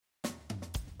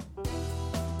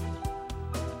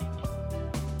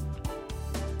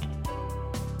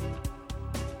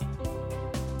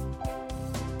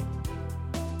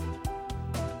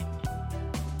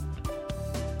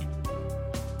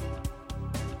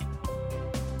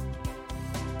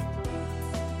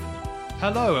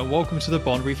Hello and welcome to the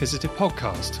Bond Revisited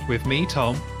podcast with me,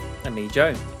 Tom. And me,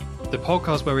 Joe. The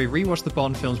podcast where we rewatch the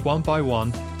Bond films one by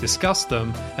one, discuss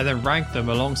them, and then rank them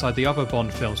alongside the other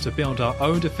Bond films to build our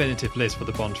own definitive list for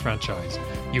the Bond franchise.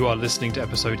 You are listening to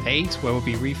episode 8, where we'll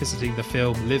be revisiting the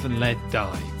film Live and Let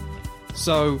Die.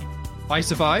 So, I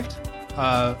survived.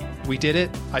 We did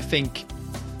it. I think,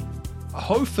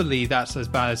 hopefully that's as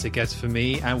bad as it gets for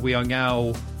me, and we are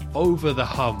now over the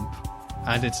hump,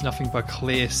 and it's nothing but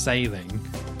clear sailing,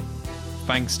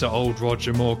 thanks to old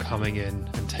Roger Moore coming in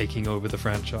and taking over the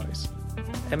franchise.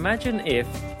 Imagine if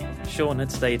Sean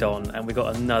had stayed on and we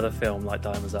got another film like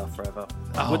Diamonds Are Forever.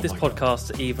 Would this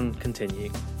podcast even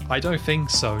continue? I don't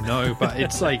think so, no, but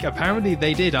it's like, apparently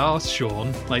they did ask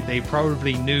Sean, like they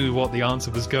probably knew what the answer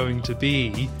was going to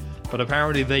be, but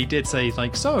apparently they did say,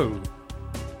 like, so,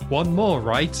 one more,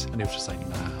 right? And he was just like,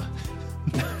 nah.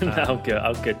 No,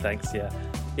 I'm good, thanks, yeah.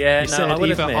 Yeah, he no, said I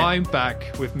will either admit, I'm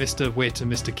back with Mr. Witt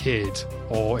and Mr. Kidd,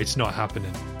 or it's not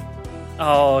happening.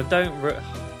 Oh,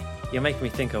 you're making me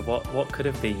think of what could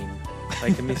have been,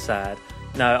 making me sad.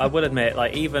 No, I will admit,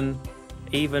 like even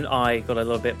I got a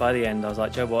little bit by the end. I was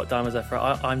like, Joe, what? Diamonds Are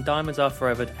Forever. I'm Diamonds Are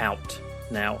Forever out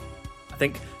now. I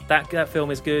think that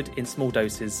film is good in small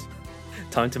doses.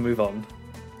 Time to move on.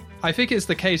 I think it's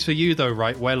the case for you though,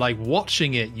 right? Where like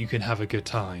watching it, you can have a good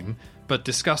time, but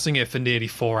discussing it for nearly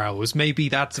 4 hours, maybe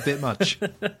that's a bit much.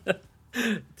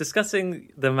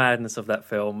 Discussing the madness of that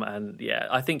film, and yeah,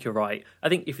 I think you're right. I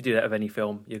think if you do that with any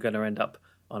film, you're going to end up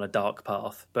on a dark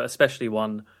path, but especially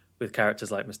one with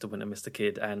characters like Mr. Wint and Mr.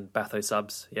 Kidd and Batho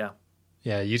Subs, yeah.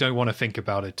 Yeah, you don't want to think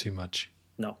about it too much.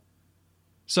 No.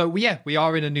 So yeah, we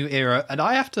are in a new era, and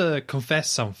I have to confess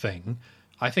something.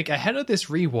 I think ahead of this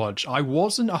rewatch, I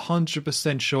wasn't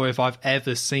 100% sure if I've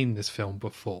ever seen this film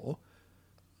before.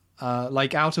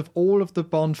 Like, out of all of the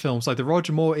Bond films, like, the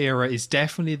Roger Moore era is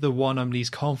definitely the one I'm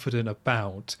least confident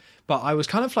about. But I was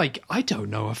kind of like, I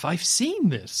don't know if I've seen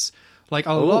this. Like,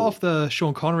 a lot of the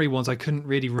Sean Connery ones I couldn't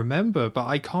really remember, but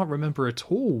I can't remember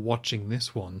at all watching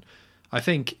this one. I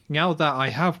think, now that I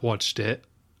have watched it,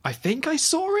 I think I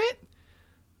saw it?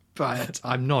 But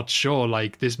I'm not sure.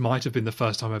 Like, this might have been the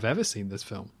first time I've ever seen this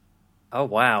film. Oh,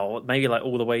 wow. Maybe, like,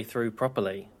 all the way through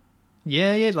properly.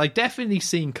 Yeah, like definitely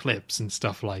seen clips and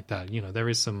stuff like that. You know, there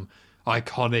is some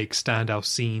iconic standout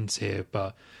scenes here,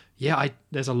 but yeah,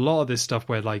 there's a lot of this stuff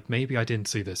where like maybe I didn't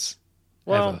see this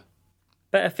ever.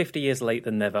 Better 50 years late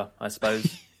than never, I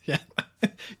suppose. Yeah.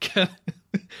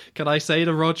 Can I say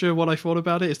to Roger what I thought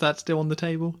about it? Is that still on the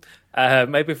table?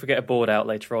 Maybe if we get a board out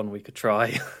later on, we could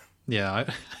try. Yeah,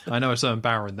 I know a certain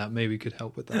Baron that maybe could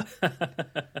help with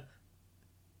that.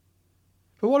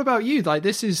 But what about you? Like,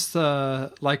 this is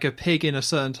like a pig in a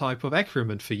certain type of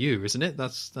excrement for you, isn't it?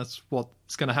 That's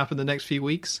what's going to happen the next few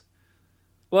weeks.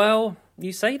 Well,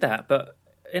 you say that, but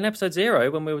in episode 0,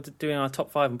 when we were doing our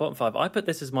top 5 and bottom 5, I put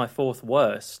this as my 4th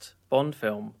worst Bond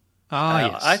film.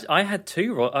 Yes. I had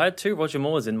two Roger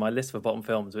Moores in my list for bottom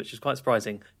films, which is quite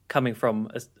surprising, coming from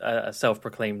a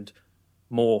self-proclaimed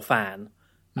Moore fan.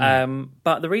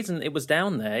 But the reason it was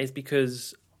down there is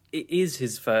because it is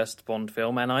his first Bond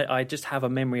film, and I just have a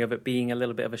memory of it being a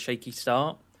little bit of a shaky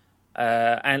start.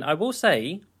 And I will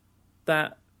say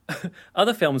that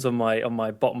other films on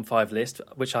my bottom 5 list,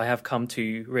 which I have come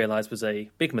to realise was a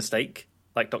big mistake,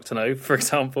 like Dr. No, for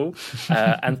example,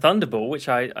 and Thunderball, which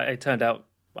I turned out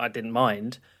I didn't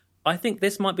mind. I think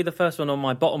this might be the first one on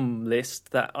my bottom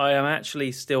list that I am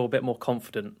actually still a bit more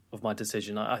confident of my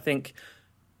decision. I think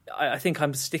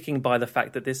I'm sticking by the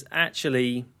fact that this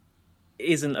actually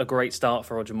isn't a great start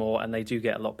for Roger Moore, and they do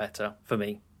get a lot better for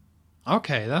me.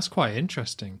 Okay, that's quite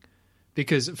interesting.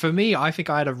 Because for me, I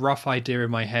think I had a rough idea in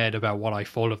my head about what I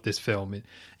thought of this film.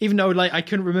 Even though like I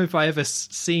couldn't remember if I ever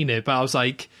seen it, but I was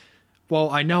like, well,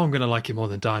 I know I'm going to like it more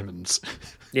than Diamonds.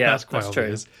 Yeah, that's quite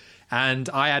obvious. True. And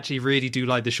I actually really do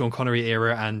like the Sean Connery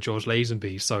era and George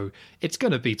Lazenby, so it's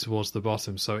going to be towards the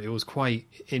bottom. So it was quite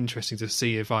interesting to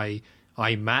see if I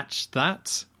matched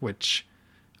that, which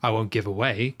I won't give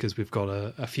away because we've got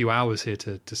a few hours here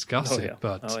to discuss it.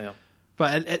 Yeah.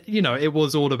 But you know, it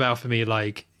was all about for me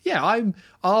like, yeah, I'm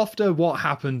after what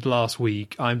happened last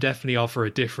week, I'm definitely after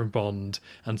a different Bond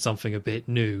and something a bit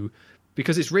new,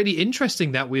 because it's really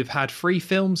interesting that we've had 3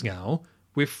 films now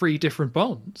with 3 different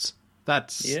Bonds.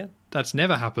 That's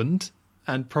never happened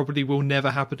and probably will never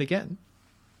happen again.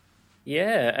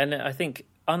 Yeah, and I think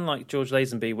unlike George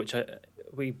Lazenby, which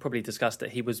we probably discussed,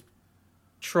 that he was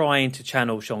trying to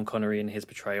channel Sean Connery in his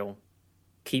portrayal,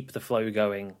 keep the flow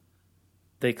going.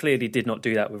 They clearly did not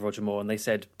do that with Roger Moore, and they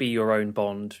said, be your own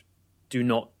Bond, do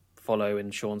not follow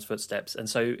in Sean's footsteps. And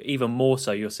so even more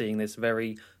so, you're seeing this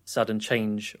very sudden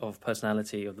change of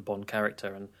personality of the Bond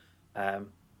character. And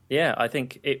Yeah, I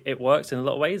think it works in a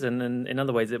lot of ways, and in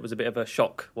other ways, it was a bit of a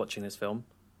shock watching this film.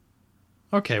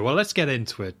 Okay, well, let's get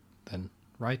into it then,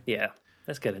 right? Yeah,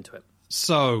 let's get into it.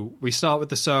 So, we start with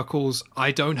the circles.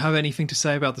 I don't have anything to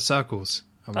say about the circles,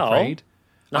 I'm Oh, afraid.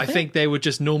 nothing? I think they were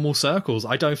just normal circles.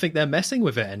 I don't think they're messing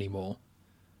with it anymore.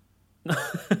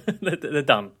 They're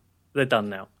done. They're done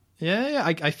now. Yeah,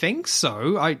 I think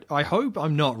so. I hope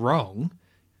I'm not wrong,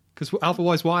 because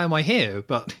otherwise, why am I here?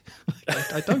 But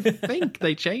I don't think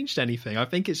they changed anything. I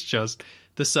think it's just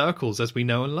the circles as we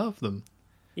know and love them.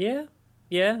 Yeah,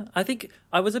 yeah. I think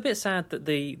I was a bit sad that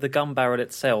the gun barrel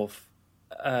itself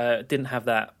didn't have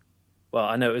that. Well,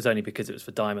 I know it was only because it was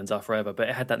for Diamonds Are Forever, but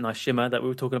it had that nice shimmer that we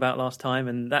were talking about last time,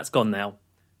 and that's gone now.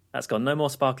 That's gone. No more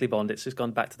sparkly bond. It's just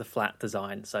gone back to the flat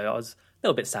design. So I was a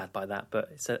little bit sad by that, but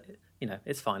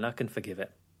it's fine. I can forgive it.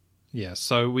 Yeah,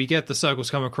 so we get the circles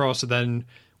come across, and then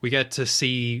we get to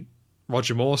see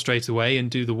Roger Moore straight away and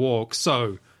do the walk.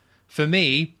 So, for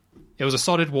me, it was a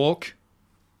solid walk.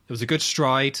 It was a good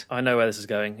stride. I know where this is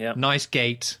going. Yeah. Nice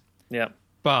gait. Yeah.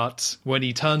 But when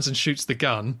he turns and shoots the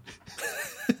gun,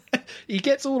 he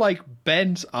gets all like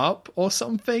bent up or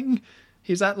something.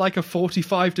 He's at like a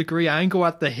 45-degree angle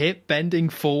at the hip, bending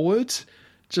forward,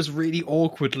 just really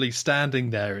awkwardly standing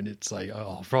there. And it's like,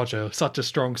 oh, Roger, such a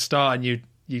strong start, and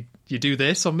you do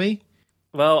this on me?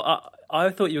 Well, I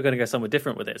thought you were going to go somewhere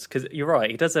different with this, because you're right.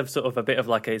 He does have sort of a bit of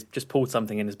like he's just pulled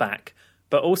something in his back,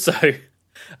 but also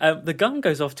the gun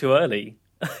goes off too early.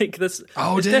 Like this,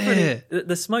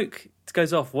 the smoke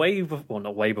goes off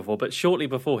not way before, but shortly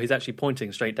before he's actually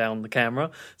pointing straight down the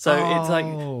camera. So it's like,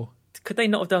 could they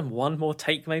not have done one more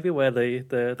take maybe where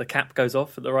the cap goes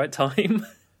off at the right time?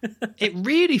 It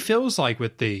really feels like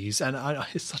with these, and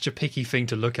it's such a picky thing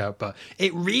to look at, but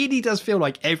it really does feel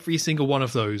like every single one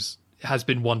of those has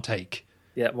been one take.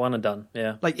 Yeah, one and done,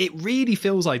 yeah. Like, it really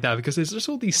feels like that, because there's just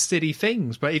all these silly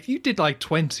things, but if you did like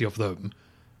 20 of them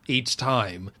each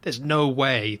time, there's no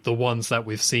way the ones that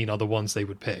we've seen are the ones they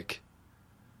would pick.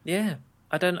 Yeah,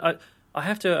 I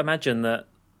have to imagine that.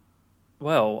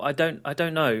 Well, I don't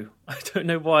know. I don't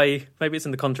know why. Maybe it's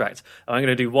in the contract. I'm going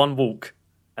to do one walk,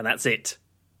 and that's it.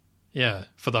 Yeah,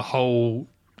 for the whole,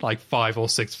 like, 5 or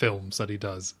 6 films that he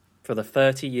does. For the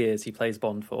 30 years he plays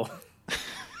Bond for.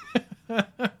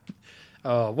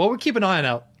 Well, we'll keep an eye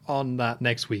out on that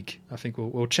next week. I think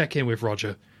we'll check in with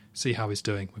Roger, see how he's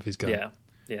doing with his gun.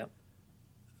 Yeah.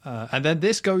 And then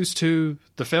this goes to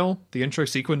the film, the intro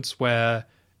sequence, where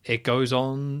it goes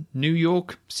on New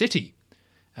York City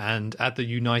and at the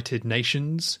United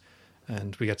Nations,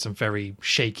 and we get some very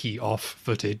shaky off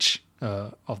footage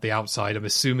of the outside. I'm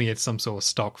assuming it's some sort of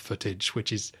stock footage,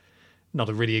 which is not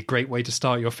really a great way to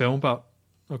start your film, but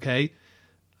okay.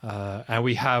 And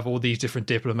we have all these different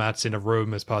diplomats in a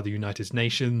room as part of the United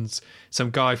Nations.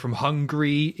 Some guy from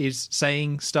Hungary is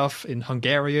saying stuff in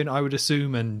Hungarian, I would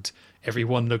assume, and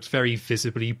everyone looks very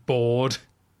visibly bored.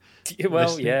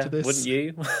 Well, yeah, wouldn't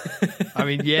you? I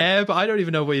mean, yeah, but I don't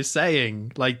even know what he's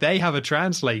saying. Like, they have a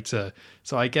translator,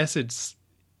 so I guess it's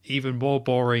even more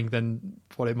boring than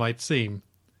what it might seem.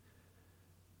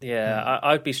 Yeah,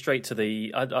 I'd be straight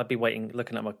to I'd be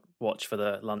looking at my watch for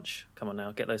the lunch. Come on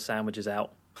now, get those sandwiches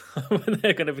out.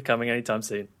 They're going to be coming anytime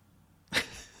soon.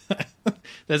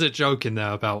 There's a joke in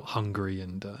there about Hungary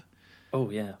and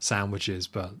sandwiches,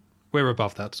 but we're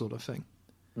above that sort of thing.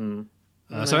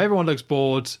 So everyone looks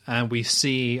bored, and we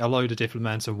see a load of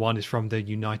diplomats, and one is from the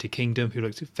United Kingdom who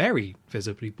looks very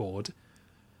visibly bored.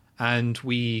 And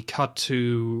we cut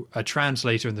to a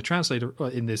translator, and the translator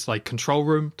in this like control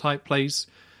room type place,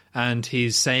 and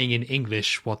he's saying in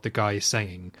English what the guy is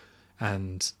saying.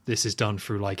 And this is done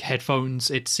through like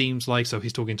headphones, it seems like. So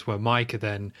he's talking to a mic, and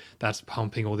then that's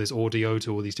pumping all this audio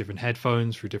to all these different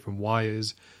headphones through different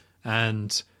wires.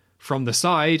 And from the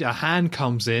side, a hand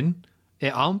comes in.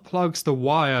 It unplugs the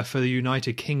wire for the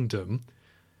United Kingdom,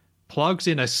 plugs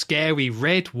in a scary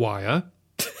red wire,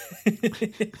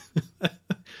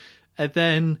 and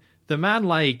then the man,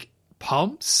 like,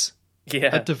 pumps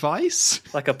a device.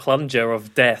 Like a plunger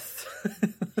of death.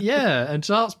 Yeah, and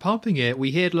starts pumping it.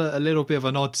 We hear a little bit of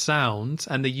an odd sound,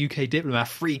 and the UK diplomat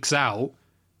freaks out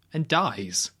and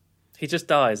dies. He just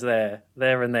dies there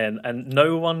and then, and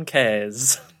no one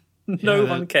cares. No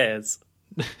one cares.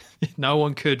 No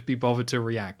one could be bothered to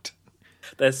react.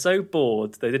 They're so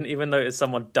bored, they didn't even notice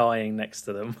someone dying next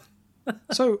to them.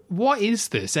 So what is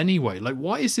this anyway? Like,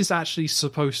 what is this actually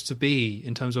supposed to be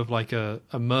in terms of like a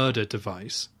murder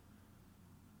device?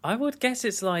 I would guess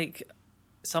it's like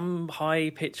some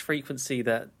high-pitched frequency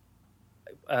that...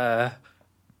 I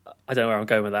don't know where I'm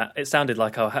going with that. It sounded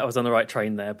like I was on the right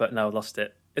train there, but no, I lost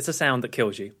it. It's a sound that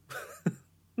kills you.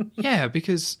 Yeah,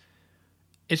 because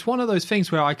it's one of those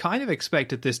things where I kind of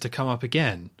expected this to come up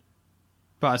again.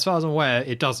 But as far as I'm aware,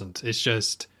 it doesn't. It's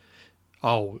just,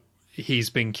 oh, he's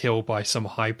been killed by some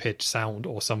high-pitched sound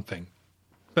or something.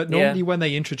 But normally when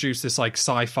they introduce this like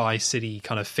sci-fi city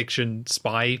kind of fiction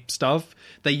spy stuff,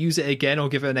 they use it again or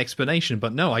give it an explanation.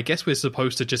 But no, I guess we're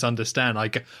supposed to just understand,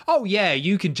 like, oh yeah,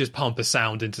 you can just pump a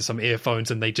sound into some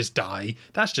earphones and they just die.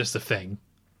 That's just a thing.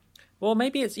 Well,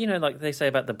 maybe it's, like they say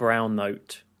about the brown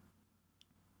note.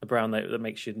 The brown note that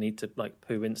makes you need to like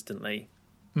poo instantly.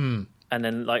 And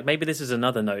then like maybe this is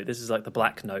another note. This is like the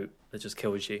black note that just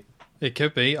kills you. It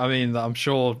could be. I mean, I'm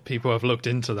sure people have looked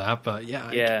into that, but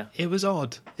yeah. It was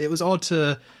odd. It was odd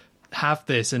to have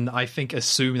this and I think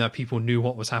assume that people knew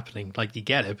what was happening. Like, you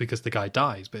get it because the guy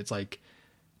dies, but it's like,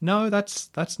 no, that's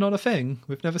not a thing.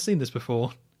 We've never seen this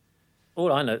before.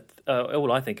 All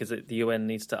I think is that the UN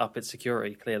needs to up its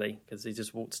security, clearly, because he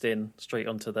just waltzed in straight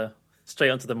onto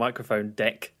the microphone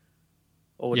deck.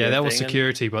 Yeah, there was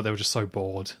security, but they were just so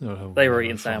bored. They were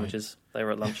eating sandwiches. They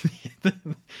were at lunch.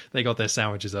 They got their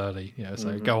sandwiches early,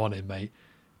 so go on in, mate.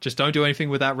 Just don't do anything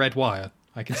with that red wire.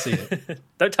 I can see it.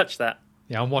 Don't touch that.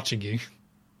 Yeah, I'm watching you.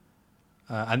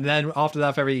 And then after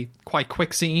that quite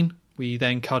quick scene, we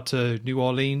then cut to New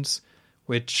Orleans,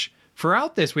 which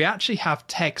throughout this, we actually have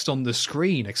text on the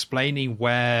screen explaining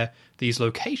where these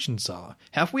locations are.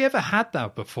 Have we ever had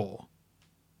that before?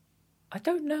 I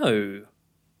don't know,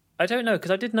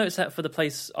 because I did notice that for the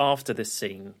place after this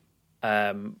scene,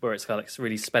 where it's like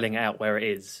really spelling out where it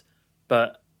is.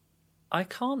 But I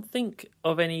can't think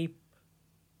of any.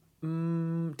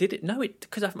 Did it? No, it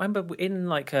because I remember in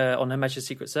like on Her Majesty's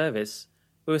Secret Service,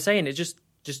 we were saying it just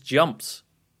jumps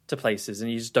to places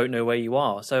and you just don't know where you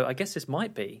are. So I guess this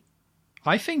might be.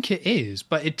 I think it is,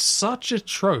 but it's such a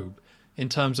trope in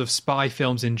terms of spy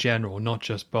films in general, not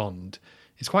just Bond.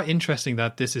 It's quite interesting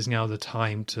that this is now the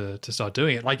time to start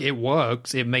doing it. Like, it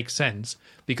works, it makes sense,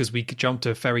 because we could jump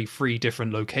to three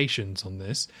different locations on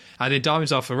this. And in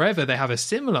Diamonds Are Forever, they have a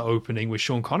similar opening with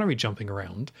Sean Connery jumping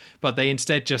around, but they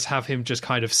instead just have him just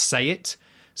kind of say it.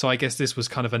 So I guess this was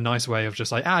kind of a nice way of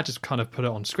just like, just kind of put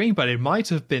it on screen. But it might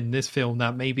have been this film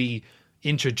that maybe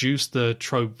introduced the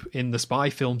trope in the spy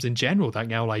films in general that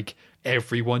now, like,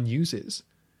 everyone uses.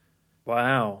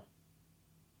 Wow,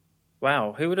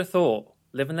 who would have thought?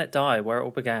 Live and Let Die, where it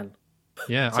all began.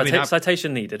 Yeah,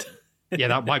 citation needed. Yeah,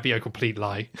 that might be a complete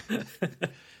lie.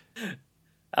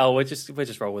 Oh, we'll just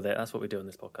roll with it. That's what we do on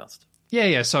this podcast.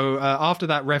 Yeah. So after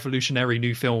that revolutionary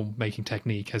new film-making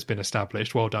technique has been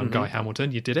established, well done, Guy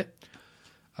Hamilton, you did it.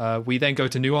 We then go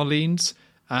to New Orleans,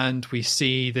 and we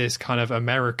see this kind of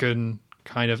American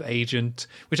kind of agent,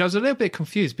 which I was a little bit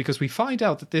confused because we find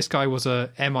out that this guy was a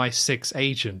MI6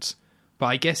 agent, but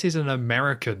I guess he's an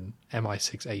American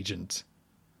MI6 agent.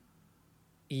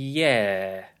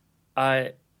 Yeah,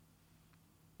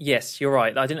 yes, you're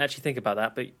right. I didn't actually think about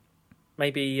that, but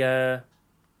maybe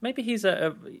he's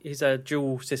a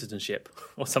dual citizenship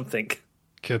or something.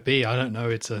 Could be. I don't know.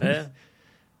 It's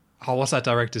what's that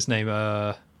director's name?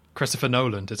 Christopher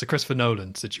Nolan. It's a Christopher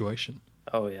Nolan situation.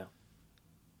 Oh yeah.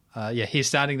 He's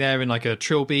standing there in like a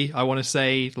trilby, I want to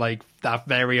say, like that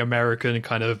very American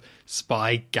kind of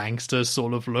spy gangster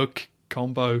sort of look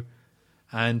combo.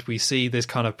 And we see this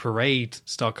kind of parade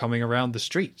start coming around the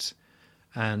streets.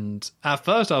 And at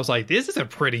first I was like, this is a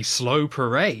pretty slow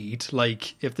parade.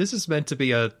 Like, if this is meant to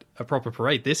be a proper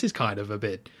parade, this is kind of a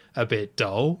bit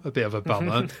dull, a bit of a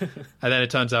bummer. And then it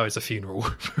turns out it's a funeral.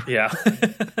 Yeah.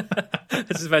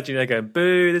 Just imagine they're going,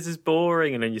 boo, this is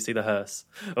boring. And then you see the hearse.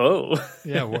 Oh.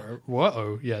 Yeah,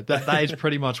 whoa. Yeah, that is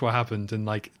pretty much what happened. And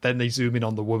like, then they zoom in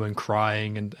on the woman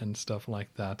crying and stuff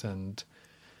like that. And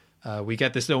we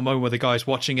get this little moment where the guy's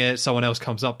watching it. Someone else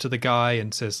comes up to the guy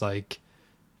and says like,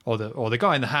 or the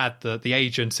guy in the hat, the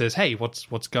agent says, hey,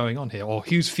 what's going on here? Or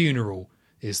whose funeral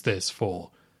is this for?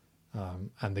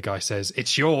 And the guy says,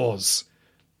 it's yours,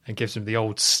 and gives him the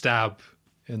old stab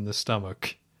in the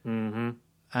stomach. Mm-hmm.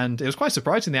 And it was quite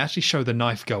surprising they actually show the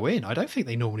knife go in. I don't think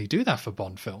they normally do that for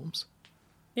Bond films.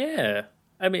 Yeah.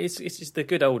 I mean, it's just the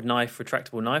good old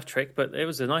retractable knife trick, but it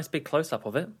was a nice big close-up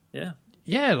of it. Yeah.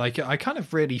 Yeah, like, I kind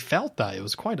of really felt that. It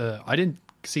was I didn't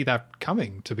see that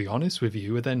coming, to be honest with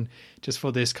you. And then just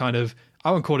for this kind of,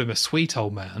 I wouldn't call him a sweet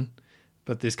old man,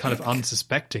 but this kind of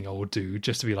unsuspecting old dude,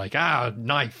 just to be like,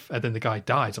 knife, and then the guy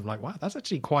dies. I'm like, wow, that's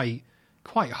actually quite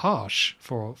harsh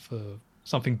for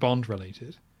something Bond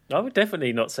related. I would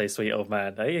definitely not say sweet old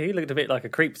man. He looked a bit like a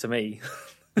creep to me.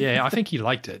 Yeah, I think he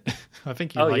liked it. I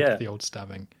think he liked the old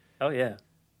stabbing. Oh yeah.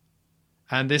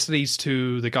 And this leads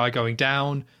to the guy going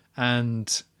down,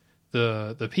 and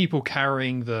the people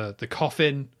carrying the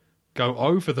coffin go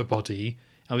over the body,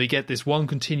 and we get this one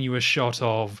continuous shot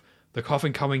of the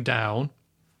coffin coming down,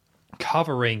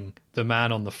 covering the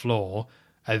man on the floor,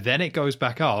 and then it goes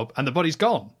back up, and the body's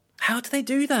gone. How do they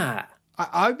do that?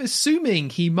 I'm assuming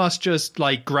he must just,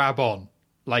 like, grab on.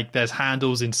 Like, there's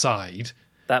handles inside.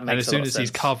 That makes and as a soon lot as of he's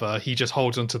sense. cover, he just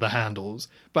holds onto the handles.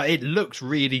 But it looked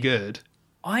really good.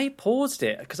 I paused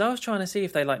it because I was trying to see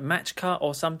if they like match cut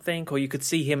or something, or you could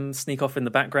see him sneak off in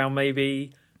the background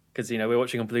maybe. Because, you know, we're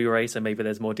watching on Blu-ray, so maybe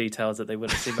there's more details that they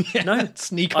wouldn't see. But Yeah, no,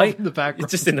 sneak off in the background.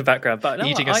 It's just in the background. But no,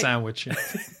 Eating a sandwich. I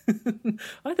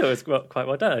thought it was quite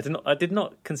well done. I did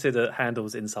not consider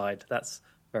handles inside. That's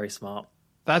very smart.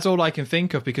 That's all I can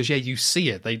think of because, yeah, you see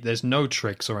it. There's no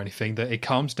tricks or anything. That it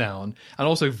comes down and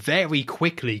also very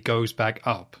quickly goes back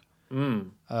up.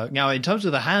 Now, in terms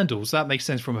of the handles, that makes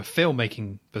sense from a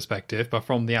filmmaking perspective, but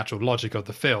from the actual logic of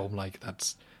the film, like,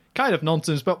 that's kind of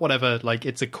nonsense, but whatever. Like,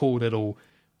 it's a cool little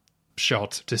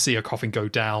shot to see a coffin go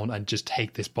down and just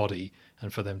take this body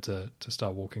and for them to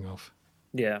start walking off.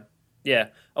 Yeah. Yeah.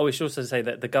 Oh, we should also say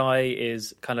that the guy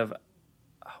is kind of,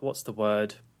 what's the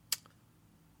word?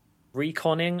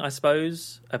 Reconning, I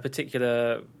suppose, a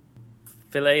particular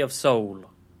filet of soul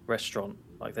restaurant.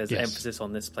 Like there's emphasis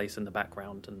on this place in the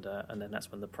background, and then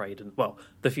that's when the parade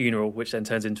the funeral, which then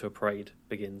turns into a parade,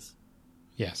 begins.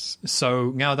 Yes.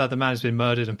 So now that the man has been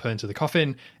murdered and put into the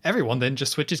coffin, everyone then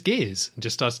just switches gears and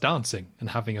just starts dancing and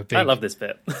having a big. I love this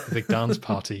bit. Big dance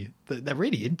party. They're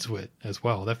really into it as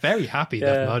well. They're very happy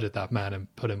they've murdered that man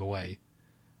and put him away.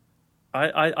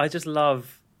 I just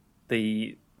love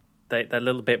that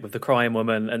little bit with the crying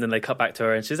woman, and then they cut back to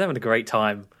her and she's having a great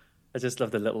time. I just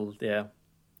love the little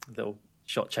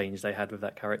shot change they had with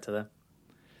that character there.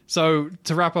 So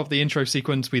to wrap up the intro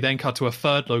sequence, we then cut to a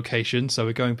third location. So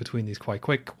we're going between these quite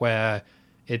quick, where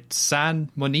it's San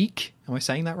Monique. Am I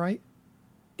saying that right?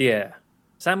 Yeah.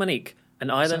 San Monique, an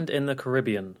island in the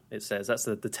Caribbean, it says. That's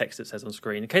the text it says on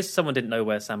screen. In case someone didn't know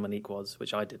where San Monique was,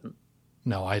 which I didn't.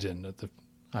 No, I didn't.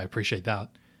 I appreciate that.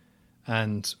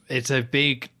 And it's a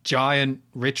big, giant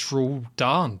ritual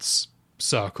dance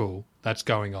circle that's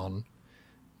going on,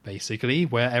 basically,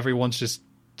 where everyone's just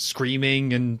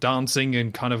screaming and dancing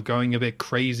and kind of going a bit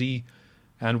crazy.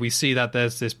 And we see that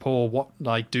there's this poor,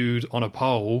 dude on a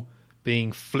pole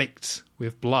being flicked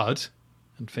with blood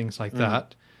and things like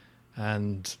that.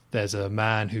 And there's a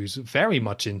man who's very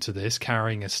much into this,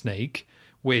 carrying a snake,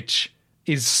 which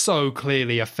is so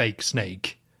clearly a fake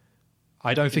snake.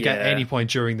 I don't think at any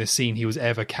point during this scene he was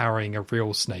ever carrying a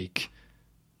real snake.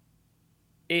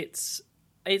 It's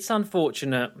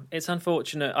unfortunate. It's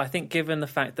unfortunate, I think, given the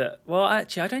fact that... Well,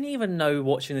 actually, I don't even know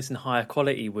watching this in higher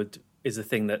quality is the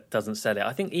thing that doesn't sell it.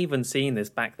 I think even seeing this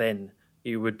back then,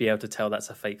 you would be able to tell that's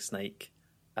a fake snake.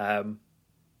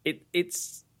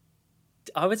 It's...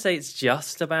 I would say it's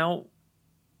just about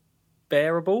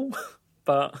bearable,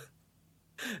 but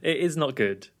it is not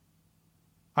good.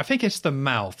 I think it's the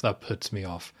mouth that puts me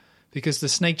off, because the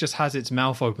snake just has its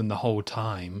mouth open the whole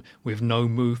time with no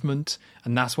movement,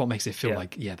 and that's what makes it feel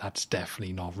like, that's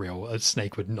definitely not real. A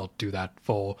snake would not do that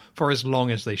for as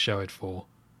long as they show it for.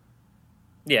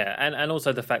 Yeah, and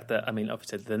also the fact that, I mean,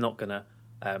 obviously they're not going to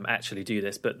actually do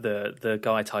this, but the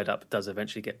guy tied up does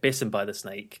eventually get bitten by the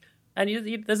snake, and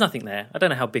there's nothing there. I don't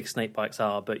know how big snake bites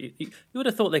are, but you would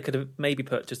have thought they could have maybe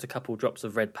put just a couple drops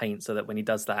of red paint so that when he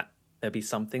does that, there'd be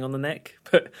something on the neck,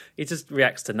 but he just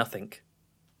reacts to nothing.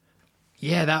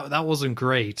 Yeah, that wasn't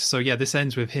great. So yeah, this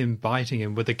ends with him biting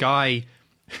him, with the guy...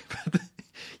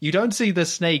 You don't see the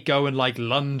snake go and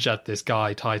lunge at this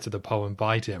guy tied to the pole and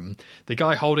bite him. The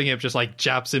guy holding him just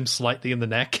jabs him slightly in the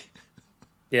neck.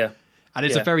 Yeah. And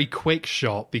it's a very quick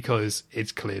shot because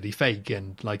it's clearly fake,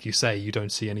 and like you say, you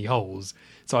don't see any holes.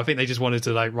 So I think they just wanted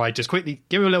to just quickly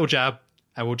give him a little jab,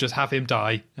 and we'll just have him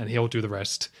die, and he'll do the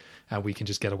rest, and we can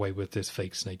just get away with this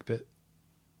fake snake bit.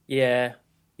 Yeah.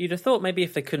 You'd have thought maybe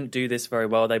if they couldn't do this very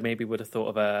well, they maybe would have thought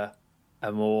of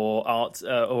a more art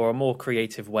or a more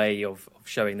creative way of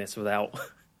showing this without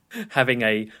having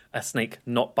a snake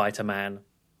not bite a man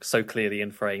so clearly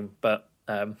in frame. But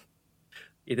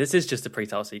this is just a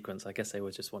pre-title sequence. I guess they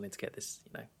were just wanting to get this,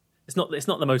 it's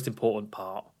not the most important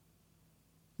part.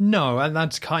 No, and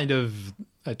that's kind of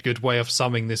a good way of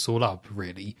summing this all up,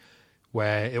 really,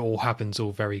 where it all happens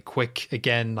all very quick.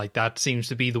 Again, that seems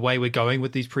to be the way we're going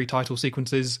with these pre-title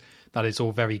sequences, that it's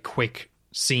all very quick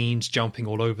scenes jumping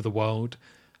all over the world.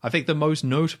 I think the most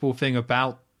notable thing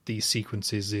about these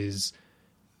sequences is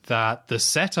that the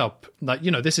setup,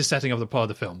 this is setting up the part of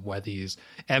the film where these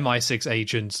MI6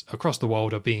 agents across the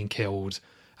world are being killed,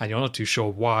 and you're not too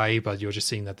sure why, but you're just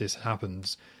seeing that this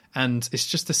happens. And it's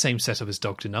just the same setup as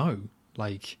Dr. No.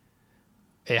 It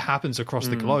happens across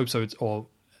the globe, so it's or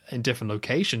in different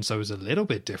locations, so it's a little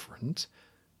bit different,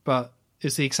 but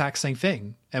is the exact same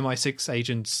thing. MI6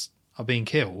 agents are being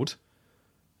killed,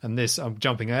 and this, I'm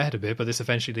jumping ahead a bit, but this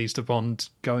eventually leads to Bond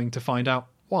going to find out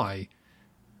why.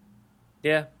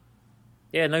 Yeah,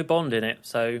 no Bond in it,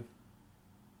 so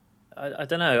I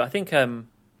don't know. I think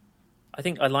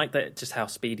I like that, just how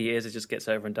speedy it is. It just gets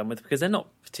over and done with, because they're not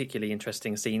particularly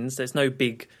interesting scenes. There's no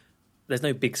big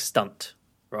stunt,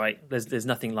 right? There's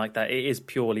nothing like that. It is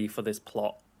purely for this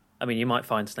plot. I mean, you might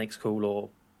find snakes cool or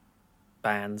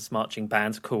marching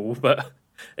bands cool, but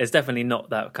it's definitely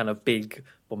not that kind of big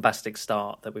bombastic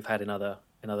start that we've had in other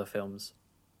films.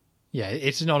 Yeah,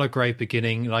 it's not a great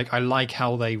beginning. Like, I like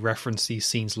how they reference these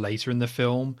scenes later in the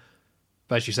film,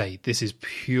 but as you say, this is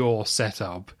pure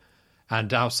setup.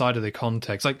 And outside of the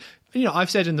context, like, you know, I've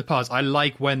said in the past, I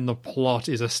like when the plot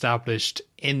is established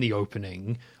in the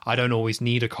opening. I don't always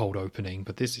need a cold opening,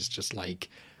 but this is just like,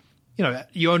 you know,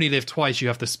 you only live twice, you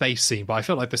have the space scene, but I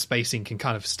feel like the space scene can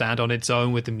kind of stand on its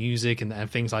own with the music and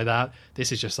things like that.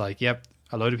 This is just like, yep,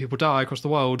 a load of people die across the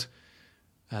world,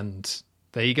 and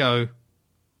there you go.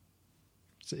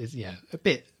 It's yeah, a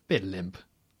bit limp.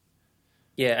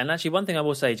 Yeah, and actually one thing I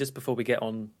will say just before we get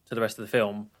on to the rest of the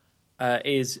film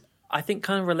is, I think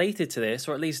kind of related to this,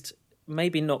 or at least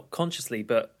maybe not consciously,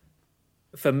 but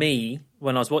for me,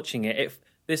 when I was watching it,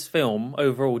 this film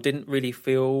overall didn't really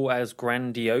feel as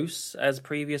grandiose as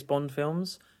previous Bond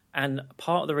films. And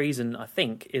part of the reason, I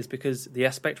think, is because the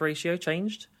aspect ratio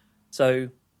changed. So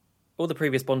all the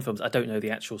previous Bond films, I don't know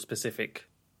the actual specific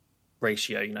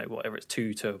ratio, you know, whatever, it's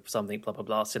 2 to something, blah, blah,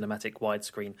 blah, cinematic,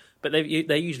 widescreen. But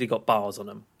they usually got bars on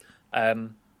them.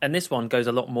 And this one goes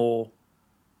a lot more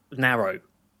narrow.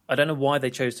 I don't know why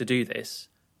they chose to do this,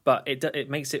 but it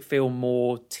makes it feel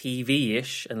more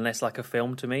TV-ish and less like a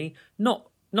film to me.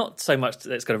 Not so much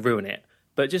that it's going to ruin it,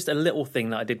 but just a little thing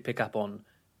that I did pick up on.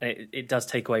 It does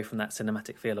take away from that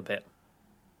cinematic feel a bit.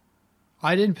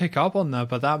 I didn't pick up on that,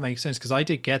 but that makes sense, because I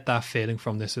did get that feeling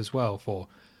from this as well, for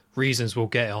reasons we'll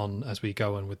get on as we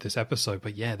go on with this episode.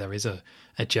 But yeah, there is a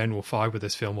general vibe with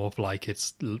this film of like,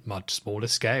 it's much smaller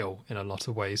scale in a lot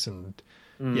of ways, and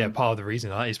yeah, part of the reason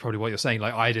that is probably what you're saying.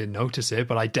 Like, I didn't notice it,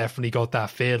 but I definitely got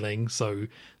that feeling. So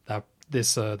that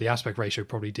this the aspect ratio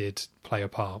probably did play a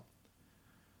part.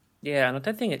 Yeah, and I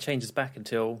don't think it changes back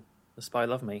until The Spy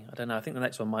Loved Me. I don't know. I think the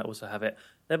next one might also have it.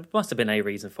 There must have been a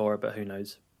reason for it, but who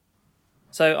knows.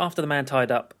 So after the man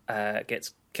tied up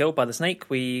gets killed by the snake,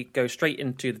 we go straight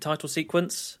into the title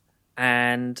sequence.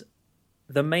 And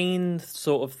the main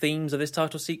sort of themes of this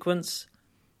title sequence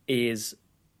is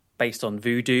based on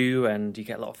voodoo, and you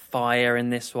get a lot of fire in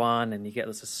this one, and you get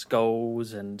lots of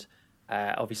skulls, and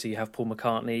obviously you have Paul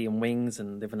McCartney and Wings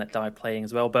and Live and Let Die playing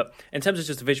as well. But in terms of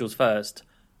just the visuals first,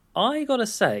 I gotta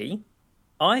say,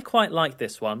 I quite like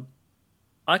this one.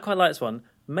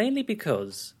 Mainly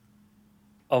because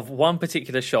of one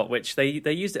particular shot, which they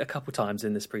used it a couple times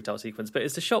in this pre-title sequence, but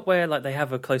it's the shot where like they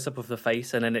have a close-up of the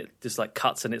face and then it just like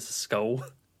cuts and it's a skull.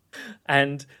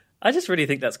 And I just really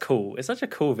think that's cool. It's such a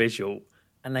cool visual.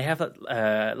 And they have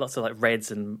lots of like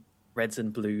reds and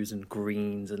blues and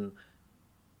greens and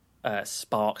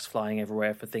sparks flying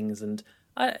everywhere for things, and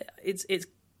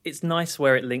it's nice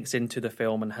where it links into the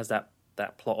film and has that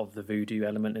plot of the voodoo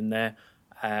element in there.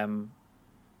 And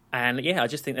yeah, I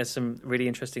just think there's some really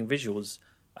interesting visuals.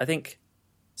 I think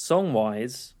song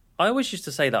wise, I always used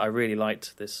to say that I really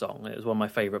liked this song. It was one of my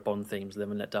favourite Bond themes,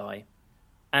 Live and Let Die,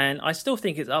 and I still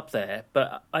think it's up there.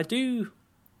 But I do,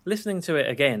 listening to it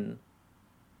again,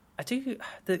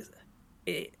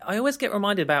 I always get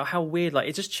reminded about how weird, like,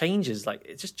 it just changes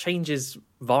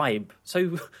vibe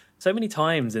so many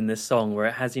times in this song, where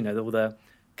it has, you know, all the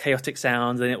chaotic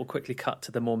sounds, and it will quickly cut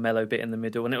to the more mellow bit in the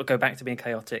middle, and it will go back to being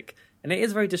chaotic, and it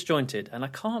is very disjointed, and I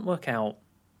can't work out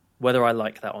whether I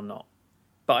like that or not.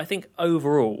 But I think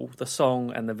overall, the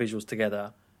song and the visuals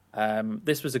together,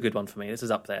 this was a good one for me. This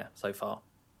is up there so far.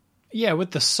 Yeah,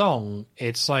 with the song,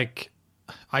 it's like,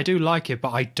 I do like it,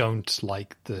 but I don't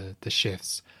like the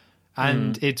shifts.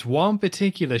 And it's one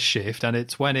particular shift, and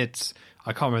it's when it's,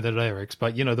 I can't remember the lyrics,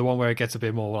 but you know, the one where it gets a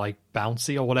bit more like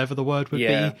bouncy or whatever the word would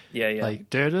be. Yeah.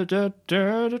 Like,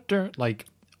 like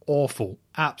awful.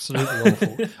 Absolutely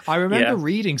awful. I remember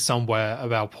reading somewhere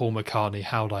about Paul McCartney,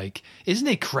 how like, isn't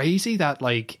it crazy that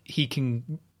like he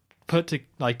can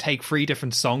take 3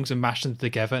 different songs and mash them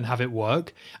together and have it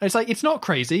work? And it's like, it's not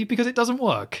crazy because it doesn't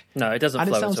work. No, it doesn't. And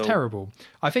flow it sounds at all. terrible.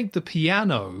 I think the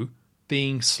piano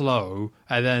being slow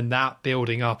and then that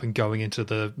building up and going into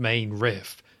the main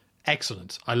riff,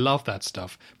 excellent. I love that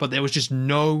stuff. But there was just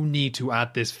no need to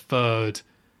add this third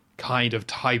kind of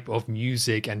type of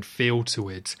music and feel to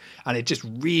it, and it just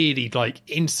really like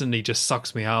instantly just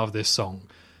sucks me out of this song.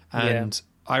 And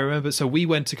I remember, so we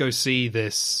went to go see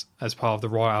this as part of the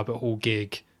Royal Albert Hall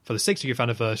gig for the 60th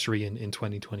anniversary in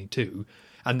 2022.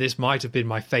 And this might have been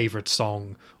my favourite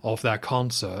song of that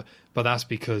concert, but that's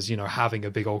because, you know, having a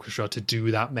big orchestra to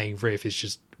do that main riff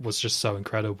was just so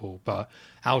incredible. But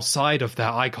outside of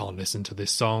that, I can't listen to this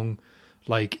song,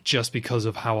 like, just because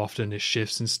of how often it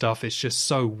shifts and stuff. It's just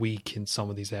so weak in some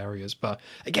of these areas. But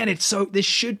again, this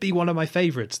should be one of my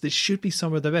favourites. This should be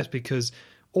some of the best because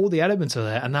all the elements are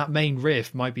there, and that main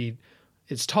riff might be,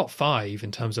 it's top 5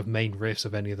 in terms of main riffs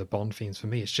of any of the Bond themes for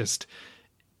me. It's just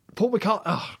Paul McCartney.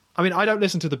 Oh, I mean, I don't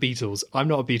listen to the Beatles. I'm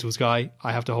not a Beatles guy.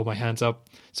 I have to hold my hands up.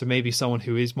 So maybe someone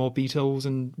who is more Beatles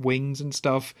and Wings and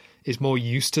stuff is more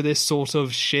used to this sort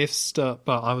of shifts. But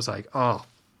I was like, oh,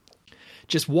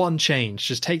 just one change.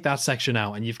 Just take that section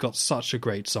out and you've got such a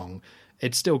great song.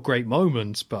 It's still great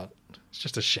moments, but it's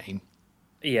just a shame.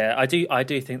 Yeah, I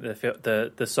do think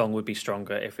that the song would be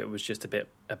stronger if it was just a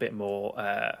bit more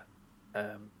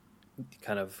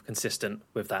kind of consistent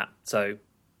with that. So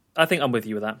I think I'm with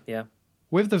you with that, yeah.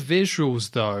 With the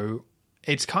visuals, though,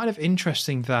 it's kind of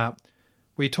interesting that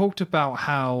we talked about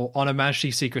how On Her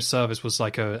Majesty's Secret Service was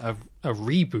like a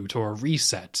reboot or a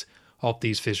reset of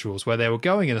these visuals, where they were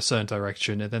going in a certain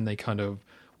direction and then they kind of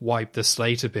wiped the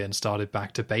slate a bit and started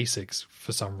back to basics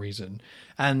for some reason.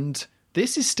 And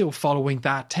this is still following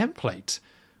that template,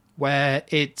 where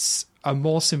it's a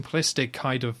more simplistic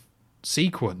kind of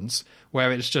sequence,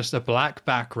 where it's just a black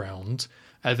background,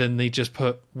 and then they just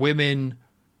put women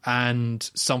and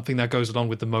something that goes along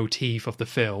with the motif of the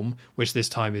film, which this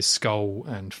time is skull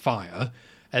and fire,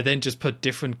 and then just put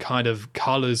different kind of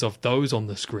colours of those on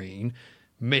the screen,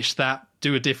 mish that,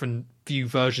 do a different few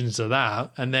versions of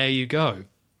that, and there you go.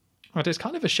 But it's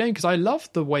kind of a shame because I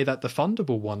loved the way that the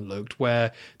Thunderball one looked,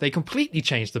 where they completely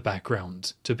changed the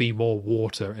background to be more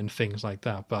water and things like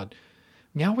that. But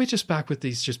now we're just back with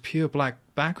these just pure black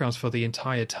backgrounds for the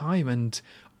entire time, and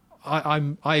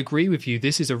I agree with you.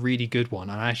 This is a really good one.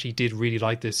 I actually did really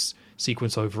like this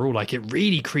sequence overall. Like, it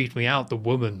really creeped me out, the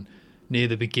woman near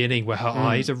the beginning where her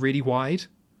eyes are really wide.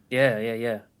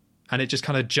 Yeah. And it just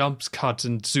kind of jumps, cuts,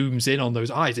 and zooms in on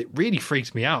those eyes. It really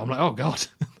freaks me out. I'm like, oh, God,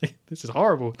 this is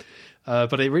horrible.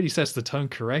 But it really sets the tone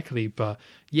correctly. But,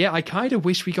 yeah, I kind of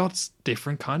wish we got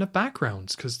different kind of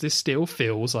backgrounds, because this still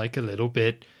feels like a little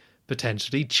bit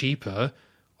potentially cheaper,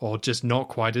 or just not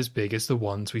quite as big as the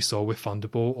ones we saw with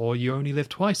Thunderball or You Only Live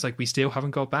Twice. Like, we still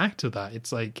haven't got back to that.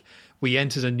 It's like we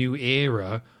entered a new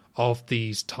era of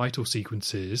these title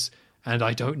sequences, and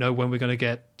I don't know when we're going to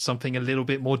get something a little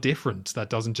bit more different that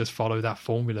doesn't just follow that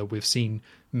formula we've seen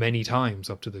many times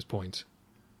up to this point.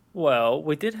 Well,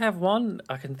 we did have one.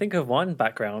 I can think of one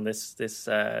background this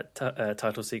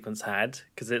title sequence had,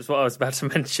 because it's what I was about to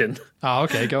mention. Oh,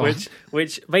 okay, go on.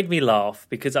 Which made me laugh,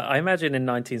 because I imagine in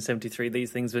 1973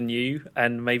 these things were new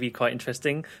and maybe quite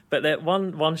interesting. But that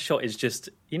one shot is just,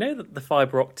 you know, the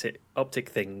fiber optic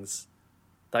things,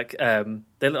 like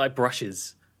they look like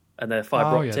brushes, and they're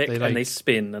fiber optic, and they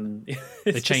spin and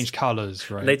they change colours,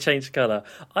 right? They change colour.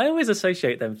 I always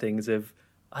associate them things with,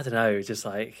 I don't know, just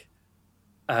like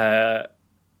my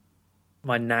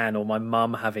nan or my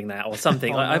mum having that or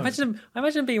something. I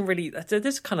imagine being really, this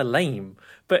is kind of lame,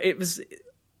 but it was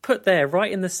put there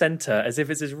right in the center as if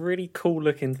it's this really cool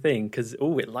looking thing, because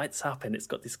it lights up and it's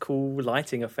got this cool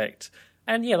lighting effect.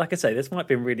 And yeah, like I say, this might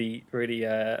be really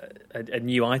a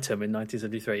new item in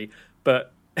 1973,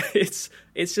 but it's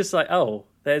just like, oh,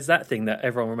 there's that thing that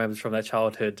everyone remembers from their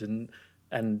childhood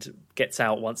and gets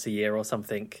out once a year or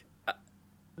something.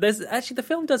 There's actually, the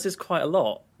film does this quite a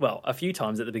lot. Well, a few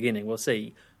times at the beginning, we'll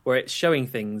see, where it's showing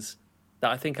things that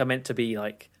I think are meant to be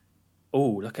like,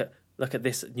 oh, look at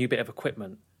this new bit of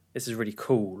equipment. This is really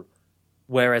cool.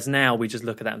 Whereas now we just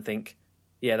look at that and think,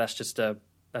 yeah, that's just a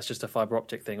fiber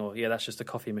optic thing, or yeah, that's just a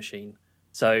coffee machine.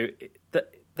 So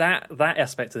that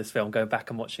aspect of this film, going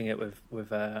back and watching it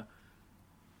with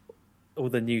all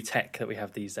the new tech that we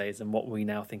have these days and what we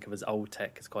now think of as old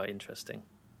tech, is quite interesting.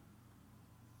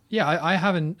 Yeah, I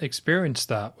haven't experienced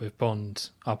that with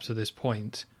Bond up to this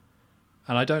point,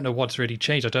 and I don't know what's really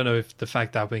changed. I don't know if the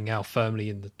fact that we're now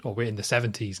firmly we're in the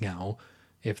 70s now,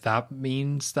 if that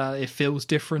means that it feels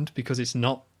different because it's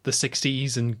not the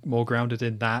 60s and more grounded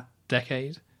in that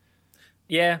decade.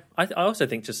 Yeah, I also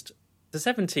think just the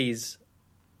 70s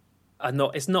are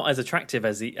not. It's not as attractive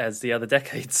as the other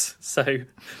decades. So,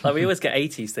 like, we always get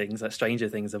 80s things, like Stranger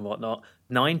Things and whatnot.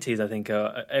 90s, I think,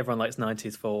 everyone likes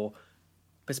 90s for,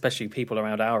 especially people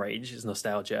around our age, is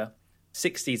nostalgia.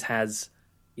 60s has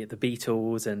the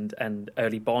Beatles and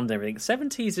early Bond and everything.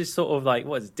 70s is sort of like,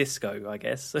 what is it, disco, I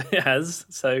guess, it has.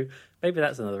 So maybe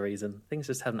that's another reason. Things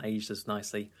just haven't aged as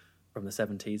nicely from the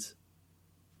 70s.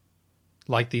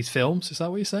 like these films. Is that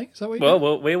what you're saying? Is that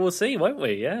what we will see, won't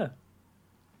we? Yeah.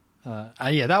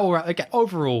 Yeah, that will again.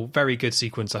 Overall, very good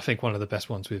sequence. I think one of the best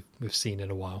ones we've seen in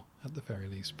a while, at the very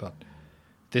least. But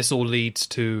this all leads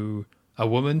to a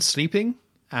woman sleeping,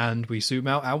 and we zoom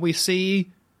out and we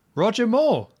see Roger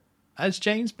Moore as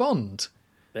James Bond.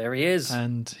 There he is,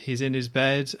 and he's in his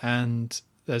bed, and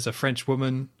there's a French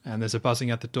woman, and there's a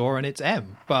buzzing at the door, and it's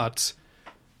M. But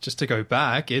just to go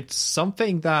back, it's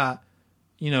something that,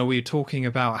 we were talking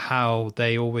about how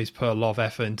they always put a lot of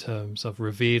effort in terms of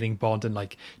revealing Bond and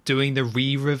like doing the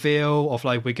re-reveal of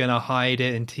like, we're going to hide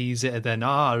it and tease it, and then,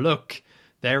 look,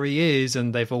 there he is.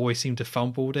 And they've always seemed to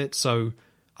fumbled it. So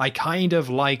I kind of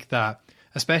like that,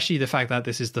 especially the fact that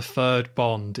this is the third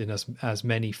Bond in as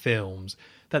many films,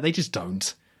 that they just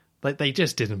don't. Like, they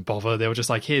just didn't bother. They were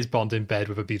just like, here's Bond in bed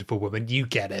with a beautiful woman. You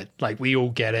get it. Like, we all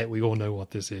get it. We all know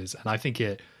what this is. And I think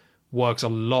it works a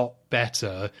lot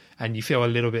better. And you feel a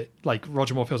little bit, like,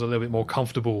 Roger Moore feels a little bit more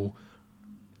comfortable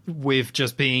with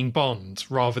just being Bond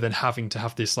rather than having to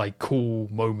have this, like, cool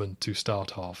moment to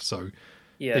start off. So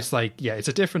yeah. It's like, yeah, it's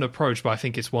a different approach, but I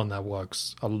think it's one that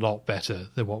works a lot better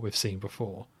than what we've seen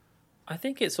before. I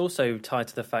think it's also tied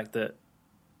to the fact that,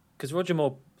 because Roger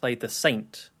Moore played the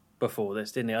Saint before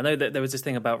this, didn't he? I know that there was this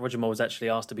thing about Roger Moore was actually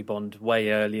asked to be Bond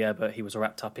way earlier, but he was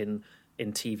wrapped up in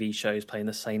TV shows playing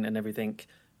the Saint and everything.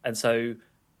 And so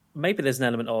maybe there's an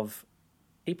element of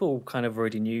people kind of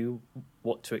already knew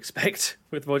what to expect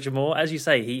with Roger Moore. As you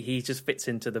say, he just fits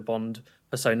into the Bond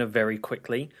persona very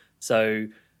quickly. So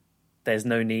there's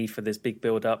no need for this big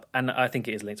build up. And I think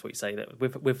it is linked to what you say,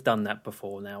 that we've done that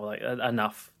before now. Like,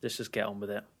 enough. Let's just get on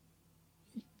with it.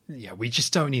 Yeah, we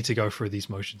just don't need to go through these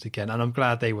motions again. And I'm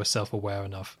glad they were self-aware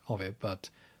enough of it. But,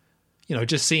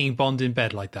 just seeing Bond in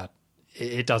bed like that,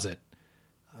 it does it.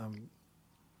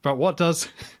 But what does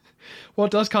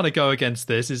kind of go against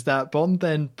this is that Bond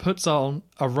then puts on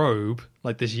a robe,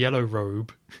 like this yellow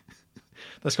robe,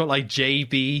 that's got like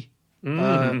JB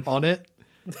on it.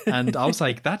 And I was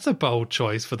like, that's a bold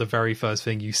choice for the very first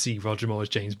thing you see Roger Moore as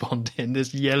James Bond in,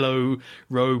 this yellow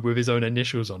robe with his own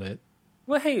initials on it.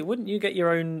 Well, hey, wouldn't you get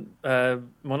your own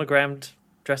monogrammed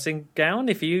dressing gown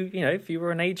if you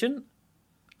were an agent?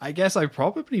 I guess I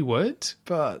probably would,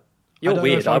 but you're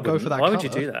weird. I'd go for that. Why color. Would you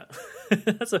do that?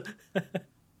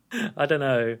 I don't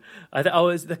know.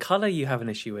 It's the color you have an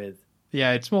issue with.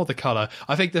 Yeah, it's more the color.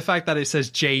 I think the fact that it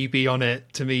says JB on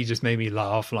it to me just made me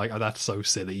laugh. Like, oh, that's so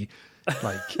silly.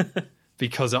 Like,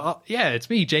 because it's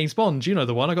me, James Bond. You know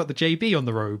the one. I got the JB on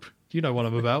the robe. You know what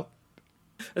I'm about.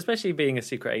 Especially being a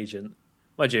secret agent.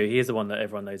 Mind you, he is the one that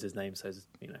everyone knows his name, so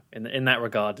in that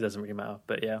regard, it doesn't really matter.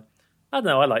 But yeah, I don't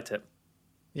know, I liked it.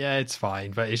 Yeah, it's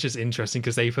fine, but it's just interesting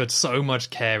because they put so much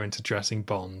care into dressing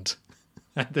Bond,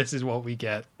 and this is what we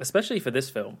get. Especially for this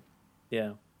film,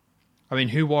 yeah. I mean,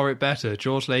 who wore it better,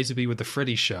 George Lazenby with the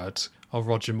frilly shirt, or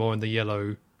Roger Moore in the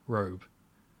yellow robe?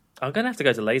 I'm going to have to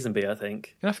go to Lazenby, I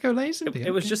think. You have to go Lazenby?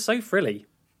 It was just so frilly.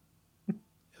 It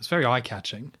was very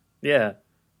eye-catching. Yeah.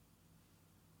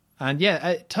 And yeah,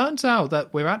 it turns out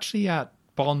that we're actually at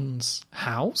Bond's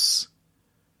house.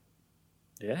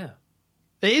 Yeah.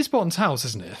 It is Bond's house,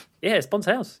 isn't it? Yeah, it's Bond's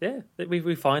house, yeah.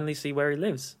 We finally see where he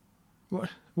lives.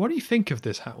 What do you think of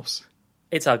this house?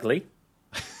 It's ugly.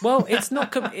 Well, it's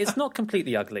not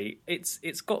completely ugly.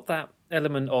 It's got that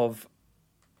element of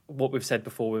what we've said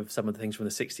before with some of the things from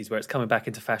the 60s where it's coming back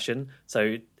into fashion.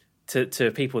 So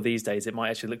to people these days, it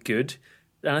might actually look good.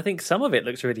 And I think some of it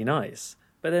looks really nice.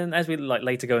 But then as we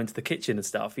later go into the kitchen and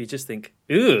stuff, you just think,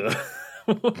 ugh,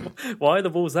 why are the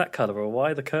walls that colour, or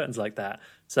why are the curtains like that?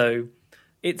 So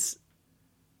it's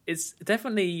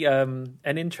definitely an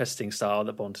interesting style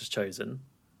that Bond has chosen.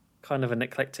 Kind of an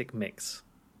eclectic mix.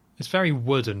 It's very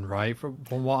wooden, right?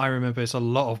 From what I remember, it's a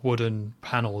lot of wooden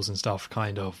panels and stuff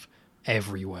kind of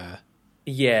everywhere.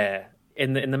 Yeah,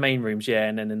 in the main rooms, yeah,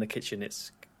 and then in the kitchen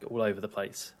it's all over the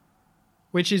place.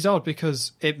 Which is odd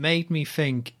because it made me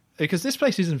think... Because this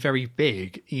place isn't very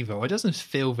big either. It doesn't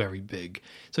feel very big.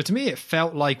 So to me, it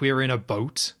felt like we were in a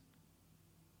boat.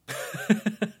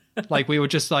 Like we were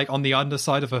just like on the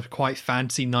underside of a quite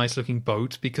fancy, nice looking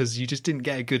boat, because you just didn't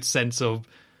get a good sense of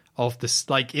this.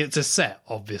 Like, it's a set,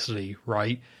 obviously,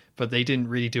 right? But they didn't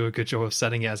really do a good job of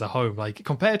setting it as a home. Like,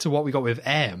 compared to what we got with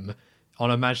M on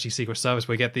Her Majesty's Secret Service,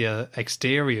 we get the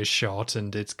exterior shot,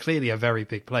 and it's clearly a very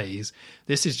big place.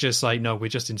 This is just like, no, we're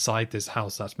just inside this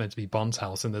house that's meant to be Bond's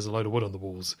house, and there's a load of wood on the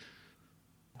walls.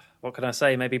 What can I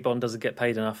say? Maybe Bond doesn't get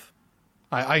paid enough.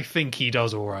 I think he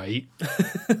does all right.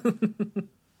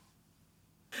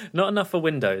 Not enough for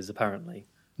Windows, apparently.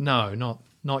 No,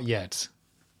 not yet.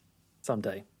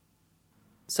 Someday.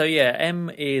 So yeah, M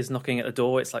is knocking at the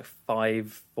door. It's like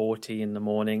 5:40 in the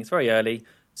morning. It's very early.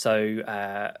 So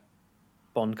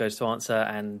Bond goes to answer,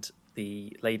 and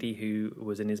the lady who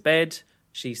was in his bed,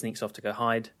 she sneaks off to go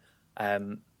hide.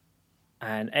 And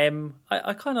M,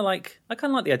 I kind of like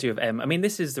the idea of M. I mean,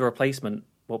 this is the replacement.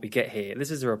 What we get here,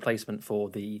 this is a replacement for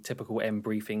the typical M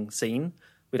briefing scene.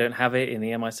 We don't have it in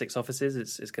the MI6 offices.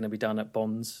 It's going to be done at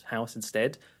Bond's house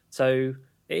instead. So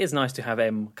it is nice to have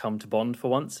M come to Bond for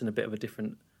once in a bit of a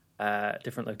different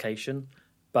location.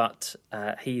 But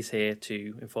he's here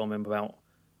to inform him about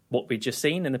what we'd just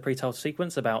seen in the pre-title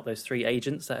sequence about those 3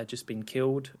 agents that had just been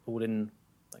killed, all in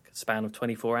like a span of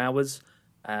 24 hours.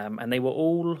 And they were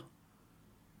all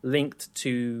linked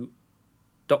to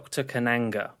Dr.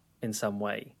 Kananga in some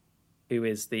way, who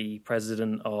is the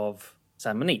president of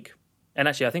San Monique. And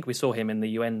actually, I think we saw him in the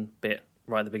UN bit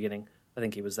right at the beginning. I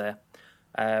think he was there.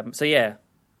 So yeah,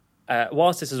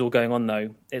 whilst this is all going on,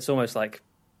 though, it's almost like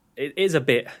it's a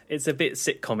bit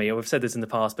sitcom-y. We've said this in the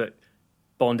past, but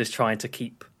Bond is trying to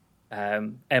keep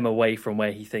M away from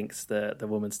where he thinks the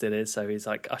woman still is. So he's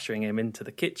like ushering him into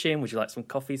the kitchen. Would you like some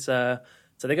coffee, sir?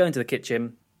 So they go into the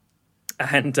kitchen,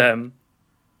 and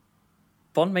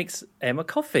Bond makes M a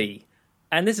coffee.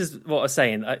 And this is what I was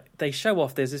saying. They show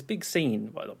off, there's this big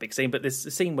scene, well, not big scene, but this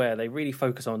scene where they really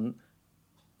focus on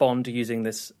Bond using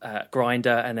this grinder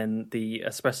and then the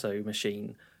espresso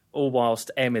machine, all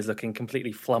whilst M is looking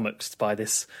completely flummoxed by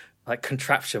this like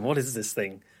contraption. What is this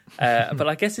thing? But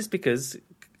I guess it's because,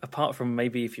 apart from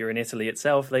maybe if you're in Italy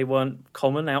itself, they weren't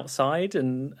common outside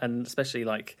and especially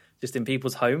like just in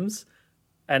people's homes.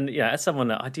 And yeah, as someone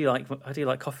that I do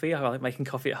like coffee. I like making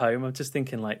coffee at home. I'm just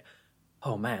thinking like,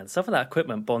 oh man, some of that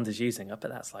equipment Bond is using, I bet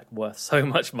that's like worth so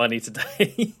much money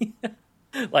today.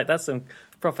 Like that's some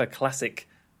proper classic,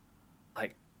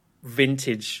 like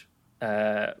vintage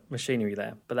machinery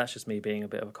there. But that's just me being a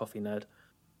bit of a coffee nerd.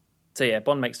 So yeah,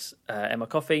 Bond makes Emma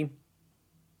coffee,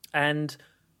 and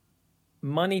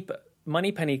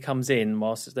Moneypenny comes in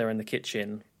whilst they're in the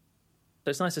kitchen. So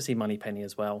it's nice to see Moneypenny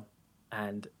as well,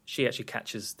 and she actually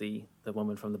catches the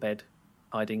woman from the bed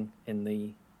hiding in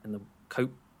the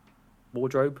coat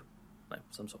wardrobe, no,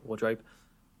 some sort of wardrobe.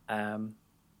 And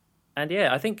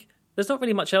yeah, I think there's not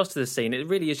really much else to this scene. It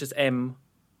really is just M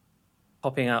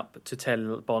popping up to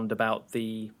tell Bond about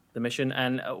the mission,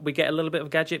 and we get a little bit of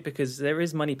Gadget because there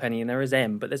is Moneypenny and there is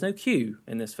M, but there's no Q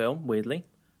in this film, weirdly.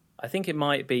 I think it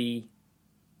might be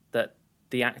that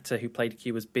the actor who played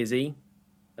Q was busy.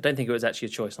 I don't think it was actually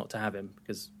a choice not to have him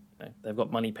because they've got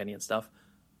Moneypenny and stuff.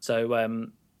 So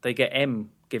they get M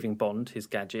giving Bond his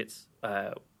gadgets,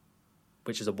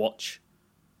 which is a watch,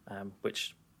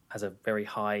 which has a very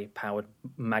high-powered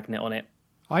magnet on it.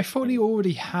 I thought he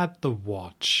already had the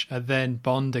watch, and then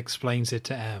Bond explains it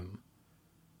to M.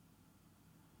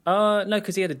 No,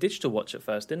 because he had a digital watch at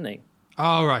first, didn't he?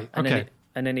 Oh, right, okay.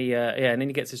 And then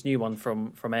he gets this new one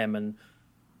from M and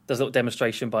does a little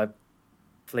demonstration by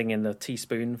flinging the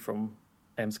teaspoon from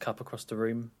M's cup across the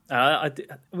room.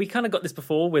 We kind of got this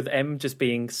before with M just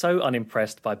being so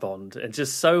unimpressed by Bond and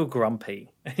just so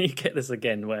grumpy. And you get this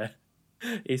again where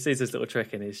he sees this little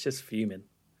trick and he's just fuming.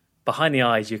 Behind the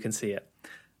eyes, you can see it.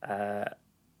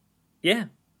 Yeah.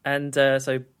 And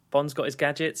so Bond's got his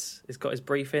gadgets. He's got his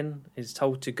briefing. He's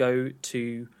told to go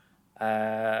to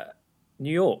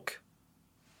New York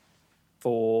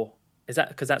for... Is that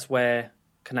because that's where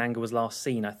Kananga was last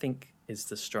seen, I think, is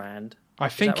the Strand. I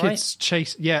think it's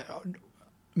chase. Yeah,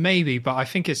 maybe, but I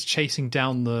think it's chasing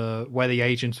down where the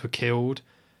agents were killed,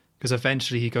 because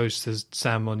eventually he goes to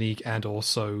San Monique and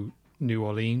also New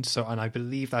Orleans. So, and I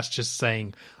believe that's just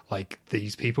saying like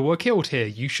these people were killed here.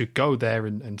 You should go there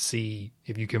and see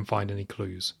if you can find any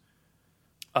clues.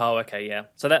 Oh, okay, yeah.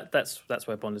 So that's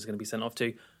where Bond is going to be sent off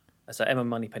to. So Emma and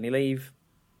Moneypenny leave.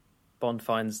 Bond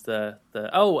finds the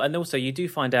and also you do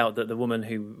find out that the woman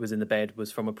who was in the bed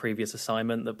was from a previous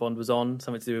assignment that Bond was on,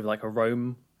 something to do with like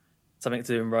something to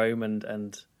do in Rome,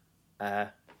 and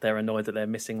they're annoyed that they're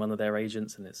missing one of their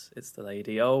agents, and it's the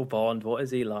lady. Oh, Bond, what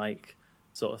is he like?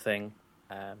 Sort of thing.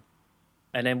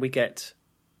 And then we get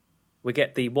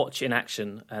the watch in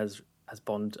action as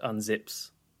Bond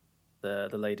unzips the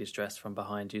lady's dress from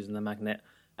behind using the magnet,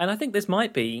 and I think this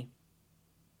might be.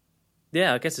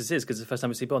 Yeah, I guess this is because it's the first time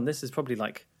we see Bond. This is probably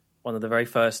like one of the very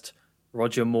first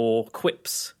Roger Moore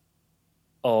quips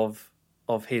of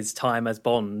his time as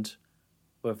Bond,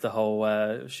 with the whole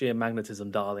sheer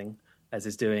magnetism, darling, as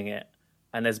he's doing it.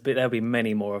 And there'll be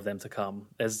many more of them to come.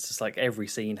 There's just like every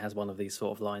scene has one of these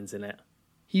sort of lines in it.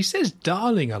 He says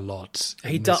darling a lot.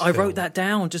 I wrote that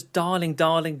down. Just darling,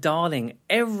 darling, darling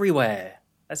everywhere.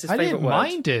 That's his I favourite didn't word.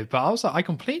 mind it, but I was like, I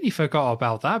completely forgot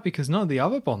about that because none of the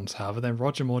other Bonds have, and then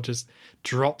Roger Moore just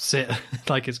drops it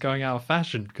like it's going out of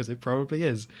fashion because it probably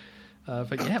is.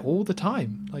 But yeah, all the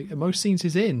time, like most scenes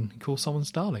he's in, he calls someone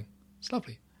darling. It's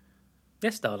lovely.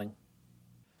 Yes, darling.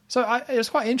 So it's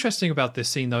quite interesting about this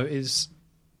scene, though, is,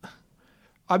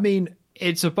 I mean,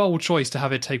 it's a bold choice to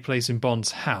have it take place in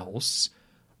Bond's house.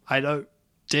 I don't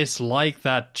dislike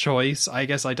that choice. I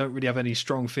guess I don't really have any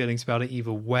strong feelings about it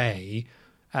either way.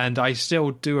 And I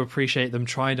still do appreciate them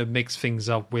trying to mix things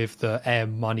up with the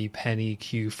M, Money, Penny,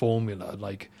 Q formula.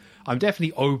 Like, I'm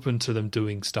definitely open to them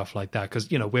doing stuff like that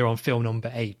because, you know, we're on film number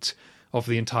 8 of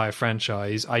the entire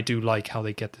franchise. I do like how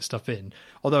they get this stuff in.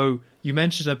 Although you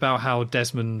mentioned about how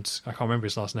Desmond, I can't remember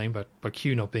his last name, but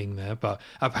Q not being there. But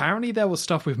apparently there was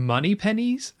stuff with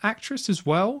Moneypenny's actress as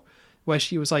well, where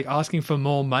she was like asking for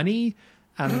more money,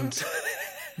 and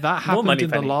that happened in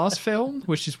the last film,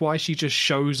 which is why she just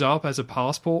shows up as a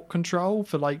passport control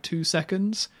for like 2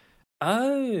 seconds.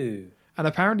 Oh. And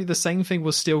apparently the same thing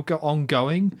was still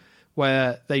ongoing,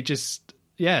 where they just...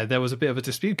 Yeah, there was a bit of a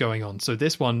dispute going on. So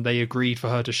this one, they agreed for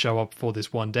her to show up for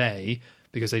this one day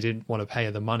because they didn't want to pay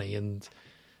her the money. And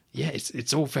yeah,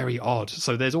 it's all very odd.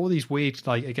 So there's all these weird,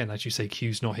 like, again, as you say,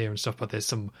 Q's not here and stuff, but there's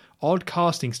some odd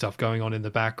casting stuff going on in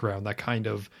the background that kind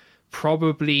of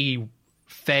probably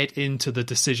fed into the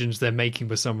decisions they're making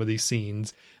with some of these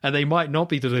scenes. And they might not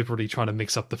be deliberately trying to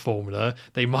mix up the formula.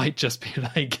 They might just be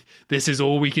like, this is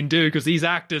all we can do because these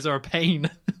actors are a pain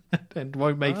and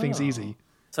won't make things easy.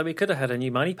 So we could have had a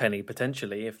new Moneypenny,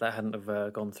 potentially, if that hadn't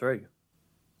have gone through.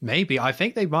 Maybe. I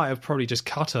think they might have probably just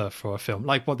cut her for a film,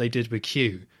 like what they did with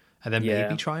Q, and then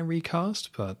maybe try and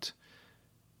recast, but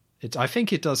I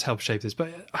think it does help shape this. But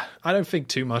I don't think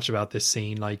too much about this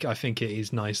scene. Like, I think it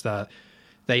is nice that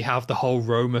they have the whole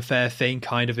Rome affair thing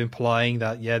kind of implying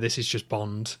that, yeah, this is just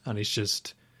Bond, and it's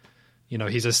just, you know,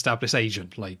 he's an established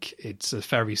agent. Like, it's a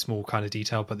very small kind of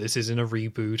detail, but this isn't a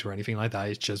reboot or anything like that.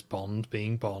 It's just Bond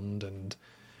being Bond, and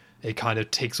it kind of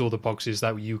ticks all the boxes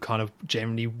that you kind of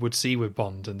generally would see with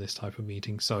Bond in this type of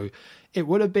meeting. So it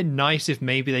would have been nice if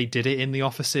maybe they did it in the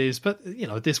offices, but, you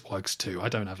know, this works too. I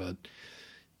don't have a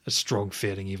strong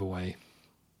feeling either way.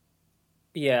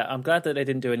 Yeah, I'm glad that they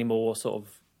didn't do any more sort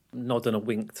of nod and a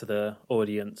wink to the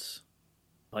audience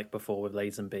like before with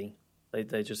Lazenby.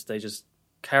 They just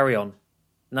carry on.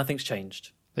 Nothing's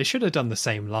changed. They should have done the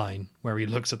same line where he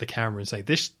looks at the camera and say,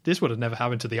 this would have never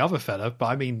happened to the other fella, but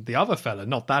I mean the other fella,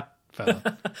 not that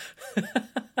fella.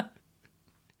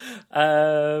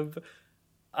 I'm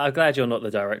glad you're not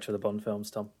the director of the Bond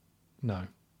films, Tom. No.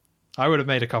 I would have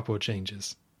made a couple of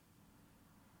changes.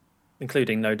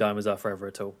 Including No Diamonds Are Forever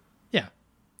at all. Yeah.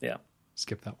 Yeah.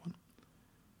 Skip that one.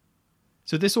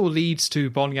 So this all leads to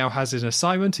Bond now has an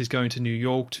assignment. He's going to New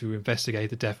York to investigate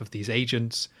the death of these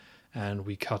agents. And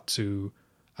we cut to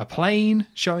a plane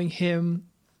showing him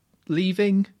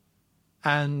leaving,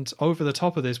 and over the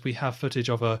top of this we have footage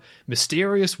of a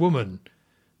mysterious woman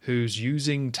who's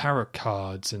using tarot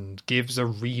cards and gives a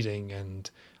reading, and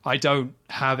I don't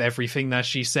have everything that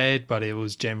she said, but it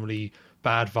was generally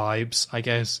bad vibes, I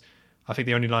guess. I think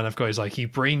the only line I've got is like, he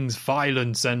brings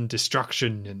violence and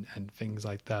destruction and things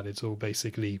like that. It's all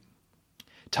basically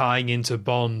tying into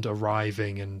Bond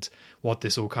arriving and what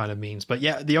this all kind of means. But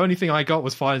yeah, the only thing I got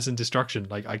was violence and destruction.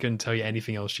 Like, I couldn't tell you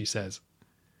anything else she says.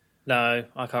 No,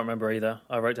 I can't remember either.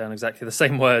 I wrote down exactly the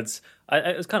same words.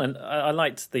 I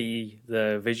liked the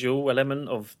visual element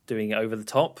of doing it over the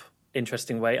top.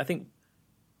 Interesting way. I think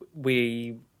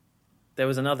there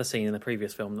was another scene in the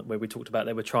previous film where we talked about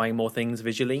they were trying more things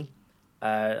visually.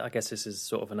 I guess this is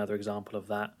sort of another example of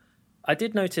that. I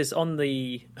did notice on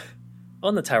the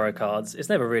tarot cards, it's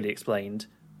never really explained,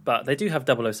 but they do have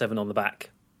 007 on the back,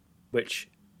 which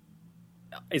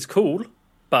is cool,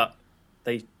 but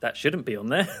that shouldn't be on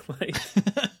there. Like,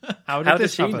 how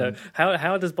does she know?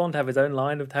 How does Bond have his own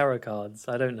line of tarot cards?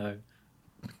 I don't know.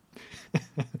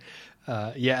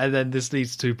 Yeah, and then this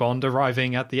leads to Bond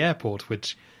arriving at the airport,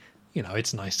 which, you know,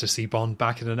 it's nice to see Bond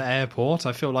back at an airport.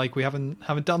 I feel like we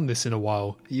haven't done this in a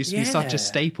while. It used to be such a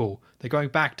staple. They're going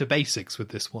back to basics with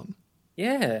this one.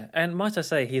 Yeah, and might I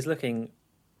say, he's looking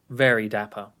very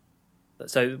dapper.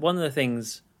 So one of the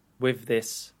things with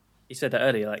this, you said that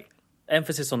earlier, like,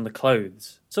 emphasis on the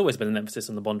clothes. It's always been an emphasis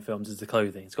on the Bond films, is the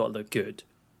clothing. It's got to look good.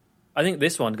 I think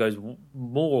this one goes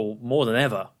more than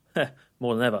ever.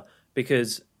 More than ever.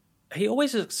 Because he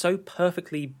always looks so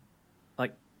perfectly,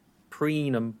 like,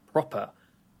 preen and proper.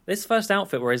 This first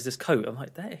outfit where he's this coat, I'm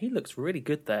like, he looks really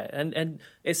good there. And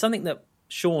it's something that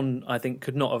Sean, I think,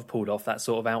 could not have pulled off, that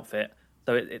sort of outfit.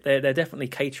 So they're definitely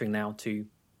catering now to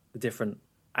the different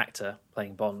actor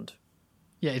playing Bond.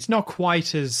 Yeah, it's not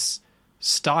quite as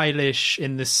stylish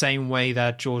in the same way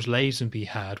that George Lazenby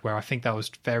had, where I think that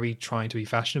was very trying to be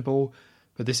fashionable,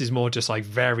 but this is more just like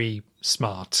very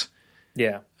smart.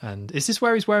 Yeah. And is this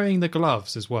where he's wearing the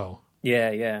gloves as well?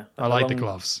 Yeah. I like the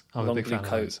gloves. I'm a big fan of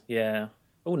those. Yeah.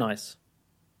 All nice.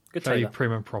 Good Very trailer.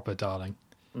 prim and proper, darling.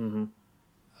 Mm-hmm.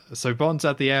 So Bond's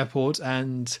at the airport,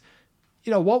 and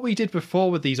what we did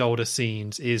before with these older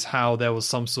scenes is how there was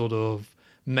some sort of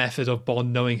method of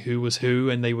Bond knowing who was who,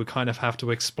 and they would kind of have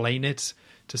to explain it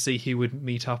to see who would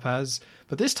meet up as.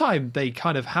 But this time they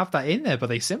kind of have that in there, but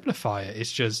they simplify it.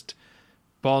 It's just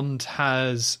Bond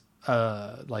has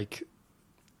like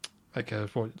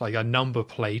a number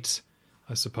plate,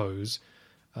 I suppose,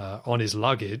 on his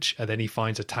luggage, and then he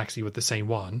finds a taxi with the same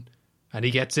one, and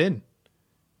he gets in.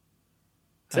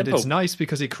 Simple. And it's nice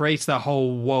because it creates that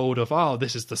whole world of,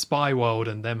 this is the spy world,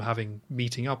 and them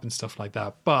meeting up and stuff like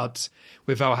that, but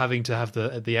without having to have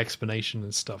the explanation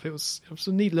and stuff. It was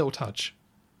a neat little touch.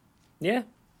 Yeah,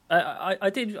 I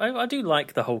do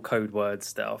like the whole code word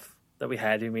stuff that we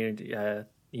had. You mean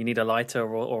you need a lighter,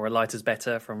 or a lighter's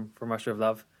better from Russia of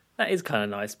Love. That is kind of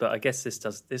nice, but I guess this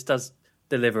does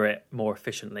deliver it more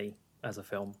efficiently as a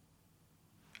film.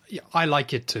 Yeah, I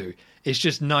like it too. It's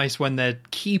just nice when they're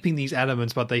keeping these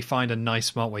elements, but they find a nice,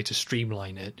 smart way to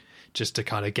streamline it, just to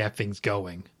kind of get things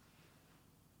going.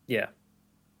 Yeah.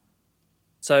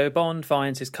 So Bond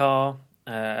finds his car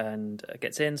and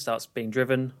gets in, starts being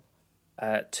driven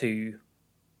to.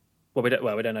 We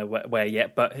don't know where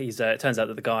yet, but it turns out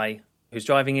that the guy who's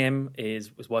driving him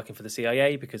was working for the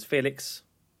CIA because Felix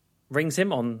rings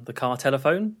him on the car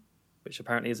telephone, which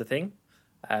apparently is a thing.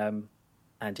 And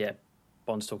yeah,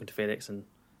 Bond's talking to Felix and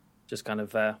just kind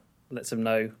of lets him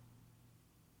know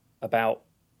about.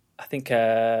 I think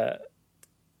Kananga.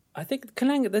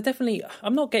 They're definitely.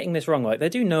 I'm not getting this wrong. Like, they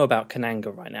do know about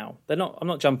Kananga right now. They're not. I'm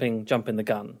not jumping the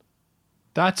gun.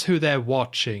 That's who they're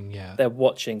watching. Yeah, they're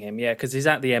watching him. Yeah, because he's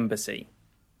at the embassy.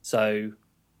 So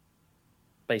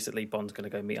basically, Bond's going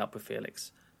to go meet up with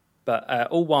Felix. But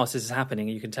all whilst this is happening,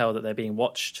 you can tell that they're being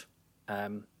watched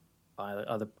by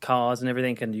other cars and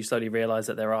everything, and you slowly realise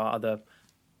that there are other.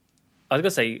 I was going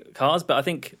to say cars, but I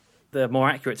think the more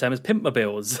accurate term is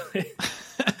pimpmobiles.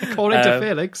 According to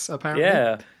Felix, apparently.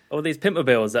 Yeah, all these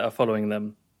pimpmobiles that are following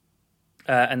them.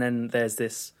 And then there's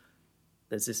this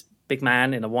big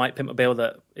man in a white pimpmobile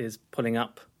that is pulling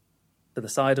up to the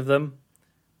side of them.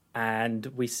 And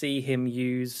we see him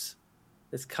use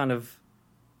this kind of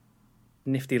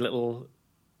nifty little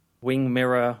wing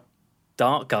mirror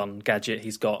dart gun gadget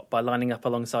he's got by lining up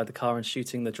alongside the car and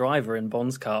shooting the driver in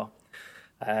Bond's car.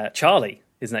 Charlie,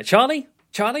 isn't it? Charlie?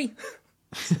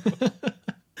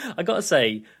 I gotta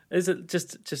say, is it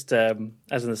just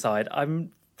as an aside,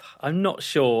 I'm not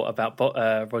sure about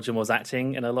Roger Moore's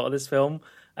acting in a lot of this film,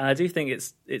 and I do think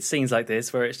it's scenes like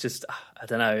this where it's just, I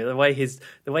don't know, the way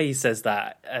he says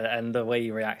that and the way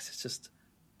he reacts, it just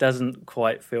doesn't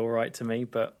quite feel right to me.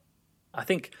 But I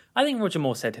think Roger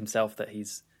Moore said himself that he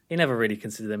never really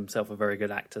considered himself a very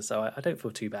good actor, so I don't feel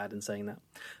too bad in saying that.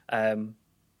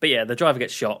 But yeah, the driver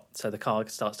gets shot, so the car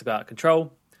starts to go out of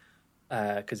control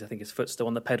because I think his foot's still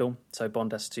on the pedal. So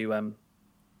Bond has to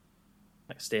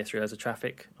steer through loads of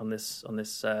traffic on this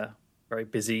very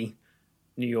busy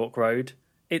New York road.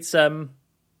 It's a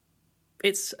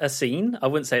scene. I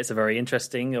wouldn't say it's a very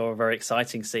interesting or a very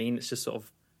exciting scene. It's just sort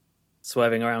of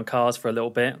swerving around cars for a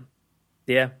little bit.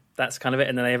 Yeah, that's kind of it.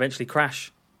 And then they eventually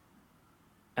crash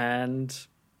and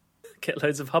get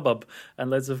loads of hubbub and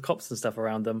loads of cops and stuff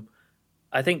around them.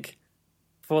 I think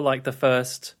for like the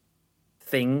first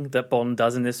thing that Bond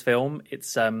does in this film,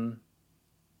 it's not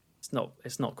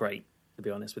great, to be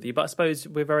honest with you. But I suppose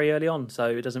we're very early on, so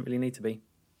it doesn't really need to be.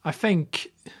 I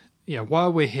think,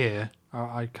 while we're here,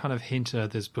 I kind of hinted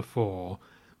at this before,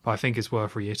 but I think it's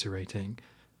worth reiterating.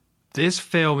 This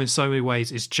film, in so many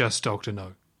ways, is just Dr.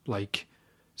 No. Like,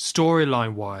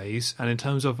 storyline-wise, and in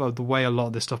terms of the way a lot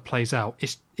of this stuff plays out,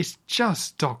 it's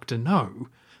just Dr. No.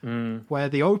 Where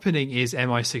the opening is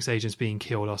MI6 agents being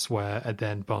killed elsewhere, and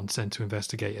then Bond sent to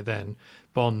investigate, and then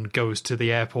Bond goes to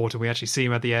the airport, and we actually see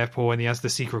him at the airport, and he has the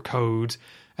secret code,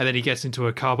 and then he gets into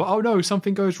a car, but oh no,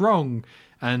 something goes wrong,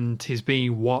 and he's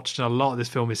being watched, and a lot of this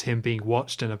film is him being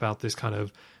watched, and about this kind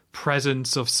of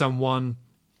presence of someone.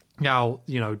 Now,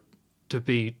 to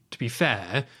be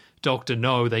fair, Dr.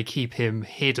 No, they keep him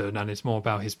hidden, and it's more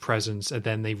about his presence, and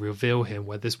then they reveal him,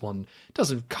 where this one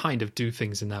doesn't kind of do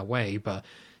things in that way, but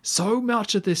so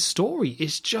much of this story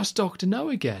is just Dr. No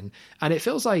again. And it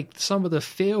feels like some of the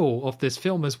feel of this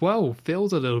film as well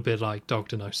feels a little bit like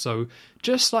Dr. No. So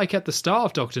just like at the start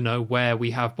of Dr. No, where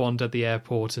we have Bond at the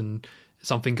airport and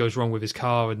something goes wrong with his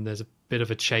car and there's a bit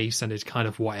of a chase and it's kind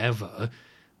of whatever,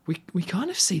 we kind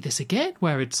of see this again,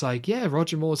 where it's like, yeah,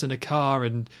 Roger Moore's in a car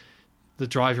and the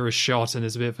driver is shot, and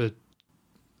there's a bit of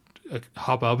a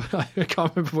hubbub. I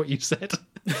can't remember what you said.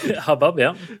 Hubbub,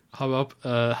 yeah. Hubbub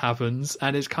happens,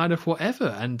 and it's kind of whatever.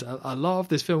 And a lot of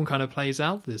this film kind of plays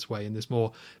out this way in this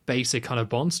more basic kind of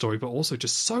Bond story, but also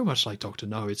just so much like Dr.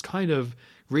 No. It's kind of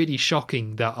really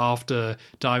shocking that after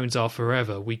Diamonds Are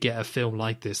Forever, we get a film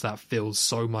like this that feels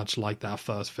so much like that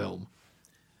first film.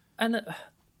 And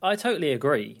I totally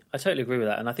agree. I totally agree with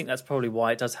that. And I think that's probably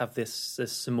why it does have this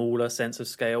smaller sense of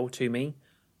scale to me,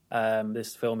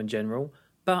 this film in general.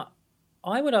 But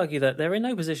I would argue that they're in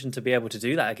no position to be able to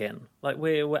do that again. Like,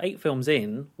 we're 8 films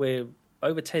in, we're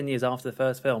over 10 years after the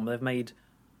first film, they've made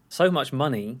so much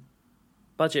money.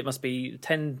 Budget must be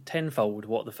tenfold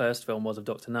what the first film was of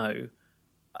Dr. No.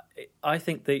 I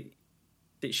think that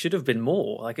it should have been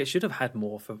more. Like, it should have had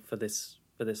more for this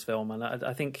film. And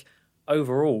I think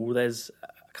overall there's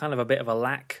kind of a bit of a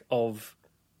lack of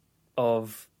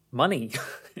money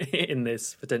in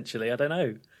this, potentially. I don't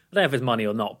know if it's money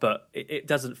or not, but it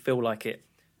doesn't feel like it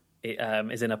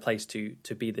is in a place to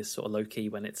be this sort of low key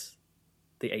when it's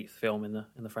the 8th film in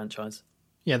the franchise.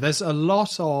 Yeah, there's a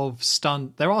lot of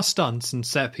there are stunts and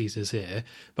set pieces here,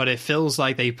 but it feels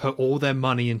like they put all their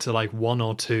money into like 1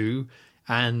 or 2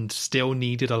 and still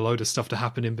needed a load of stuff to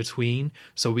happen in between.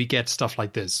 So we get stuff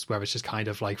like this where it's just kind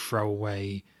of like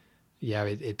throwaway. Yeah,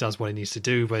 it does what it needs to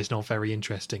do, but it's not very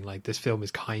interesting. Like, this film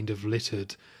is kind of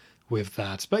littered with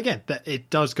that. But again, it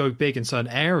does go big in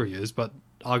certain areas, but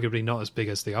arguably not as big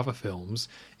as the other films.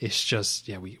 It's just,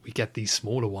 yeah, we get these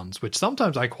smaller ones, which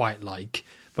sometimes I quite like,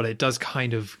 but it does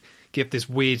kind of give this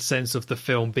weird sense of the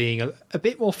film being a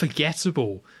bit more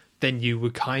forgettable than you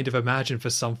would kind of imagine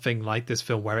for something like this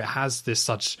film, where it has this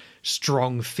such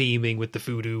strong theming with the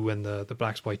voodoo and the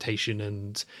blaxploitation,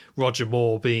 and Roger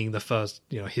Moore being the first,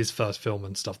 his first film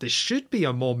and stuff. This should be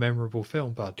a more memorable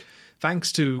film, but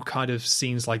thanks to kind of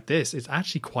scenes like this, it's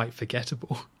actually quite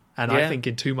forgettable. And yeah. I think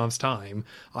in 2 months' time,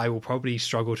 I will probably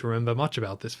struggle to remember much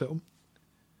about this film.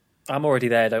 I'm already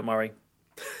there, don't worry.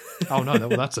 Oh no,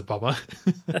 well, that's a bummer.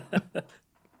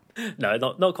 No,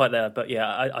 not quite there, but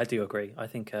yeah, I do agree. I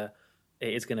think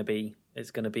it's going to be.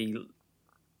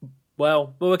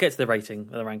 Well, we'll get to the ranking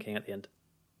at the end.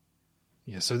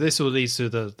 Yeah, so this will lead to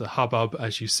the hubbub,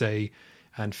 as you say,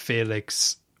 and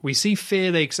Felix. We see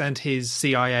Felix and his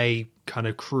CIA kind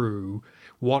of crew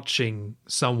watching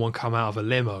someone come out of a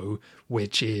limo,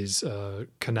 which is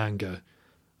Kananga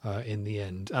in the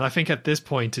end. And I think at this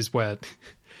point is where,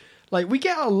 like, we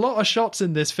get a lot of shots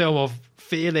in this film of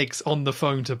Felix on the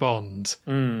phone to Bond.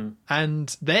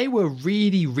 And they were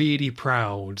really, really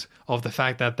proud of the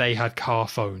fact that they had car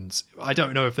phones. I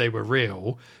don't know if they were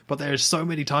real, but there's so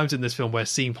many times in this film where a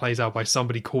scene plays out by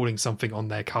somebody calling something on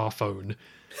their car phone.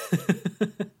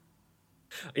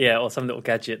 Yeah, or some little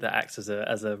gadget that acts as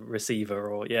a receiver,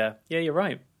 or yeah, you're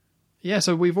right. Yeah,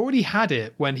 so we've already had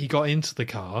it when he got into the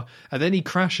car, and then he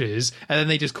crashes, and then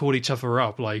they just call each other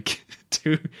up like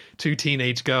two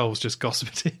teenage girls just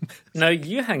gossiping. No,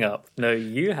 you hang up. Yeah.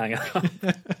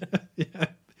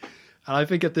 And I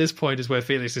think at this point is where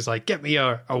Felix is like, get me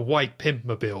a white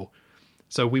pimpmobile.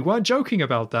 So we weren't joking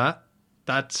about that.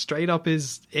 That straight up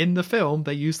is in the film.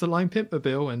 They use the line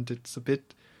pimpmobile, and it's a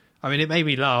bit... I mean, it made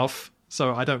me laugh,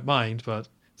 so I don't mind, but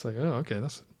it's like, oh, okay,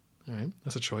 that's all right.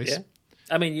 That's a choice. Yeah.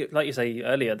 I mean, like you say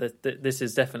earlier, this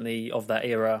is definitely of that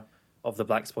era of the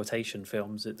blaxploitation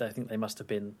films. I think they must have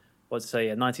been,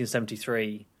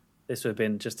 1973. This would have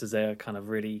been just as they're kind of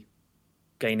really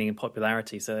gaining in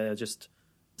popularity. So they're just,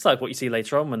 it's like what you see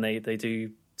later on when they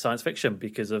do science fiction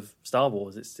because of Star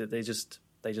Wars. They just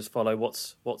follow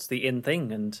what's the in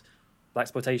thing, and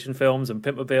blaxploitation films and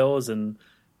pimpmobiles and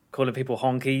calling people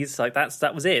honkies. Like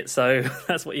that was it. So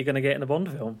that's what you're going to get in a Bond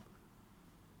film.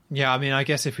 Yeah, I mean, I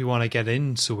guess if we want to get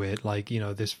into it, like,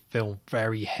 this film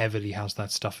very heavily has that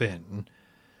stuff in.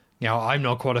 I'm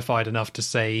not qualified enough to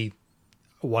say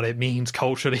what it means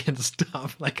culturally and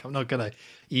stuff. Like, I'm not going to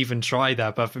even try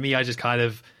that. But for me, I just kind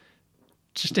of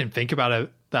just didn't think about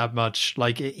it that much.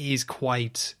 Like, it is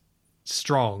quite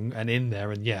strong and in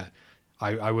there. And yeah,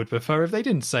 I would prefer if they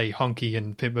didn't say honky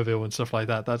and pimpmobile and stuff like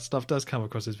that. That stuff does come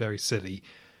across as very silly.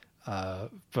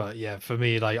 But yeah, for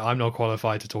me, like, I'm not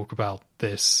qualified to talk about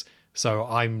this, so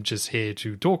I'm just here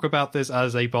to talk about this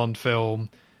as a Bond film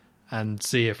and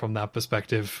see it from that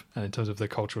perspective. And in terms of the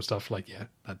cultural stuff, like, yeah,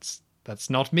 that's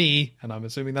not me, and I'm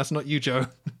assuming that's not you, Joe.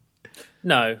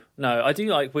 No, I do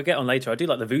like, we'll get on later, I do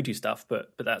like the voodoo stuff,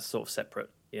 but that's sort of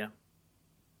separate. Yeah.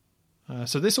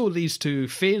 So this all leads to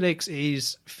Felix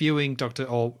is watching Dr.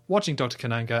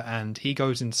 Kananga, and he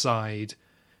goes inside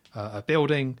a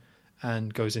building.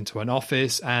 and goes into an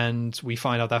office, and we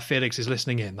find out that Felix is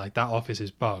listening in. Like, that office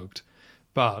is bugged.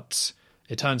 But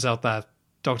it turns out that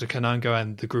Dr. Kananga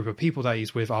and the group of people that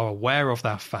he's with are aware of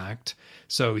that fact.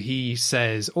 So he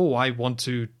says, I want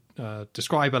to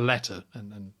describe a letter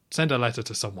and send a letter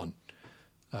to someone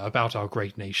about our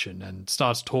great nation, and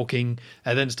starts talking,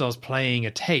 and then starts playing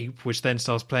a tape, which then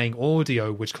starts playing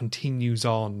audio, which continues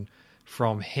on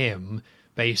from him,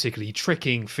 basically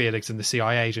tricking Felix and the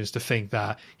CIA agents to think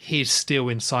that he's still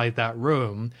inside that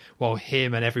room, while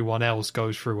him and everyone else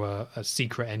goes through a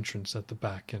secret entrance at the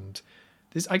back. And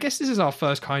I guess this is our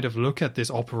first kind of look at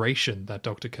this operation that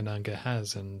Dr. Kananga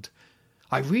has, and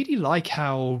I really like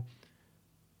how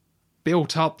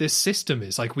built up this system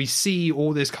is. Like, we see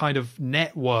all this kind of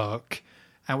network,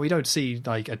 and we don't see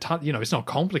like a ton, it's not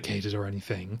complicated or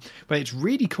anything, but it's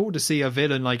really cool to see a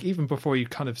villain, like, even before you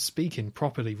kind of speaking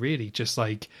properly, really just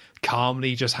like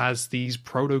calmly just has these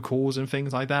protocols and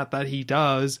things like that he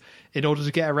does in order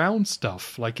to get around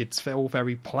stuff. Like, it's all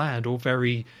very planned, all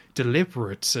very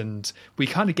deliberate, and we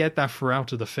kind of get that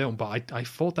throughout of the film. But I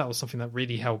thought that was something that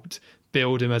really helped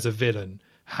build him as a villain,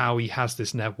 how he has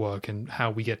this network and how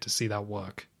we get to see that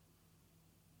work.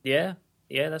 Yeah,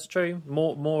 that's true.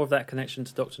 More of that connection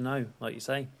to Dr. No, like you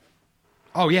say.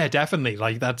 Oh yeah, definitely.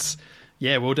 Like,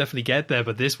 we'll definitely get there.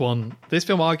 But this film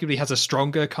arguably has a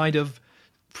stronger kind of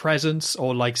presence,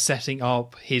 or like setting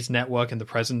up his network and the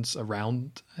presence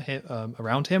around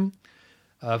him.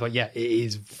 But yeah, it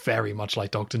is very much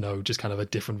like Dr. No, just kind of a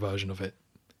different version of it.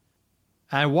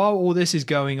 And while all this is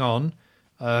going on,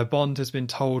 Bond has been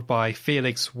told by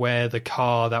Felix where the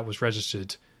car that was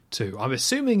registered to. I'm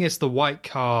assuming it's the white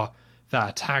car that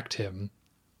attacked him,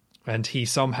 and he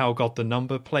somehow got the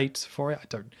number plate for it.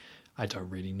 I don't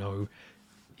really know.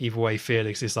 Either way,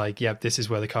 Felix is like, yep, this is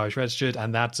where the car is registered,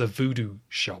 and that's a voodoo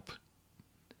shop.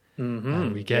 Mm-hmm.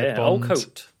 And we get Bond. Old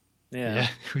coat. Yeah,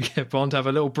 we get Bond to have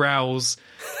a little browse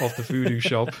of the voodoo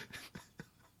shop.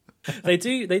 They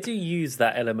do use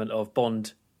that element of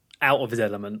Bond out of his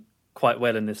element quite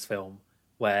well in this film,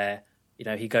 where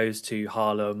he goes to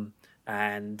Harlem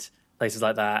and places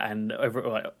like that, and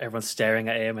everyone's staring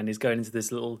at him, and he's going into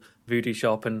this little voodoo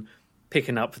shop and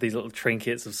picking up these little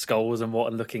trinkets of skulls and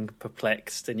looking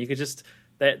perplexed. And you could just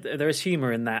there is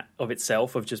humor in that of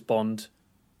itself, of just Bond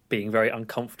being very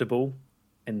uncomfortable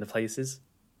in the places.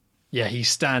 Yeah, he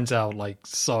stands out like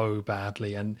so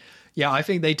badly, and yeah, I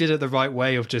think they did it the right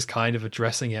way of just kind of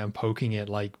addressing it and poking it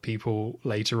like people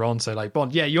later on. So like,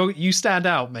 Bond, yeah, you stand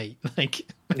out, mate. Like,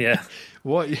 yeah,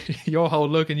 what your whole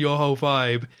look and your whole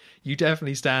vibe, you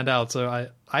definitely stand out. So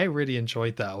I really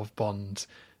enjoyed that, of Bond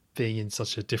being in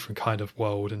such a different kind of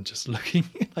world and just looking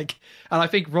like, and I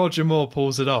think Roger Moore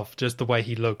pulls it off, just the way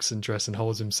he looks and dresses and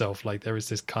holds himself. Like, there is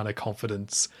this kind of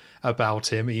confidence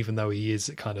about him, even though he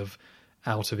is kind of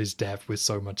out of his depth with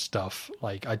so much stuff.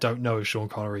 Like, I don't know if Sean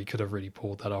Connery could have really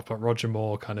pulled that off, but Roger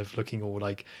Moore kind of looking all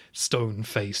like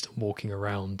stone-faced and walking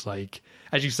around, like,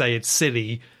 as you say, it's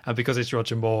silly, and because it's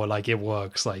Roger Moore, like, it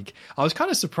works. Like, I was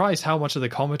kind of surprised how much of the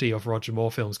comedy of Roger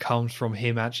Moore films comes from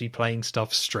him actually playing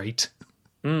stuff straight.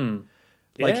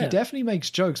 Like, he definitely makes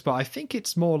jokes, but I think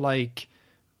it's more like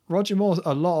Roger Moore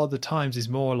a lot of the times is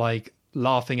more like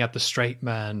laughing at the straight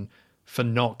man for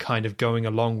not kind of going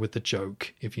along with the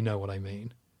joke, if you know what I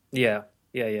mean. Yeah.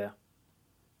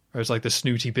 Whereas like the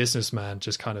snooty businessman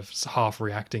just kind of half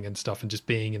reacting and stuff, and just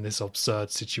being in this absurd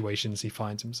situations he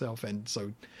finds himself in.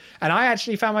 So, and I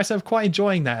actually found myself quite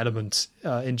enjoying that element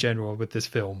in general with this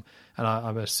film. And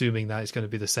I'm assuming that it's going to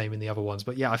be the same in the other ones.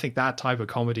 But yeah, I think that type of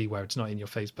comedy where it's not in your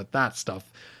face, but that stuff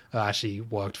actually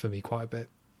worked for me quite a bit.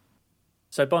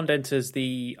 So Bond enters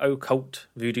the occult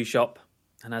voodoo shop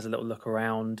and has a little look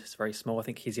around. It's very small. I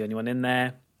think he's the only one in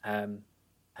there. And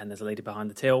there's a lady behind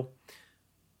the till.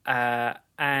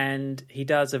 And he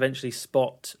does eventually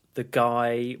spot the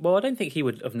guy. Well, I don't think he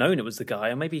would have known it was the guy,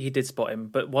 or maybe he did spot him.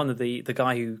 But one of the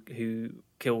guy who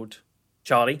killed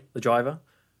Charlie, the driver,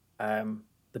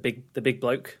 the big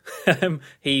bloke,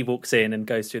 he walks in and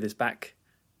goes through this back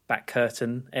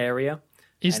curtain area.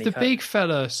 Is the big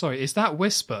fella? Sorry, is that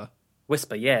Whisper?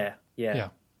 Whisper, yeah.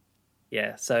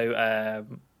 So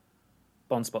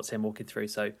Bond spots him walking through.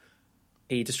 So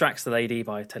he distracts the lady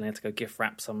by telling her to go gift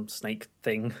wrap some snake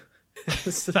thing.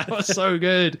 That was so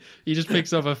good. He just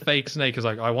picks up a fake snake. He's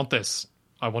like, I want this.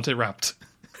 I want it wrapped.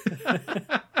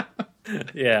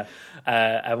 Yeah.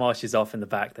 And while she's off in the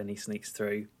back, then he sneaks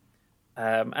through.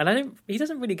 And he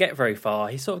doesn't really get very far.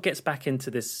 He sort of gets back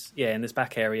into this, in this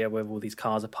back area where all these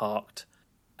cars are parked.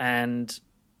 And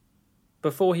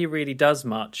before he really does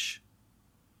much,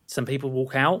 some people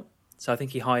walk out. So I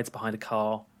think he hides behind a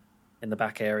car in the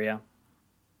back area.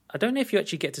 I don't know if you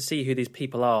actually get to see who these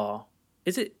people are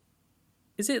Is it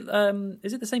is it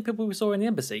the same people we saw in the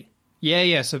embassy?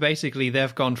 Yeah. So basically,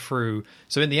 they've gone through.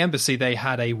 So in the embassy, they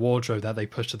had a wardrobe that they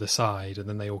pushed to the side, and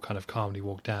then they all kind of calmly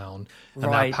walked down, and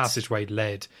Right. that passageway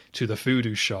led to the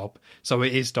voodoo shop. So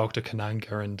it is Dr.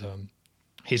 Kananga and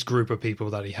his group of people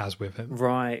that he has with him.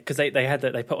 Right, because they had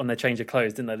that, they put on their change of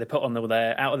clothes, didn't they? They put on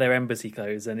their out of their embassy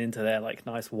clothes and into their like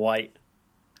nice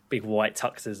big white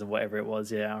tuxes and whatever it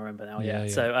was. Yeah, I remember now. Yeah. Yeah.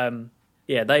 So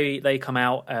they come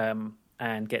out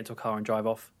and get into a car and drive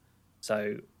off.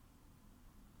 So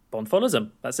Bond follows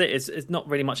them. That's it. It's not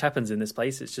really much happens in this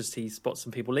place. It's just he spots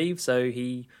some people leave, so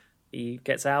he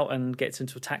gets out and gets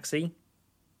into a taxi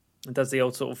and does the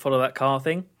old sort of follow that car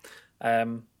thing.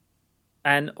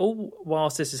 And all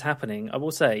whilst this is happening, I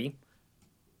will say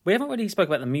we haven't really spoke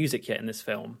about the music yet in this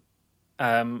film.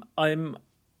 I'm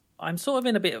sort of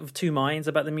in a bit of two minds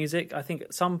about the music. I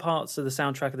think some parts of the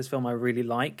soundtrack of this film I really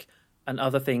like, and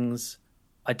other things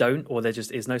I don't, or there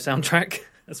just is no soundtrack,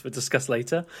 as we'll discuss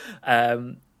later.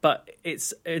 But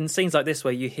it's in scenes like this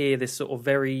where you hear this sort of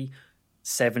very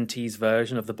 70s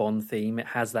version of the Bond theme. It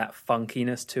has that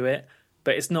funkiness to it,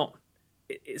 but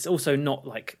it's also not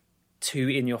like too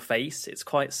in your face. It's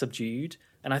quite subdued,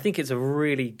 and I think it's a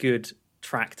really good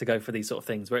track to go for these sort of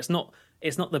things where it's not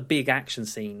the big action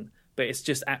scene, but it's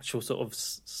just actual sort of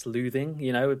sleuthing,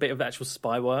 a bit of actual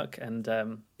spy work, and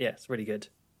it's really good.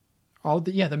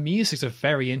 The music's a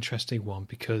very interesting one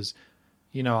because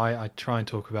I try and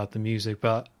talk about the music,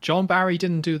 but John Barry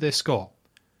didn't do this score.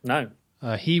 No.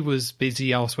 He was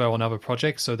busy elsewhere on other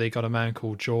projects, so they got a man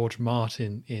called George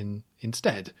Martin in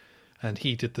instead, and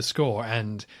he did the score.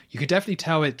 And you could definitely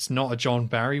tell it's not a John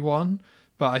Barry one,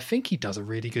 but I think he does a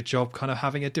really good job kind of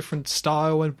having a different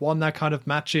style and one that kind of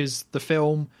matches the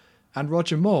film and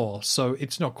Roger Moore. So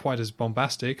it's not quite as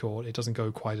bombastic, or it doesn't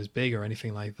go quite as big or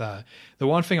anything like that. The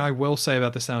one thing I will say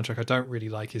about the soundtrack I don't really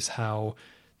like is how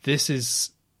this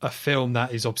is a film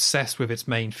that is obsessed with its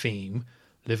main theme,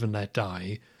 Live and Let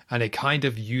Die, and it kind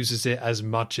of uses it as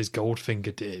much as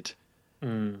Goldfinger did.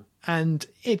 And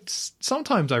it's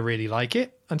sometimes I really like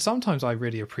it, and sometimes I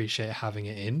really appreciate having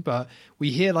it in, but we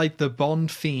hear like the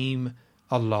Bond theme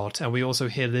a lot, and we also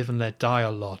hear Live and Let Die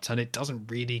a lot, and it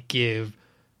doesn't really give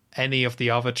any of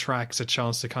the other tracks a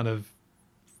chance to kind of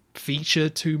feature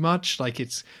too much. Like,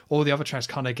 it's all the other tracks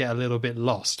kind of get a little bit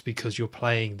lost because you're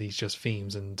playing these just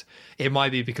themes, and it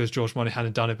might be because George Martin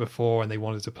hadn't done it before and they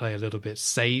wanted to play a little bit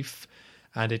safe,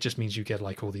 and it just means you get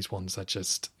like all these ones that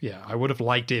just, I would have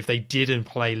liked it if they didn't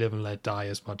play Live and Let Die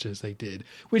as much as they did,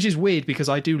 which is weird because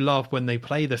I do love when they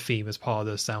play the theme as part of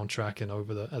the soundtrack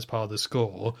and as part of the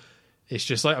score. It's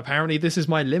just like, apparently this is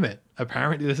my limit.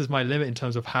 Apparently this is my limit in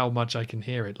terms of how much I can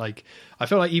hear it. Like, I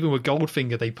feel like even with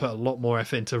Goldfinger, they put a lot more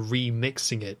effort into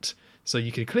remixing it. So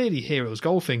you can clearly hear it was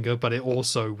Goldfinger, but it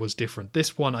also was different.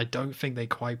 This one, I don't think they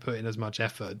quite put in as much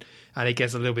effort. And it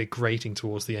gets a little bit grating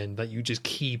towards the end that you just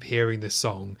keep hearing this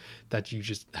song that you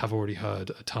just have already heard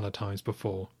a ton of times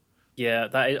before. Yeah,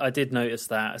 I did notice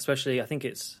that, especially I think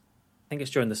it's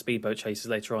during the speedboat chases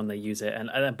later on they use it. And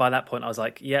then by that point I was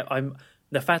like,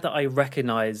 the fact that I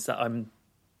recognise that I'm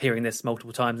hearing this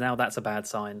multiple times now, that's a bad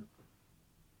sign.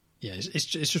 Yeah, it's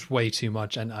just way too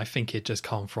much, and I think it just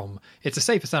come from... It's a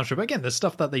safer soundtrack, but again, the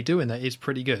stuff that they do in there is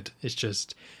pretty good. It's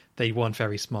just they weren't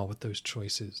very smart with those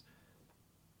choices.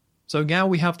 So now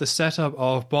we have the setup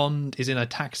of Bond is in a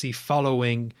taxi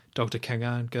following Dr.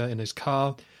 Kananga in his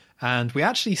car, and we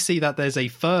actually see that there's a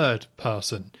third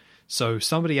person. So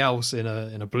somebody else in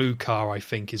a blue car, I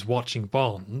think, is watching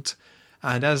Bond.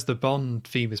 And as the Bond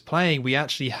theme is playing, we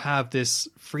actually have this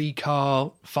free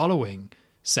car following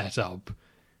setup,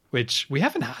 which we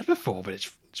haven't had before, but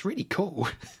it's really cool.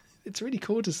 It's really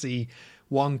cool to see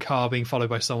one car being followed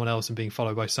by someone else and being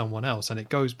followed by someone else. And it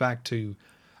goes back to,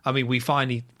 I mean, we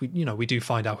do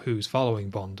find out who's following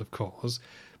Bond, of course,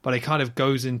 but it kind of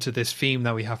goes into this theme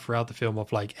that we have throughout the film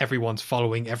of like everyone's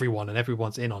following everyone and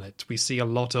everyone's in on it. We see a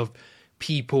lot of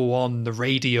people on the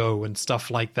radio and stuff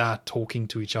like that talking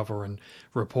to each other and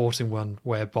reporting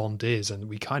where Bond is, and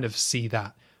we kind of see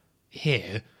that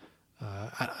here.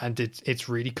 And it's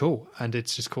really cool, and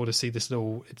it's just cool to see this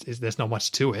little. There's not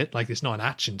much to it, like it's not an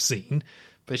action scene,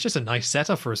 but it's just a nice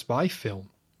setup for a spy film.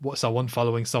 Someone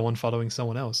following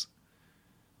someone else.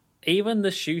 Even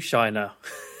the shoe shiner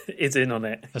is in on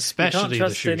it. Especially you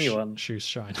can't trust shoe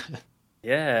shiner.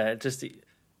 Yeah, just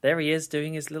there he is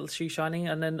doing his little shoe shining,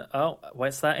 and then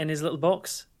what's that in his little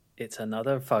box? It's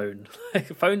another phone.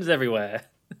 Phones everywhere.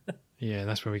 Yeah,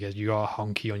 that's where we get you are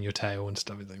honky on your tail and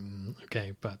stuff. It's like,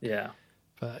 okay, but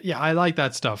yeah, I like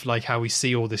that stuff. Like how we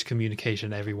see all this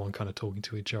communication, everyone kind of talking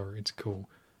to each other. It's cool.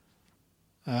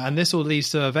 And this all leads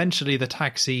to eventually the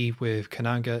taxi with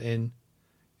Kananga in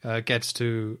gets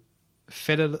to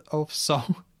fillet of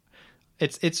sole.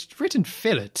 It's written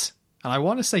fillet, and I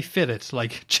want to say fillet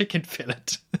like chicken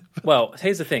fillet. Well,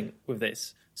 here's the thing with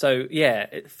this. So yeah,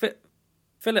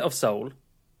 fillet of sole,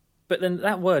 but then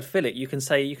that word fillet, you can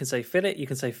say fillet, you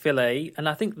can say fillet, and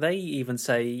I think they even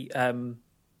say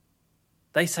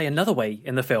another way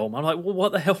in the film. I'm like, well,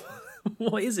 what the hell?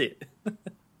 What is it?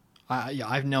 I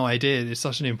have no idea. It's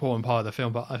such an important part of the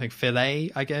film, but I think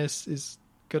fillet, I guess, is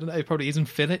good enough. It probably isn't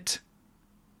fillet.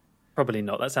 Probably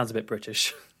not. That sounds a bit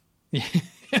British. Yeah.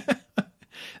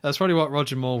 That's probably what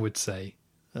Roger Moore would say,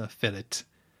 fillet,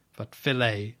 but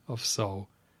fillet of sole.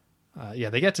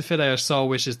 They get to fillet of sole,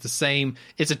 which is the same.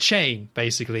 It's a chain,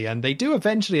 basically, and they do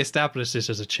eventually establish this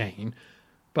as a chain.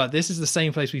 But this is the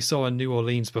same place we saw in New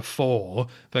Orleans before,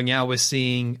 but now we're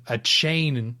seeing a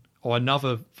chain or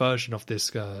another version of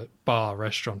this bar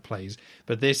restaurant place,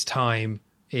 but this time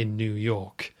in New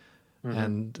York. Mm-hmm.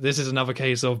 And this is another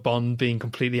case of Bond being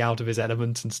completely out of his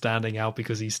element and standing out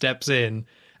because he steps in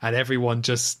and everyone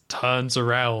just turns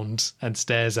around and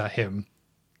stares at him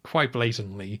quite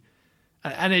blatantly.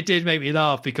 And it did make me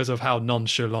laugh because of how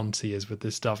nonchalant he is with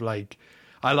this stuff. Like,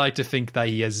 I like to think that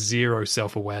he has zero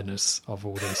self-awareness of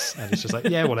all this. And it's just like,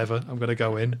 yeah, whatever. I'm going to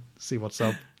go in, see what's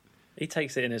up. He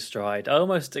takes it in his stride. I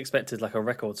almost expected like a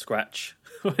record scratch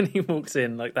when he walks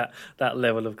in, like that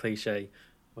level of cliche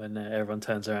when everyone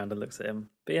turns around and looks at him.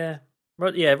 But yeah,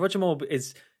 Roger Moore he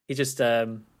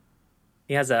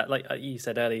has that, like you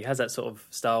said earlier, he has that sort of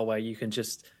style where he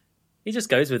just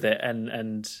goes with it,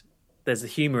 and there's a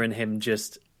humour in him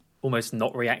just almost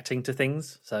not reacting to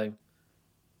things. So,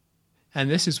 and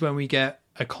this is when we get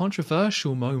a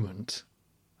controversial moment,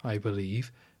 I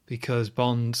believe, because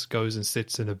Bond goes and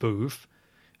sits in a booth,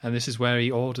 and this is where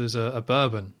he orders a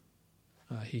bourbon.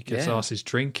 He gets asked his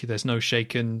drink. There's no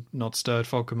shaken, not stirred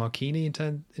vodka martini.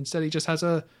 Instead, he just has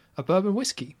a bourbon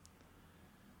whiskey.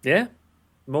 Yeah,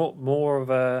 more of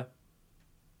a.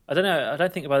 I don't know. I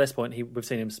don't think by this point we've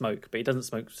seen him smoke, but he doesn't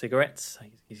smoke cigarettes.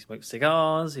 He smokes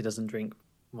cigars. He doesn't drink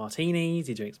martinis.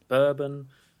 He drinks bourbon.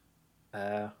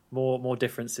 More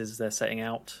differences they're setting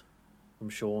out from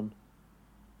Sean.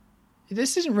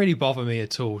 This doesn't really bother me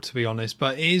at all, to be honest,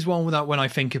 but it is one that when I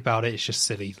think about it, it's just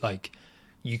silly. Like,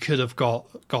 you could have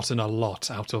gotten a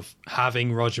lot out of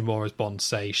having Roger Moore as Bond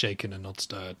say shaken and not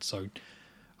stirred. So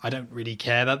I don't really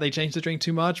care that they changed the drink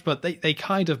too much, but they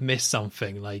kind of missed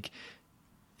something. Like,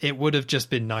 it would have just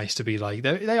been nice to be like,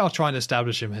 they are trying to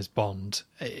establish him as Bond.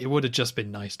 It would have just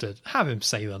been nice to have him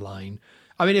say the line.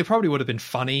 I mean, it probably would have been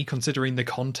funny considering the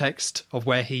context of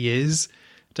where he is,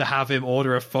 to have him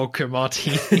order a vodka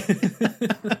martini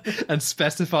and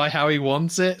specify how he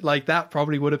wants it. Like, that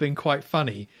probably would have been quite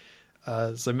funny.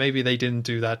 So maybe they didn't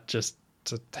do that just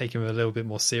to take him a little bit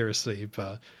more seriously.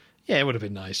 But yeah, it would have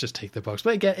been nice. Just take the box.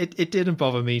 But again, it didn't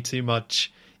bother me too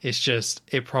much. It's just,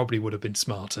 it probably would have been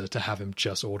smarter to have him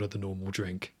just order the normal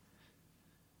drink.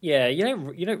 Yeah,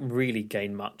 you don't really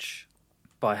gain much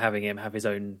by having him have his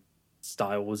own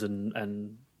styles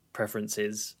and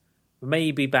preferences.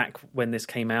 Maybe back when this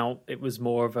came out, it was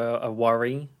more of a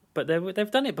worry, but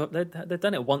they've done it. But they've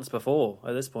done it once before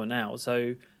at this point now.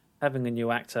 So having a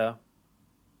new actor,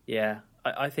 yeah,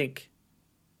 I think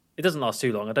it doesn't last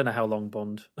too long. I don't know how long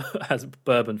Bond has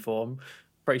bourbon for. I'm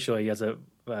pretty sure he has a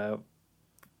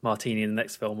martini in the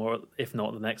next film, or if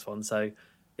not the next one. So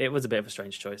it was a bit of a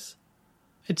strange choice.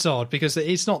 It's odd because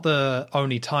it's not the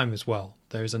only time as well.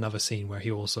 There is another scene where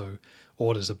he also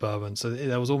orders a bourbon, so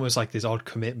there was almost like this odd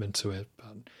commitment to it.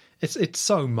 But it's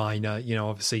so minor,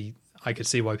 obviously I could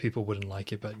see why people wouldn't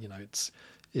like it, but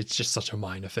it's just such a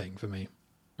minor thing for me.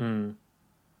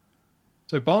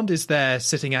 So Bond is there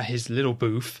sitting at his little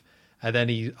booth, and then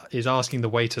he is asking the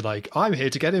waiter, like, I'm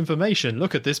here to get information,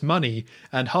 look at this money.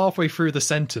 And halfway through the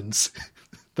sentence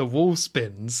the wall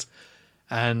spins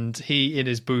and he in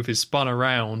his booth is spun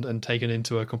around and taken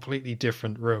into a completely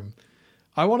different room.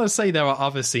 I want to say there are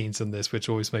other scenes in this which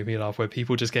always make me laugh, where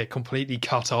people just get completely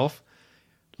cut off.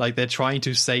 Like, they're trying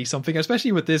to say something,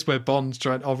 especially with this, where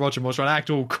Roger Moore's trying to act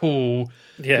all cool.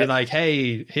 Yeah. Be like,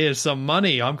 hey, here's some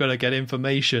money, I'm going to get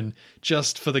information,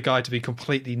 just for the guy to be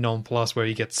completely nonplussed, where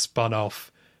he gets spun off.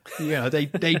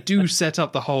 They do set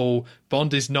up the whole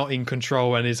Bond is not in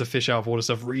control and is a fish out of water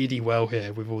stuff really well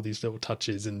here, with all these little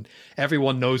touches, and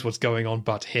everyone knows what's going on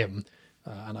but him.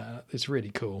 It's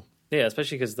really cool. Yeah,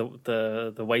 especially because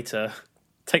the waiter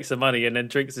takes the money and then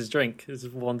drinks his drink. It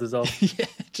just wanders off. Yeah,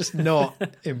 just not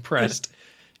impressed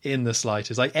in the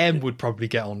slightest. Like, M would probably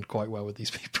get on quite well with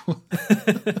these people.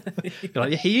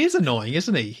 Like, he is annoying,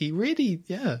 isn't he? He really,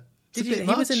 yeah.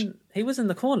 He was in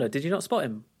the corner. Did you not spot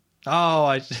him? Oh,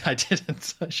 I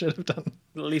didn't. I should have done. A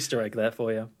little Easter egg there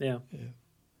for you. Yeah.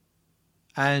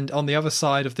 And on the other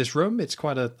side of this room, it's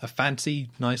quite a fancy,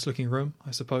 nice-looking room,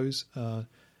 I suppose.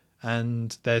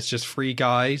 And there's just 3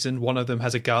 guys, and one of them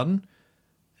has a gun.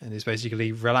 And it's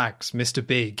basically, relax, Mr.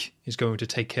 Big is going to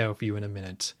take care of you in a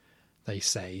minute, they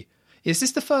say. Is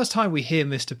this the first time we hear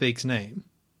Mr. Big's name?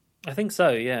 I think so,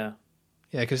 yeah.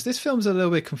 Yeah, because this film's a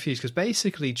little bit confused, because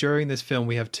basically during this film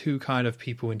we have 2 kind of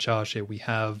people in charge here. We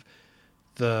have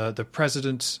the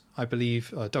president, I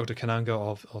believe, Dr.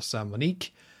 Kananga of San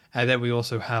Monique, and then we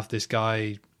also have this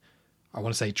guy, I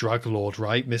want to say drug lord,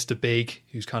 right? Mr. Big,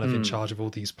 who's kind of in charge of all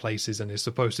these places and is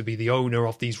supposed to be the owner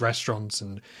of these restaurants,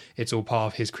 and it's all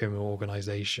part of his criminal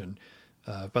organization.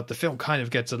 But the film kind of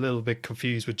gets a little bit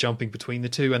confused with jumping between the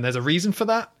 2, and there's a reason for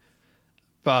that.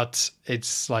 But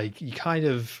it's like, I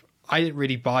didn't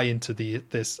really buy into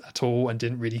this at all and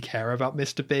didn't really care about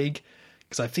Mr. Big,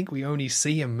 because I think we only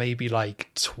see him maybe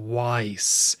like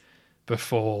twice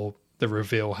before the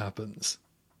reveal happens.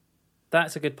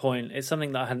 That's a good point. It's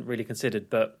something that I hadn't really considered,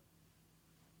 but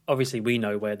obviously we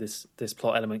know where this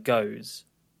plot element goes.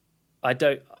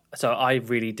 So I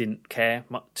really didn't care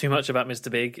too much about Mr.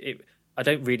 Big. I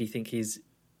don't really think he's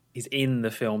in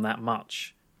the film that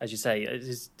much, as you say.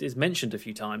 It's mentioned a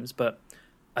few times, but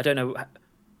I don't know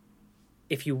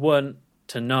if you weren't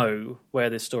to know where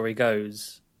this story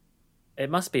goes. It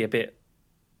must be a bit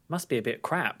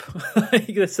crap.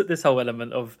 this whole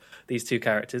element of these 2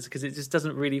 characters, because it just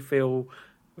doesn't really feel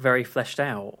very fleshed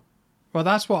out. Well,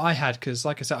 that's what I had, because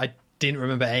like I said, I didn't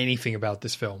remember anything about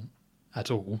this film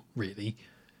at all, really.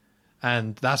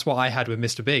 And that's what I had with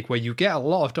Mr. Big, where you get a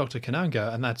lot of Dr.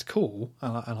 Kananga, and that's cool,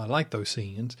 and I like those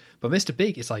scenes. But Mr.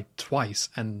 Big is like twice,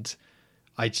 and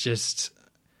I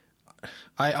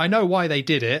know why they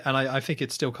did it, and I think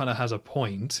it still kind of has a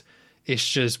point. It's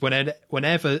just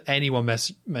whenever anyone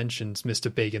mentions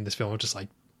Mr. Big in this film, I'm just like,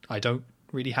 I don't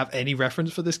really have any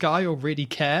reference for this guy or really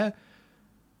care.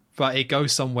 But it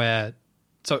goes somewhere.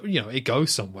 So, it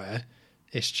goes somewhere.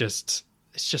 It's just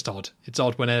odd. It's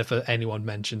odd whenever anyone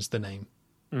mentions the name.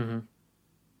 Mm-hmm.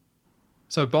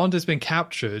 So Bond has been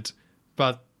captured,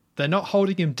 but they're not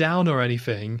holding him down or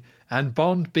anything. And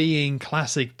Bond, being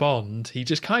classic Bond, he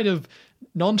just kind of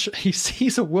he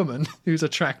sees a woman who's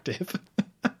attractive.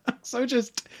 So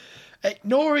just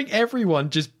ignoring everyone,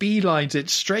 just beelines it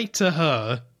straight to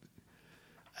her,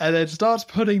 and then starts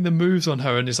putting the moves on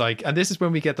her, and is like, and this is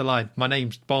when we get the line, "My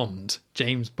name's Bond,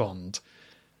 James Bond."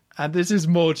 And this is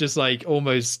more just like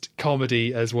almost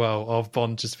comedy as well, of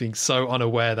Bond just being so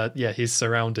unaware that, yeah, he's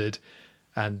surrounded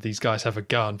and these guys have a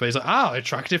gun, but he's like,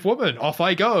 attractive woman, off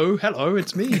I go. Hello,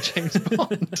 it's me, James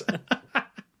Bond.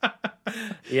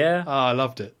 Yeah. I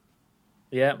loved it.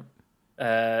 Yeah.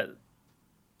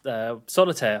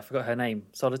 Solitaire, I forgot her name.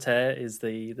 Solitaire is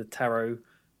the tarot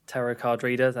card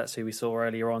reader. That's who we saw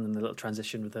earlier on in the little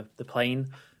transition with the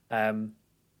plane.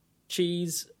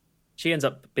 She ends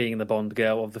up being the Bond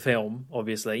girl of the film,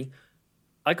 obviously.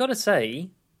 I gotta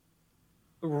say,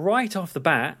 right off the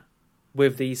bat,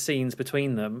 with these scenes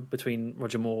between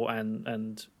Roger Moore and I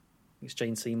think it's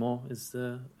Jane Seymour is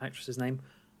the actress's name,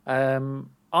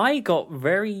 I got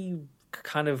very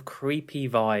kind of creepy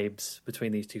vibes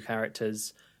between these 2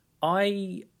 characters.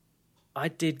 I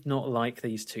did not like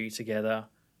these 2 together,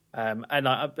 and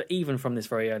but even from this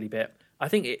very early bit, I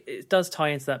think it does tie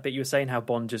into that bit you were saying, how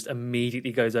Bond just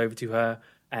immediately goes over to her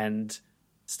and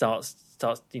starts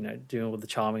doing all the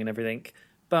charming and everything,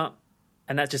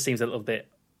 and that just seems a little bit,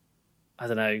 I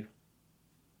don't know, a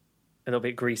little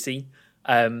bit greasy.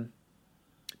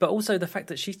 But also the fact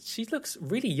that she looks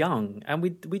really young, and we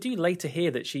do later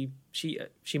hear that she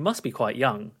must be quite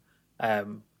young,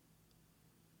 in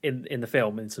the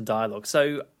film, in some dialogue.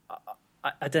 So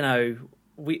I don't know,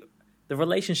 the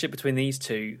relationship between these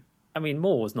 2. I mean,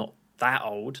 Moore was not that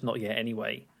old, not yet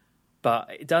anyway, but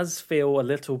it does feel a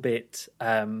little bit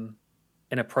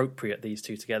inappropriate, these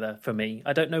 2 together, for me.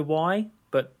 I don't know why,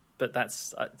 but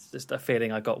that's just a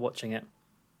feeling I got watching it.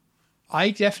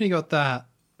 I definitely got that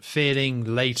feeling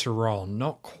later on,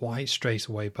 not quite straight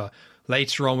away, but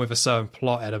later on with a certain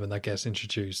plot element that gets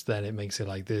introduced, then it makes it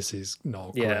like, this is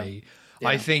not great. Yeah.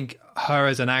 I think her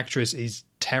as an actress is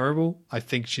terrible. I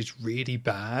think she's really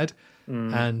bad.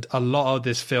 And a lot of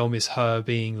this film is her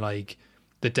being like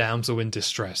the damsel in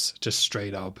distress, just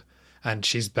straight up. And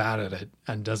she's bad at it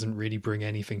and doesn't really bring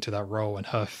anything to that role. And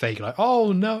her fake, like,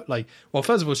 oh no, like, well,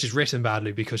 first of all, she's written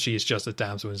badly because she is just a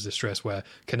damsel in distress, where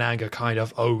Kananga kind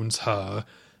of owns her.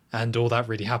 And all that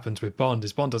really happens with Bond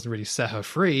is Bond doesn't really set her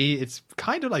free. It's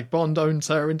kind of like Bond owns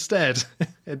her instead.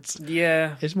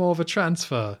 It's more of a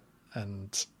transfer,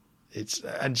 and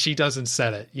she doesn't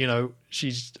sell it.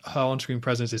 Her on-screen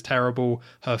presence is terrible.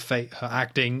 Her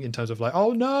acting in terms of like,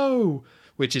 oh no,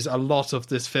 which is a lot of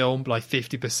this film. Like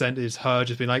 50% is her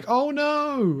just being like, "Oh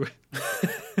no,"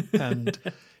 and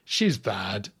she's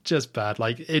bad, just bad.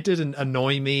 Like, it didn't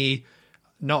annoy me.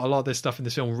 Not a lot of this stuff in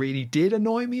this film really did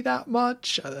annoy me that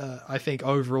much. I think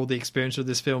overall the experience of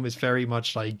this film is very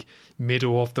much like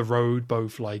middle of the road,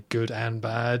 both like good and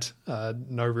bad.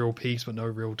 No real peaks, but no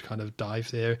real kind of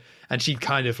dive there. And she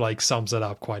kind of like sums it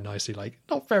up quite nicely. Like,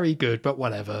 not very good, but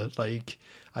whatever. Like,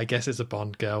 I guess it's a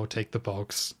Bond girl. Take the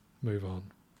box, move on.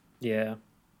 Yeah.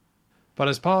 But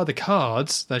as part of the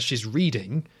cards that she's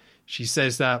reading, she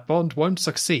says that Bond won't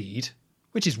succeed,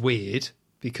 which is weird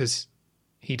because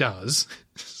he does.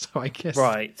 So I guess...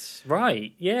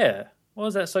 Right, yeah. What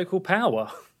is that so-called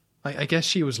power? I guess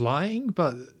she was lying,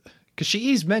 but... Because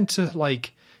she is meant to,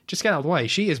 like... Just get out of the way.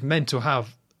 She is meant to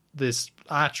have this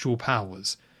actual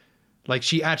powers. Like,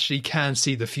 she actually can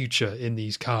see the future in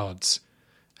these cards.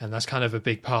 And that's kind of a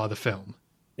big part of the film.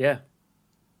 Yeah.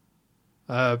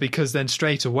 Because then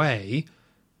straight away,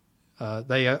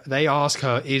 they ask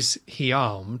her, is he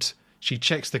armed? She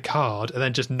checks the card and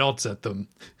then just nods at them.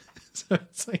 So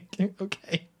it's like,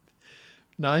 okay,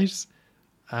 nice.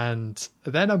 And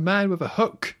then a man with a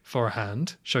hook for a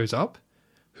hand shows up,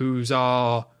 who's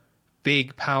our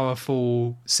big,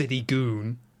 powerful city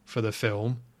goon for the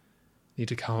film. Need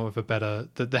to come up with a better...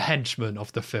 The henchman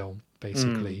of the film,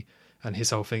 basically. And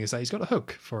his whole thing is that he's got a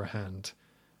hook for a hand.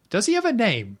 Does he have a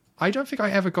name? I don't think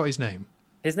I ever got his name.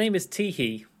 His name is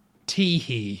Teehee.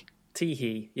 Teehee.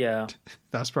 Teehee, yeah.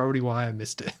 That's probably why I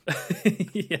missed it.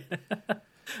 Yeah.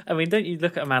 I mean, don't you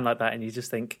look at a man like that and you just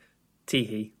think,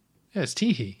 Teehee? Yeah, it's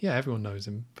Teehee. Yeah, everyone knows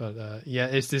him. But yeah,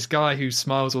 it's this guy who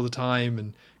smiles all the time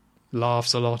and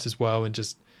laughs a lot as well. And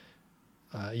just,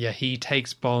 yeah, he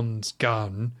takes Bond's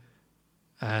gun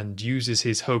and uses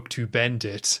his hook to bend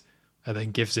it and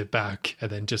then gives it back and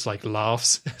then just like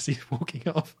laughs as he's walking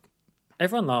off.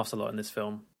 Everyone laughs a lot in this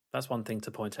film. That's one thing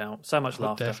to point out. So much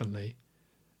laughter. Definitely.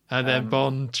 And then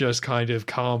Bond just kind of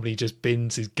calmly just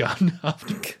bins his gun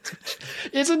after.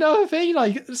 It's another thing,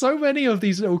 like, so many of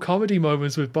these little comedy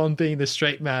moments with Bond being the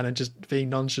straight man and just being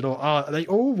nonchalant, they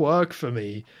all work for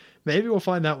me. Maybe we'll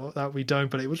find out that we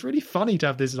don't, but it was really funny to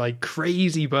have this, like,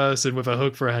 crazy person with a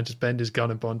hook for a hand just bend his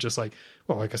gun and Bond just like,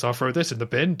 well, I guess I'll throw this in the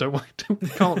bin.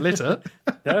 Can't litter.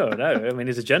 No, I mean,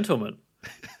 he's a gentleman.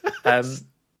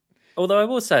 Although I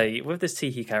will say, with this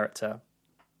Teehee character,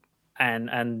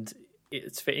 and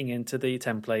it's fitting into the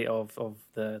template of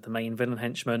the main villain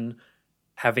henchman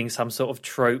having some sort of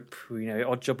trope,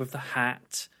 odd job with the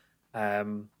hat.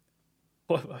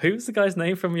 Who's the guy's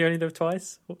name from You Only Live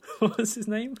Twice? What was his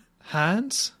name?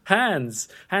 Hans? Hans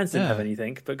didn't have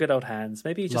anything, but good old Hans.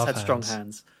 Maybe he just had strong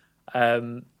hands.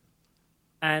 And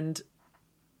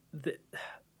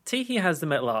Teehee has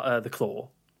the claw,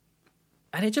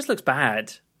 and it just looks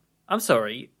bad. I'm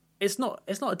sorry, it's not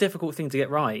a difficult thing to get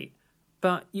right,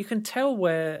 but you can tell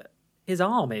where his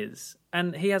arm is,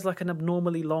 and he has like an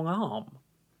abnormally long arm,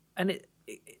 and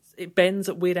it bends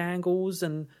at weird angles.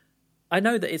 And I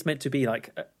know that it's meant to be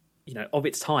like, of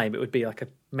its time, it would be like a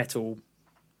metal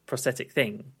prosthetic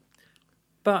thing,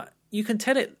 but you can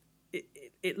tell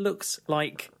it looks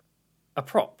like a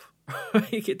prop.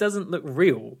 It doesn't look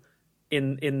real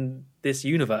in this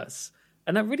universe.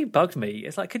 And that really bugged me.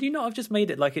 It's like, could you not have just made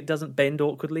it like it doesn't bend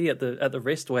awkwardly at the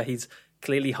wrist where he's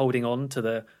clearly holding on to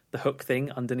the hook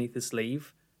thing underneath his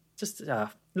sleeve? Just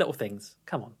little things.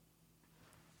 Come on.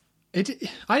 I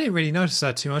didn't really notice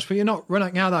that too much, but you're not,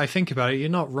 now that I think about it, you're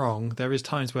not wrong. There is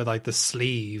times where like the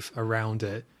sleeve around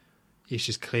it is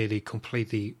just clearly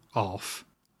completely off.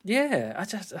 Yeah,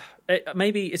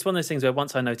 maybe it's one of those things where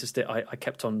once I noticed it, I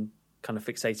kept on kind of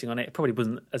fixating on it. It probably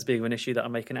wasn't as big of an issue that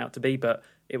I'm making it out to be, but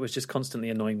it was just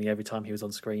constantly annoying me every time he was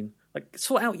on screen. Like,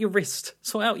 sort out your wrist,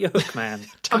 sort out your hook, man.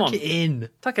 Come on, tuck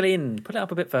it in, put it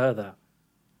up a bit further.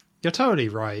 You're totally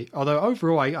right. Although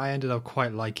overall, I ended up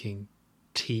quite liking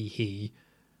Teehee.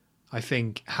 I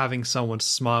think having someone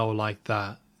smile like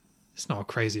that, it's not a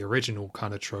crazy original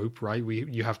kind of trope, right?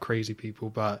 You have crazy people,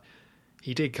 but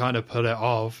he did kind of pull it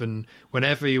off, and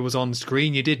whenever he was on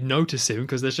screen, you did notice him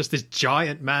because there's just this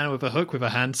giant man with a hook with a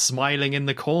hand smiling in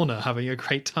the corner, having a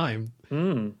great time.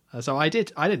 So I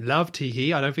did love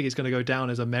Teehee. I don't think he's going to go down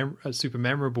as a super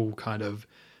memorable kind of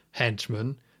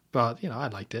henchman, but I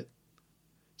liked it.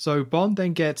 So Bond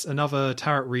then gets another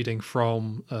tarot reading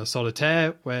from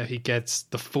Solitaire, where he gets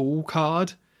the Fool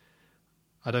card.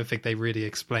 I don't think they really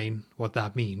explain what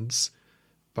that means,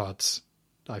 but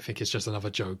I think it's just another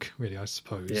joke, really, I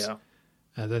suppose. Yeah.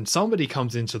 And then somebody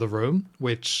comes into the room,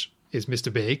 which is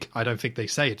Mr. Big. I don't think they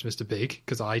say it's Mr. Big,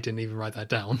 because I didn't even write that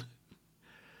down.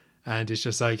 And it's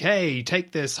just like, hey,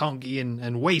 take this honky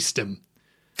and waste him.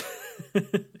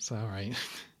 It's all right.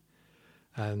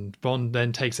 And Bond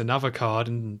then takes another card,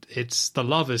 and it's the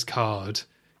lover's card,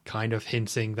 kind of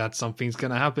hinting that something's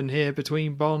going to happen here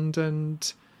between Bond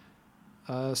and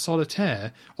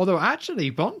Solitaire. Although, actually,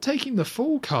 Bond taking the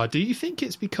Fool card, do you think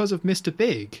it's because of Mr.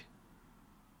 Big?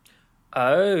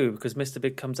 Oh, because Mr.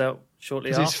 Big comes out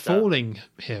shortly after. Because he's fooling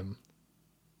him.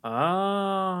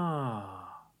 Ah.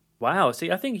 Wow.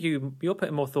 See, I think you're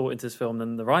putting more thought into this film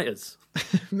than the writers.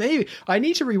 Maybe. I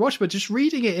need to rewatch, but just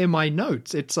reading it in my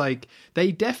notes, it's like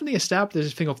they definitely established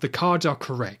this thing of the cards are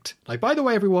correct. Like, by the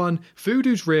way, everyone,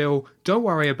 voodoo's real. Don't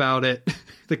worry about it.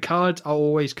 The cards are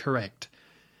always correct.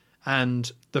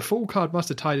 And the Fool card must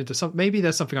have tied into some... Maybe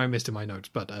there's something I missed in my notes,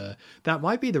 but that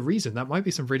might be the reason. That might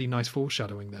be some really nice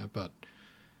foreshadowing there, but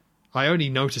I only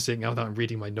notice it now that I'm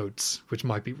reading my notes, which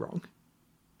might be wrong.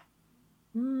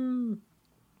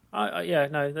 Yeah,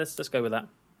 no, let's go with that.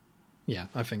 Yeah,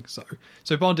 I think so.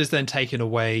 So Bond is then taken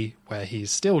away where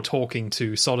he's still talking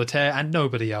to Solitaire and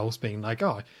nobody else, being like,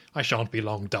 oh, I shan't be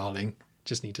long, darling.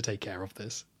 Just need to take care of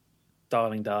this.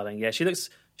 Darling. Yeah, she looks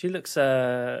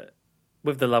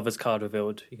with the lover's card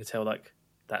revealed, you can tell like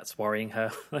that's worrying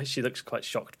her. She looks quite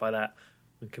shocked by that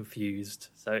and confused.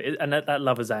 So that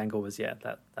lover's angle was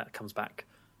that comes back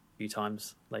a few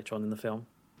times later on in the film.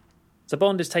 So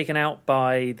Bond is taken out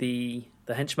by the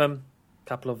henchmen, a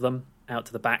couple of them, out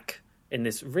to the back in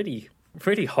this really,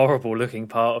 really horrible looking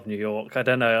part of New York. I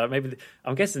don't know, maybe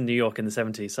I'm guessing New York in the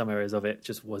 70s, some areas of it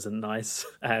just wasn't nice.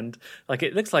 And like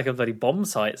it looks like a bloody bomb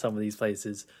site, some of these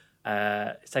places.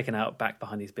 It's taken out back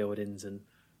behind these buildings and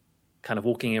kind of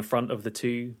walking in front of the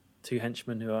two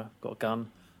henchmen who got a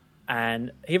gun.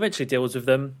 And he eventually deals with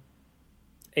them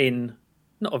in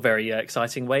not a very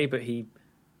exciting way, but he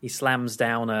slams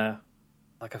down a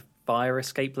fire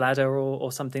escape ladder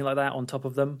or something like that on top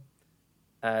of them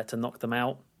to knock them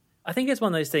out. I think it's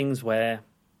one of those things where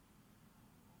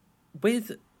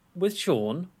with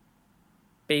Sean,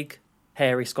 big,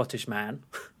 hairy Scottish man,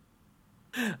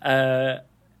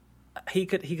 he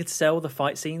could sell the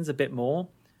fight scenes a bit more,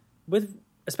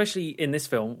 especially in this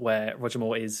film where Roger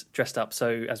Moore is dressed up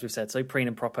so, as we've said, so prim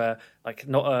and proper, like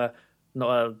not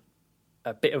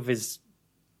a bit of his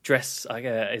dress,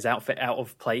 his outfit out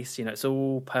of place. You know, it's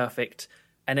all perfect,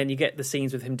 and then you get the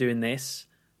scenes with him doing this.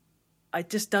 It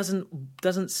just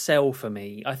doesn't sell for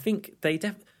me. I think they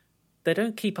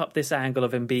don't keep up this angle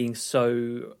of him being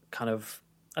so kind of,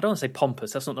 I don't want to say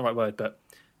pompous, that's not the right word, but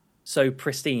so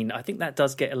pristine. I think that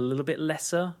does get a little bit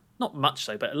lesser, not much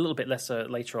so, but a little bit lesser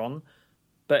later on.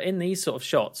 But in these sort of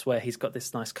shots where he's got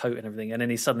this nice coat and everything, and then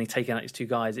he's suddenly taking out his two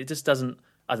guys, it just doesn't,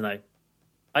 I don't know,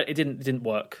 it didn't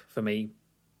work for me,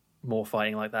 more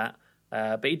fighting like that.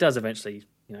 But he does eventually,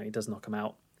 he does knock him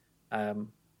out.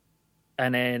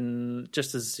 And then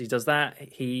just as he does that,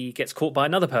 he gets caught by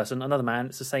another man.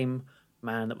 It's the same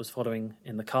man that was following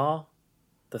in the car,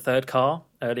 the third car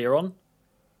earlier on.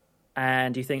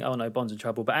 And you think, oh no, Bond's in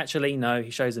trouble. But actually, no, he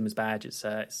shows him his badge. It's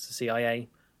the CIA.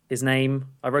 His name,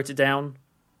 I wrote it down,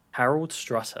 Harold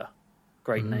Strutter.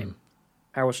 Great name.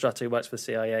 Harold Strutter, who works for the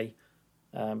CIA,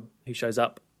 who shows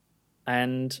up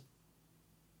and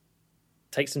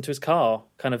takes him to his car,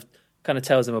 kind of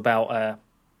tells him about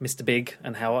Mr. Big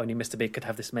and how only Mr. Big could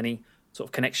have this many sort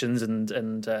of connections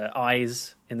and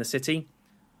eyes in the city.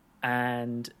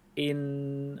 And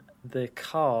in the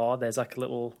car, there's like a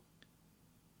little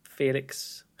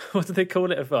Felix, what do they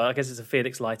call it? Well, I guess it's a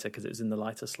Felix lighter because it was in the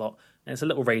lighter slot. And it's a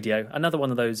little radio, another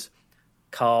one of those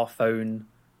car phone.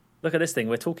 Look at this thing,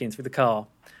 we're talking through the car.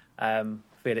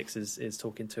 Felix is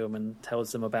talking to him and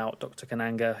tells them about Dr.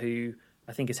 Kananga, who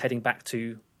I think is heading back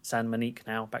to San Monique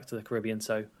now, back to the Caribbean.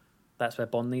 So that's where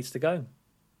Bond needs to go.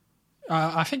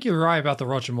 I think you're right about the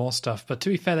Roger Moore stuff, but to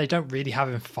be fair, they don't really have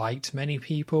him fight many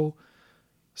people.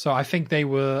 So I think they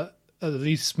were at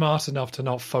least smart enough to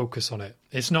not focus on it.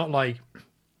 It's not like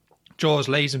Jaws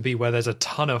Lazenby where there's a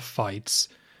ton of fights.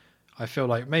 I feel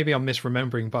like, maybe I'm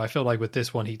misremembering, but I feel like with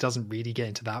this one, he doesn't really get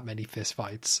into that many fist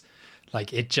fights.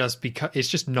 Like, it's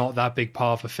just not that big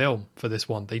part of a film for this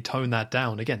one. They tone that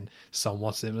down. Again,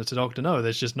 somewhat similar to Doctor No.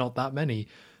 There's just not that many.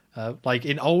 Like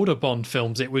in older Bond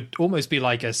films, it would almost be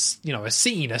like a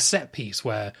scene, a set piece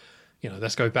where,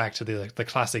 let's go back to the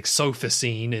classic sofa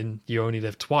scene in You Only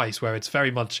Live Twice, where it's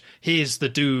very much, here's the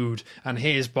dude and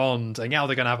here's Bond, and now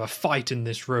they're going to have a fight in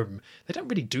this room. They don't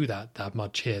really do that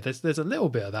much here. There's a little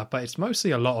bit of that, but it's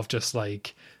mostly a lot of just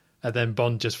like, and then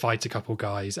Bond just fights a couple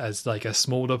guys as like a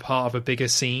smaller part of a bigger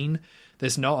scene.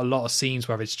 There's not a lot of scenes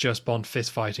where it's just Bond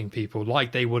fist fighting people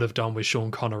like they would have done with Sean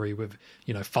Connery with,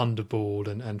 Thunderball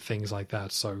and things like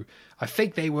that. So I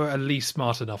think they were at least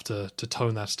smart enough to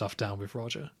tone that stuff down with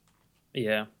Roger.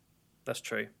 Yeah, that's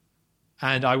true.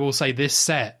 And I will say this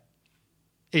set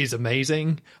is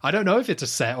amazing. I don't know if it's a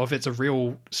set or if it's a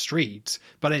real street,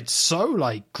 but it's so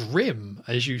like grim,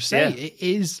 as you say. Yeah. It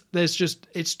is.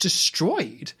 It's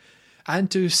destroyed. And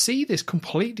to see this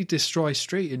completely destroyed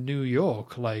street in New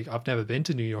York, like I've never been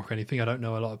to New York or anything, I don't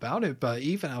know a lot about it, but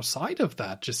even outside of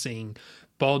that, just seeing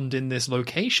Bond in this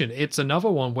location, it's another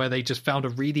one where they just found a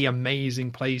really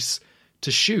amazing place to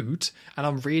shoot, and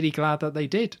I'm really glad that they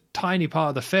did. Tiny part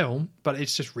of the film, but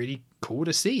it's just really cool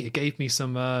to see. It gave me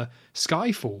some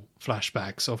Skyfall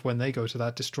flashbacks of when they go to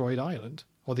that destroyed island,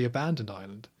 or the abandoned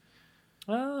island.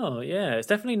 Oh, yeah. It's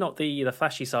definitely not the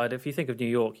flashy side. If you think of New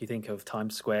York, you think of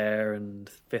Times Square and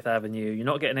Fifth Avenue. You're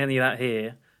not getting any of that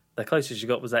here. The closest you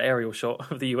got was that aerial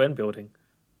shot of the UN building.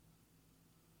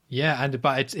 Yeah,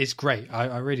 but it's great.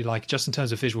 I really like it, just in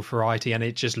terms of visual variety, and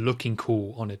it just looking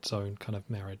cool on its own kind of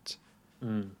merit.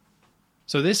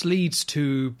 So this leads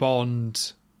to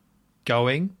Bond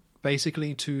going,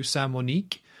 basically, to Saint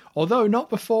Monique. Although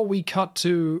not before we cut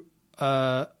to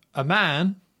a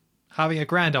man having a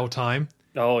grand old time.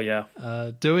 Oh, yeah.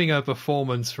 Doing a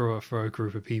performance for a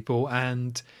group of people,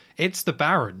 and it's the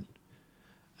Baron.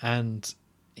 And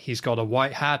he's got a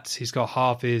white hat, he's got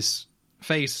half his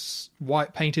face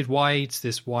painted white,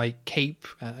 this white cape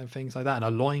and things like that, and a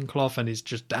loincloth, and he's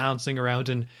just dancing around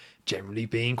and generally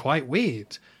being quite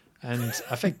weird. And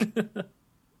I think,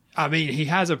 I mean, he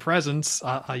has a presence.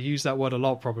 I use that word a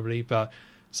lot probably, but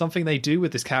something they do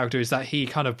with this character is that he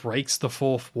kind of breaks the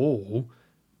fourth wall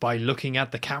by looking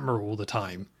at the camera all the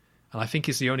time. And I think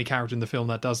he's the only character in the film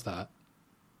that does that.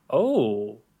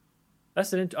 Oh,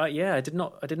 that's yeah. I did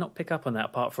not pick up on that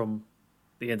apart from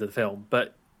the end of the film.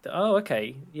 But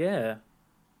okay, yeah.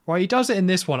 Well, he does it in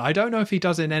this one. I don't know if he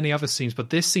does it in any other scenes,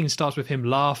 but this scene starts with him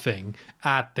laughing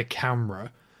at the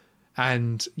camera.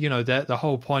 And, you know, the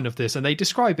whole point of this, and they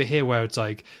describe it here where it's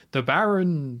like, the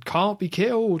Baron can't be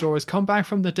killed or has come back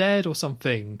from the dead or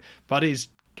something, but is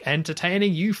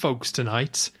entertaining you folks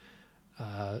tonight.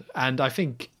 And I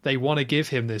think they want to give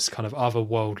him this kind of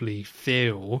otherworldly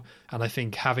feel, and I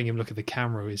think having him look at the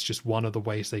camera is just one of the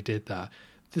ways they did that.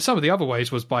 Some of the other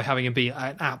ways was by having him be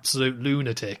an absolute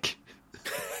lunatic.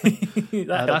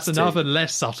 That's another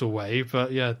less subtle way,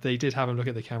 but yeah, they did have him look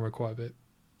at the camera quite a bit.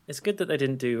 It's good that they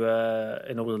didn't do,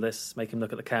 in all of this, make him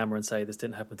look at the camera and say, this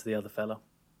didn't happen to the other fella.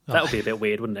 That would be a bit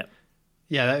weird, wouldn't it?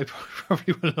 Yeah, that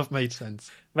probably wouldn't have made sense.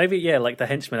 Maybe, yeah, like the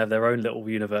henchmen have their own little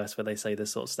universe where they say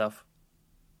this sort of stuff.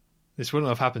 This wouldn't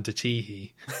have happened to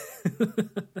Cheehee.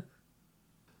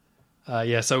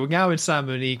 So we're now in Saint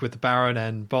Monique with the Baron,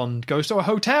 and Bond goes to a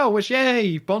hotel, which,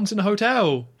 yay, Bond's in a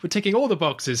hotel. We're ticking all the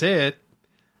boxes here.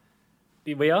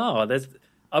 We are. Let's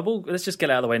just get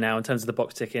out of the way now in terms of the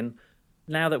box ticking.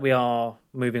 Now that we are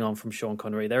moving on from Sean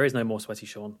Connery, there is no more Sweaty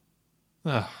Sean.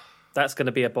 Oh. That's going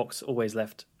to be a box always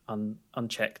left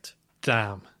unchecked.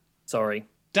 Damn. Sorry.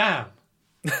 Damn.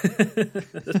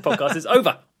 This podcast is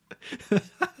over.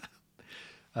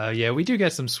 Yeah, we do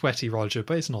get some Sweaty Roger,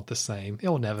 but it's not the same.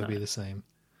 It'll never be the same.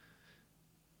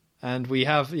 And we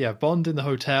have, Bond in the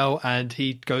hotel, and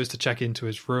he goes to check into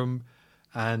his room,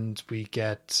 and we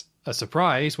get a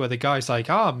surprise where the guy's like,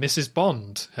 Mrs.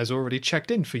 Bond has already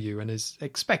checked in for you and is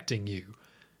expecting you.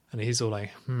 And he's all like,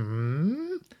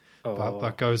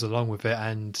 but goes along with it.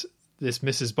 And this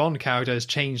Mrs. Bond character has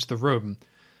changed the room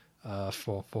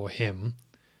for him.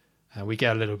 And we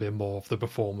get a little bit more of the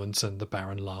performance and the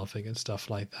Baron laughing and stuff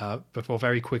like that before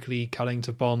very quickly cutting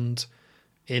to Bond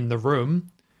in the room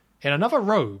in another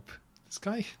robe. This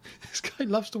guy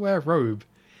loves to wear a robe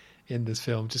in this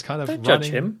film. Just kind of Don't running.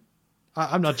 judge him.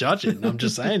 I'm not judging. I'm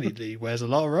just saying he wears a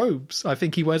lot of robes. I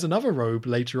think he wears another robe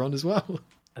later on as well.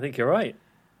 I think you're right.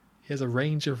 He has a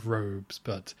range of robes,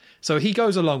 but so he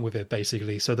goes along with it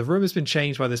basically. So the room has been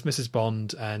changed by this Mrs.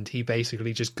 Bond, and he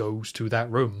basically just goes to that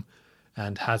room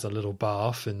and has a little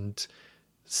bath and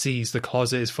sees the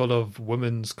closet is full of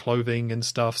women's clothing and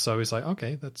stuff. So he's like,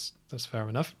 okay, that's fair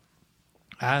enough.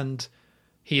 And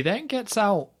he then gets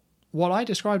out what I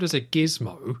described as a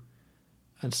gizmo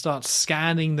and starts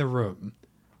scanning the room.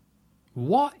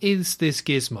 What is this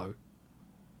gizmo?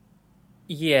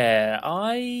 Yeah,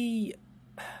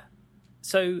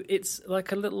 So it's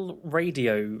like a little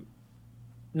radio.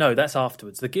 No, that's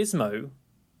afterwards. The gizmo,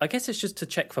 I guess it's just to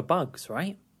check for bugs,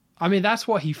 right? I mean, that's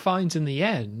what he finds in the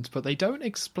end, but they don't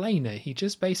explain it. He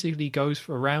just basically goes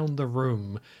around the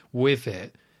room with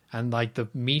it, and like the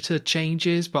meter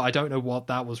changes, but I don't know what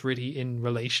that was really in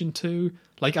relation to.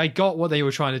 Like, I got what they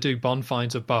were trying to do. Bond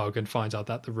finds a bug and finds out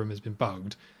that the room has been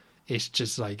bugged. It's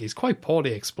just like, it's quite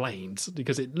poorly explained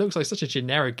because it looks like such a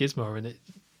generic gizmo, and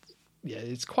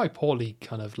it's quite poorly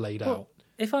kind of laid out.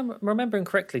 If I'm remembering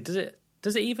correctly, does it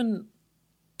even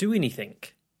do anything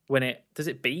when does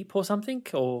it beep or something?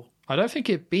 Or I don't think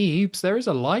it beeps. There is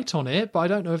a light on it, but I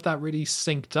don't know if that really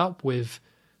synced up with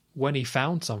when he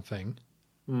found something.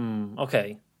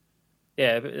 Okay.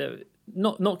 Yeah, but,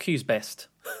 not Q's best.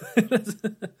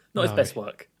 Not his best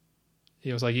work.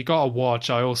 He was like, you got to watch.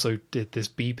 I also did this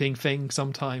beeping thing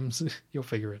sometimes. You'll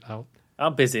figure it out.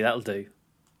 I'm busy. That'll do.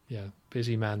 Yeah,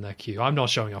 busy man there, Q. I'm not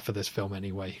showing up for this film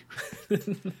anyway.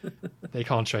 They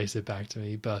can't trace it back to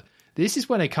me. But this is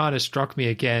when it kind of struck me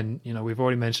again. You know, we've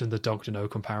already mentioned the Dr. No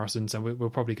comparisons, and we're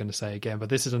probably going to say again. But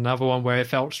this is another one where it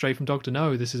felt straight from Dr.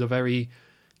 No. This is a very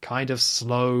kind of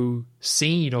slow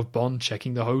scene of Bond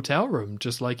checking the hotel room,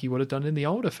 just like he would have done in the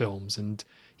older films. And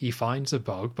he finds a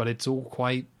bug, but it's all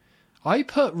quite... I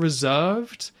put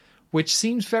reserved, which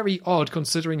seems very odd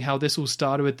considering how this all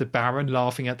started with the Baron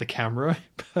laughing at the camera.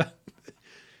 But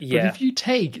if you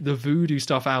take the voodoo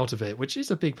stuff out of it, which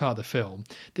is a big part of the film,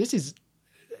 this is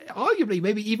arguably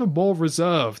maybe even more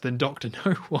reserved than Dr.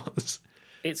 No was.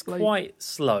 It's quite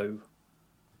slow,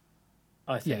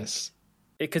 I think. Yes.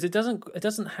 Because it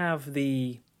doesn't have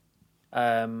the...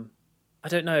 I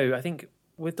don't know, I think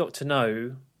with Dr.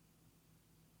 No,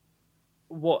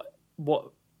 what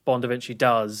Bond eventually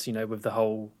does, you know, with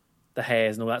the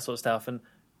hairs and all that sort of stuff, and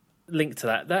linked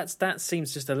to that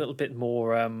seems just a little bit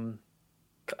more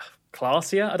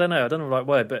classier. I don't know the right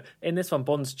word, but in this one,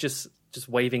 Bond's just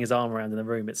waving his arm around in the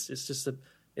room.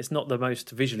 It's not the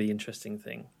most visually interesting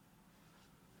thing.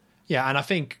 Yeah, and I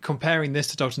think comparing this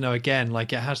to Dr. No again,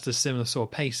 like, it has the similar sort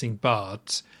of pacing,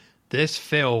 but this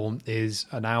film is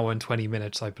an hour and 20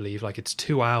 minutes, I believe. Like, it's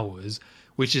 2 hours,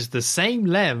 which is the same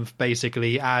length,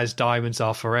 basically, as Diamonds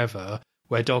Are Forever,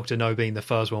 where Dr. No, being the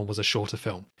first one, was a shorter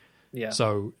film. Yeah.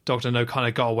 So Dr. No kind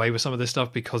of got away with some of this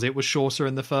stuff because it was shorter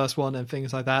in the first one and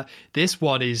things like that. This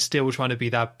one is still trying to be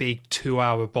that big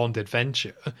 2-hour Bond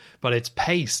adventure, but it's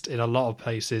paced in a lot of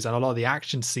places, and a lot of the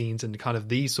action scenes and kind of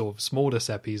these sort of smaller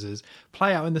set pieces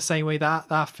play out in the same way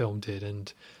that film did.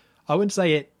 And I wouldn't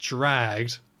say it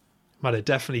dragged, but it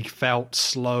definitely felt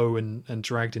slow and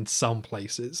dragged in some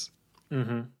places.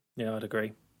 Mm-hmm. Yeah, I'd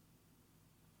agree.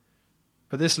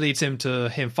 But this leads him to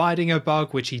him finding a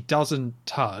bug, which he doesn't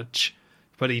touch,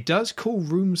 but he does call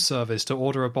room service to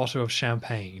order a bottle of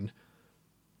champagne.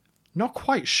 Not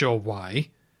quite sure why.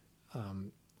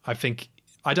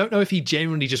 I don't know if he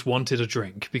genuinely just wanted a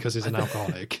drink because he's an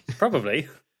alcoholic. Probably.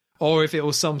 Or if it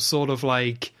was some sort of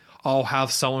like, I'll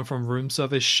have someone from room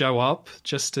service show up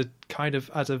just to kind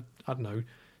of, as a, I don't know,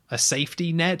 a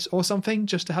safety net or something,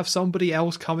 just to have somebody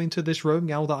else come into this room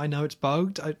now that I know it's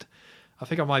bugged. I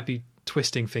think I might be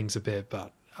twisting things a bit,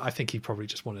 but I think he probably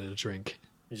just wanted a drink.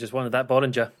 He just wanted that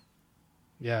Bollinger.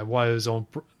 Yeah, wires on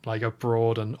like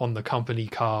abroad and on the company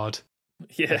card.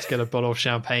 Yeah, let's get a bottle of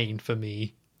champagne for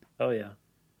me. Oh yeah.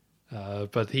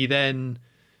 But he then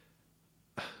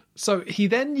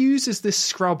uses this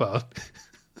scrubber.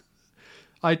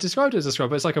 I described it as a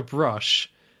scrubber. It's like a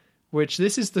brush, which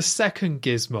this is the second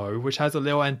gizmo, which has a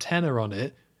little antenna on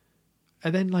it,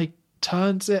 and then like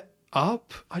turns it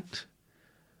up.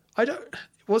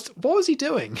 What was he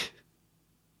doing?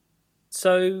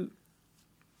 So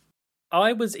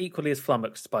I was equally as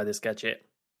flummoxed by this gadget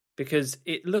because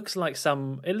it looks like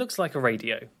a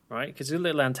radio, right? Because it's a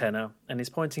little antenna and it's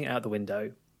pointing out the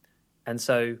window. And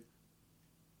so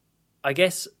I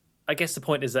guess the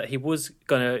point is that he was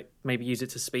going to maybe use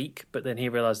it to speak, but then he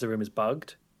realized the room is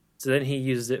bugged. So then he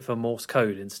uses it for Morse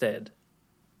code instead.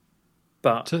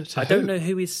 But to I don't know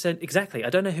who he's exactly. I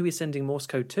don't know who he's sending Morse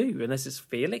code to, unless it's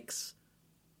Felix.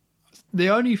 The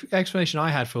only explanation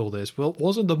I had for all this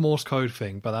wasn't the Morse code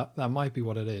thing, but that might be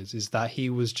what it is that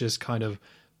he was just kind of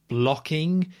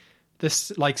blocking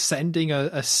this, like sending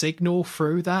a signal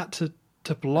through that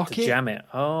to block it. Jam it.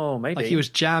 Oh, maybe. Like he was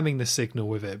jamming the signal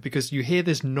with it, because you hear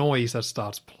this noise that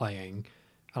starts playing,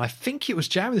 and I think he was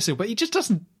jamming the signal, but he just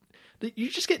doesn't.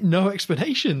 You just get no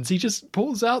explanations. He just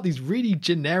pulls out these really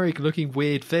generic looking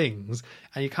weird things,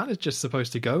 and you're kind of just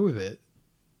supposed to go with it.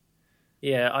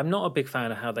 Yeah, I'm not a big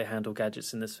fan of how they handle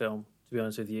gadgets in this film, to be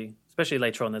honest with you. Especially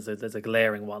later on, there's a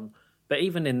glaring one. But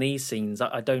even in these scenes,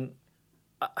 I don't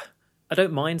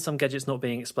mind some gadgets not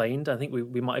being explained. I think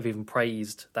we might have even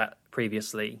praised that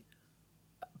previously.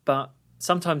 But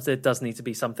sometimes there does need to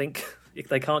be something.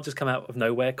 They can't just come out of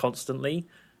nowhere constantly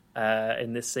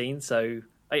in this scene. So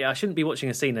I shouldn't be watching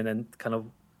a scene and then kind of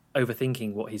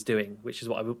overthinking what he's doing, which is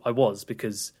what I was,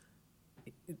 because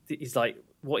he's like,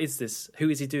 what is this? Who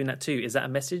is he doing that to? Is that a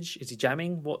message? Is he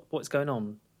jamming? What's going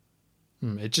on?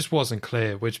 It just wasn't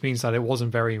clear, which means that it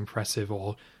wasn't very impressive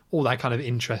or all that kind of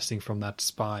interesting from that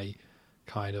spy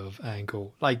kind of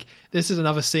angle. Like, this is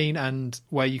another scene and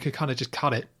where you could kind of just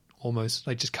cut it almost.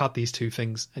 Like, just cut these two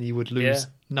things and you would lose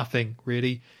nothing,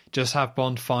 really. Just have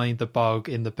Bond find the bug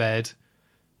in the bed,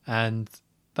 and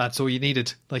that's all you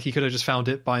needed. Like, he could have just found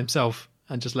it by himself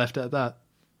and just left it at that.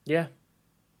 Yeah,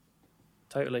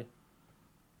 totally.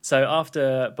 So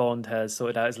after Bond has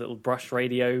sorted out his little brush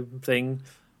radio thing,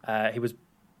 he was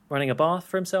running a bath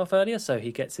for himself earlier, so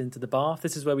he gets into the bath.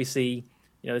 This is where we see,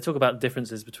 they talk about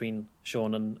differences between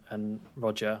Sean and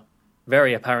Roger.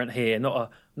 Very apparent here. Not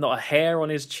a hair on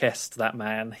his chest, that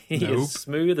man. He is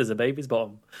smooth as a baby's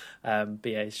bottom. But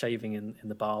yeah, he's shaving in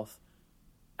the bath.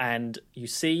 And you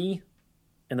see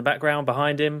in the background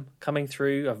behind him, coming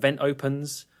through, a vent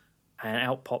opens, and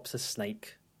out pops a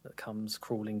snake that comes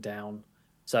crawling down.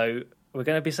 So we're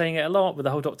going to be saying it a lot with the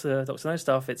whole Doctor No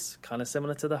stuff. It's kind of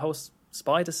similar to the whole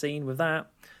spider scene with that.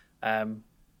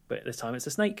 But this time it's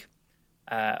a snake.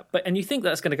 And you think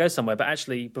that's going to go somewhere, but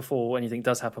actually before anything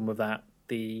does happen with that,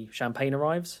 the champagne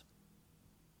arrives.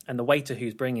 And the waiter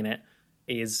who's bringing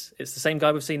it's the same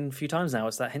guy we've seen a few times now.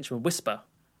 It's that henchman Whisper,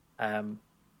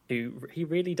 who he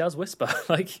really does whisper.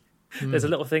 Like, there's a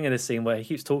little thing in this scene where he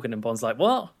keeps talking and Bond's like,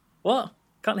 what?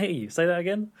 Can't hear you. Say that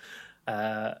again.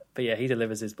 But yeah, he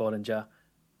delivers his Bollinger.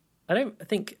 I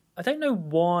don't know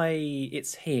why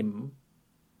it's him,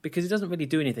 because he doesn't really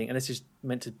do anything, and it's just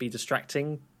meant to be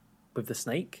distracting with the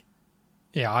snake.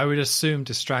 Yeah, I would assume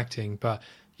distracting, but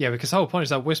yeah, because the whole point is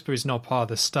that Whisper is not part of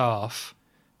the staff.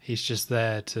 He's just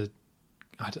there to,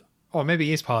 or maybe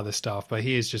he is part of the staff, but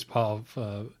he is just part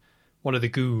of one of the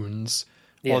goons.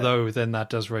 Yeah. Although then that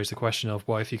does raise the question of,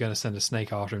 well, if you're going to send a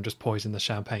snake after him, just poison the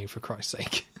champagne for Christ's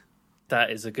sake.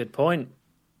 That is a good point.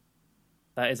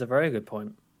 That is a very good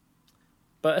point.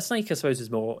 But a snake, I suppose, is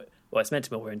more, well, it's meant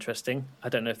to be more interesting. I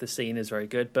don't know if the scene is very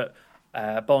good, but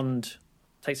Bond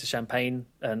takes the champagne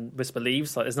and Whisper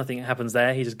leaves. Like, there's nothing that happens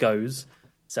there. He just goes.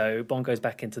 So Bond goes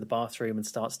back into the bathroom and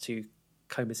starts to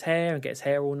comb his hair and get his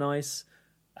hair all nice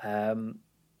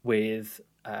with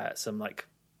some like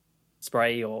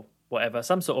spray or whatever,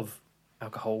 some sort of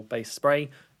alcohol-based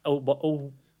spray.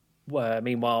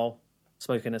 Meanwhile,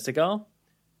 smoking a cigar.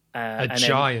 A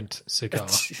giant cigar.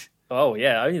 Oh,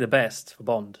 yeah, only the best for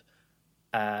Bond.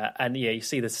 And yeah, you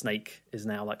see the snake is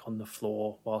now like on the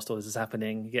floor whilst all this is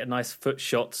happening. You get nice foot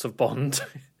shots of Bond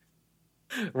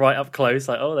right up close.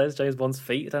 Like, oh, there's James Bond's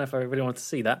feet. I don't know if I really wanted to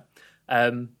see that.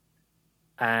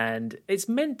 And it's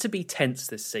meant to be tense,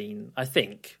 this scene, I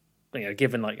think.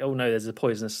 Given like, oh no, there's a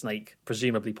poisonous snake,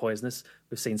 presumably poisonous.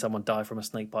 We've seen someone die from a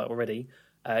snake bite already,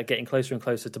 getting closer and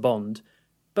closer to Bond.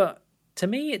 But to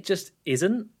me, it just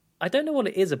isn't. I don't know what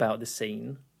it is about this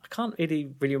scene. I can't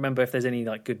really remember if there's any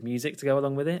like good music to go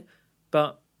along with it.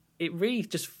 But it really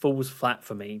just falls flat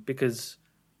for me because,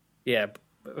 yeah,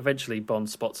 eventually Bond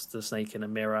spots the snake in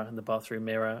the bathroom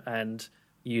mirror, and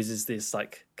uses this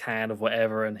like can of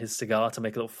whatever and his cigar to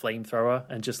make a little flamethrower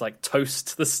and just like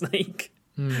toast the snake.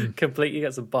 Completely.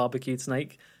 Gets a barbecued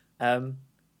snake. But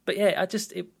yeah,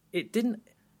 it didn't,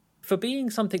 for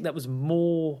being something that was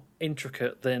more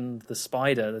intricate than the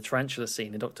spider, the tarantula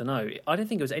scene in Doctor No, I don't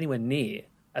think it was anywhere near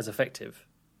as effective.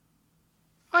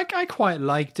 I quite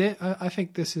liked it. I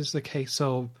think this is the case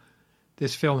of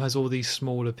this film has all these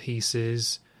smaller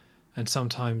pieces and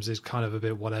sometimes it's kind of a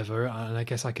bit whatever, and I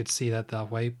guess I could see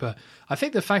that way. But I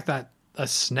think the fact that a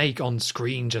snake on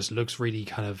screen just looks really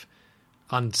kind of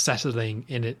unsettling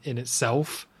in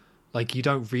itself. Like, you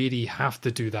don't really have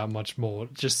to do that much more.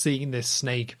 Just seeing this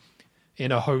snake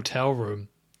in a hotel room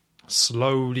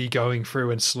slowly going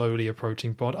through and slowly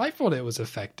approaching Bond, I thought it was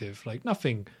effective. Like,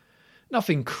 nothing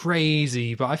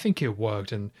crazy, but I think it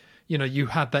worked. And you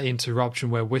had that interruption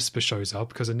where Whisper shows up,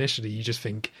 because initially you just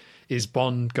think, is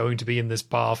Bond going to be in this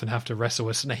bath and have to wrestle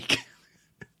a snake?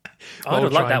 I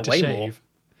would like that way more.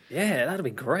 Yeah, that'd be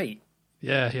great.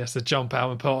 Yeah, he has to jump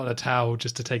out and put on a towel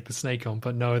just to take the snake on.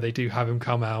 But no, they do have him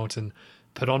come out and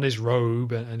put on his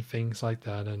robe and things like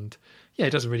that. And yeah,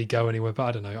 it doesn't really go anywhere. But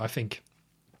I don't know. I think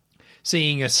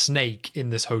seeing a snake in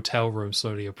this hotel room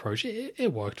slowly approach,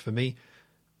 it worked for me.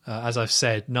 As I've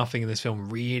said, nothing in this film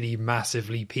really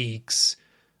massively peaks.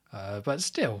 But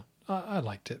still, I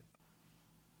liked it.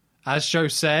 As Joe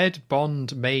said,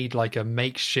 Bond made like a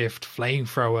makeshift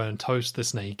flamethrower and toast the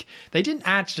snake. They didn't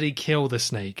actually kill the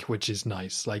snake, which is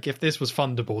nice. Like, if this was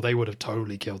Thunderball, they would have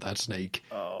totally killed that snake.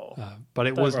 Oh, but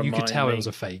it was, you could tell it was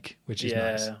a fake, which is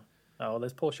nice. Oh,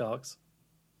 those poor sharks.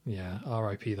 Yeah,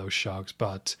 R.I.P. those sharks.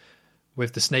 But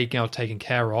with the snake now taken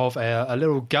care of, a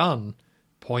little gun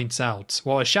points out.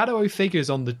 Well, a shadowy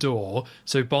figure's on the door,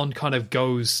 so Bond kind of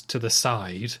goes to the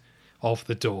side of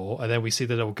the door, and then we see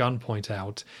the little gun point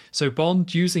out. So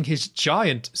Bond, using his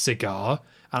giant cigar,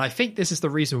 and I think this is the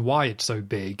reason why it's so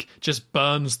big, just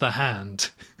burns the hand.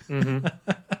 Mm-hmm.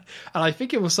 And I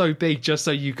think it was so big just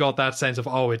so you got that sense of,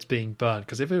 oh, it's being burned.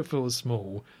 Because if it was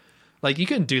small, like, you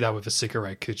couldn't do that with a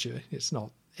cigarette, could you? It's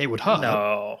not, it would hurt.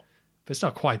 No. But it's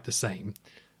not quite the same.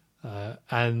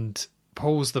 And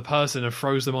pulls the person and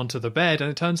throws them onto the bed, and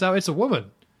it turns out it's a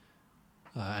woman.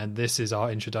 And this is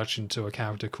our introduction to a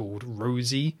character called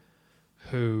Rosie,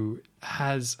 who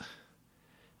has...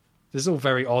 This is all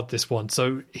very odd, this one.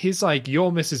 So he's like,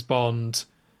 you're Mrs. Bond,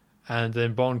 and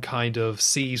then Bond kind of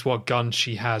sees what gun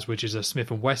she has, which is a Smith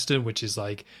 & Wesson, which is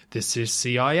like, this is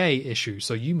CIA issue,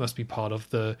 so you must be part of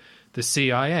the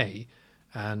CIA.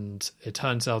 And it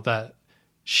turns out that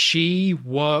she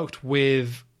worked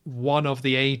with one of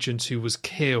the agents who was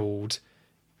killed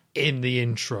in the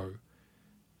intro.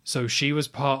 So she was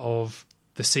part of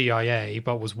the CIA,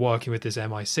 but was working with this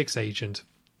MI6 agent.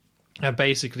 And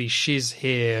basically, she's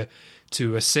here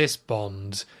to assist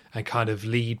Bond and kind of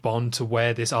lead Bond to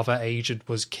where this other agent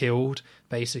was killed,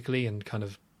 basically, and kind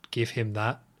of give him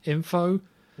that info.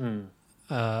 And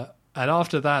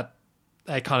after that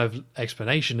kind of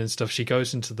explanation and stuff, she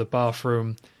goes into the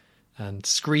bathroom and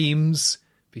screams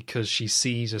because she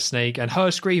sees a snake. And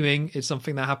her screaming is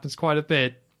something that happens quite a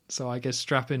bit. So I guess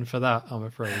strap in for that, I'm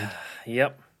afraid.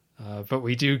 Yep. But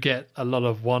we do get a lot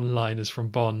of one-liners from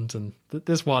Bond, and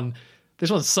this one's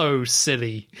so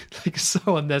silly, like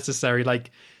so unnecessary.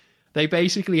 Like, they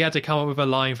basically had to come up with a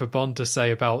line for Bond to say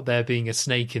about there being a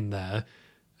snake in there.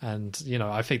 And, you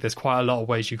know, I think there's quite a lot of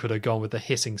ways you could have gone with the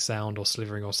hissing sound or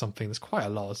slithering or something. There's quite a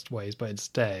lot of ways, but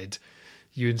instead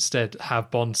have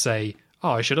Bond say,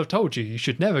 oh, I should have told you, you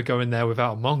should never go in there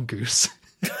without a mongoose.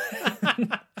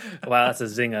 Wow, that's a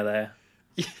zinger there.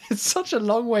 It's such a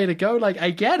long way to go. Like,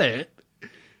 I get it.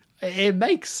 It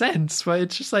makes sense, but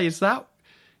it's just like, is that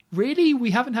really?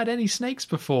 We haven't had any snakes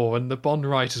before. And the Bond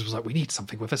writers was like, we need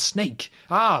something with a snake.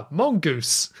 Ah,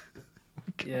 mongoose.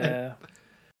 Okay. Yeah.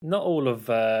 Not all of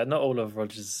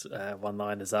Roger's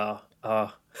one-liners are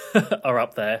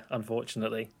up there,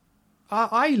 unfortunately.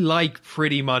 I like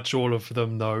pretty much all of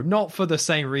them, though. Not for the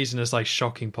same reason as like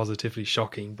Shocking, Positively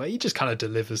Shocking, but he just kind of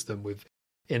delivers them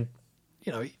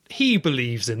he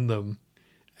believes in them,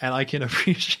 and I can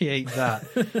appreciate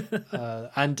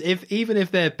that. And even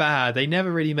if they're bad, they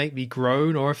never really make me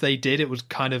groan, or if they did, it was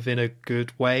kind of in a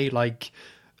good way. Like,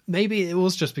 maybe it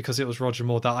was just because it was Roger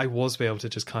Moore that I was able to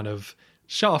just kind of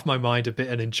shut off my mind a bit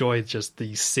and enjoy just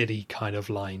these silly kind of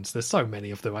lines. There's so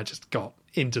many of them. I just got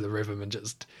into the rhythm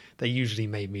and they usually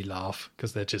made me laugh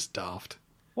because they're just daft.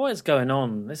 What is going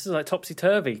on? This is like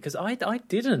topsy-turvy, because I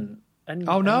didn't. And,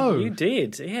 oh, no. And you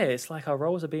did. Yeah, it's like our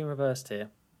roles are being reversed here.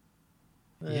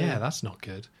 Yeah, that's not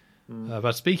good.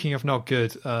 But speaking of not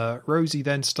good, Rosie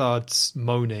then starts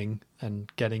moaning and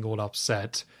getting all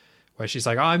upset, where she's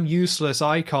like, I'm useless,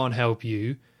 I can't help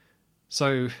you.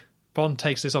 So Bond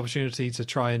takes this opportunity to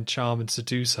try and charm and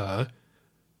seduce her,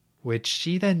 which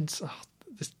she then...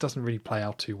 this doesn't really play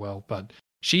out too well, but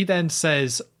she then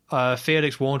says,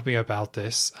 Felix warned me about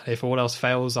this, and if all else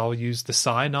fails, I'll use the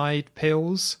cyanide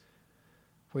pills,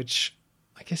 which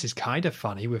I guess is kind of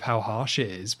funny with how harsh it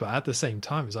is, but at the same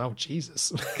time, it's oh,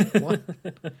 Jesus. What?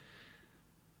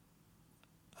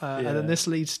 And then this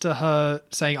leads to her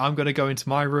saying, I'm going to go into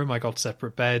my room, I got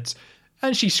separate beds,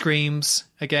 and she screams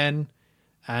again,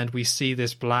 and we see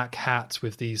this black hat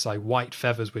with these like white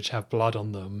feathers which have blood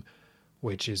on them,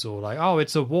 which is all like, oh,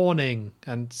 it's a warning,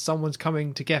 and someone's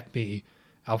coming to get me.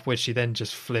 Of which she then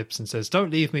just flips and says,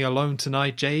 don't leave me alone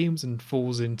tonight, James, and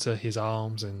falls into his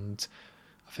arms, and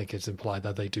I think it's implied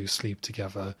that they do sleep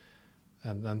together.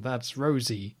 And that's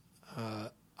Rosie.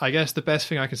 I guess the best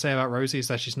thing I can say about Rosie is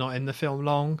that she's not in the film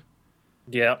long.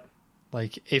 Yeah.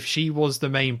 Like, if she was the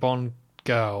main Bond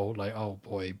girl, like, oh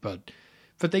boy, but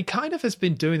they kind of has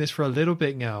been doing this for a little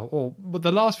bit now. But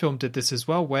the last film did this as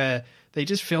well, where they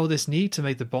just feel this need to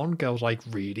make the Bond girls, like,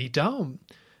 really dumb.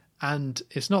 And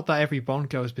it's not that every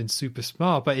Bond girl has been super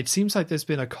smart, but it seems like there's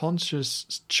been a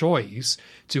conscious choice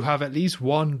to have at least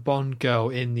one Bond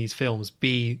girl in these films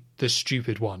be the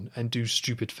stupid one and do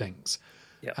stupid things.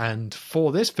 Yep. And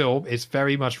for this film, it's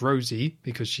very much Rosie,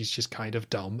 because she's just kind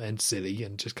of dumb and silly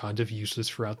and just kind of useless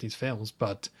throughout these films.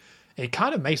 But it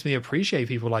kind of makes me appreciate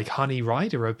people like Honey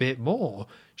Rider a bit more.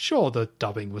 Sure, the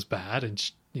dubbing was bad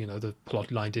and, the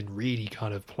plot line didn't really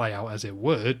kind of play out as it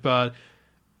would, but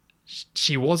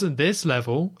she wasn't this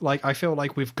level. Like, I feel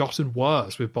like we've gotten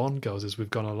worse with Bond girls as we've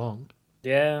gone along.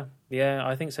 Yeah,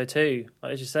 I think so too.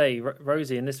 Like, as you say,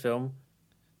 Rosie in this film,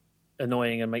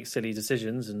 annoying and makes silly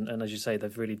decisions, and as you say,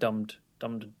 they've really dumbed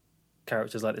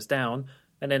characters like this down.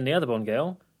 And then the other Bond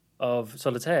girl of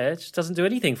Solitaire just doesn't do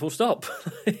anything, full stop.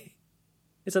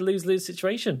 It's a lose-lose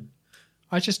situation.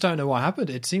 I just don't know what happened.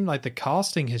 It seemed like the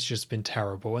casting has just been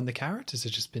terrible and the characters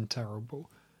have just been terrible.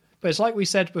 But it's like we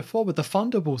said before with the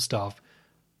Thunderball stuff.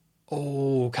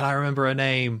 Oh, can I remember her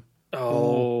name? It's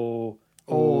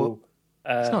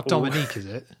not Dominique, is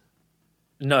it?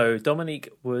 No, Dominique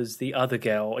was the other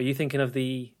girl. Are you thinking of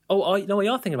the... Oh, no, we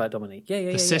are thinking about Dominique.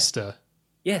 Yeah. The sister.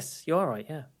 Yes, you are right,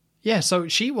 yeah. Yeah, so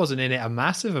she wasn't in it a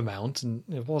massive amount, and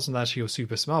it wasn't that she was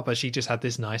super smart, but she just had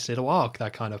this nice little arc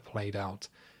that kind of played out.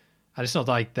 And it's not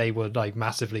like they were like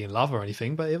massively in love or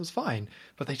anything, but it was fine.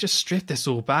 But they just stripped this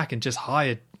all back and just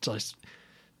hired just...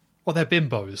 Well, they're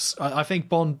bimbos. I think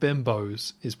Bond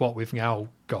bimbos is what we've now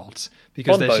got,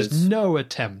 because Bonbos. there's just no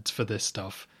attempt for this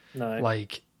stuff. No.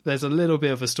 Like, there's a little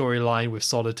bit of a storyline with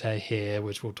Solitaire here,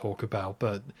 which we'll talk about,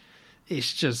 but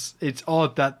it's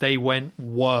odd that they went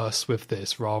worse with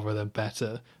this rather than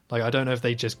better. Like, I don't know if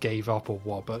they just gave up or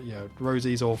what, but, you know,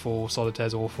 Rosie's awful,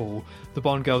 Solitaire's awful, the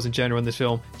Bond girls in general in this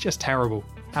film, just terrible.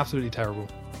 Absolutely terrible.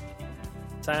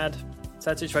 Sad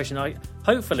situation. I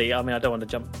don't want to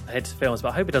jump ahead to films, but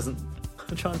I hope it doesn't...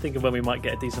 I'm trying to think of when we might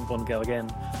get a decent Bond girl again.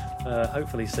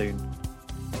 Hopefully soon.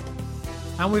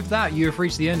 And with that, you have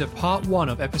reached the end of part 1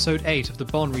 of episode 8 of the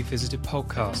Bond Revisited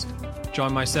podcast.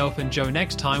 Join myself and Joe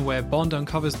next time, where Bond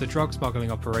uncovers the drug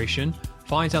smuggling operation,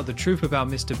 finds out the truth about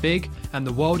Mr. Big, and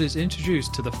the world is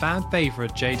introduced to the fan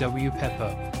favourite J.W.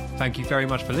 Pepper. Thank you very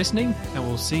much for listening, and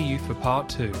we'll see you for part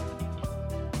 2.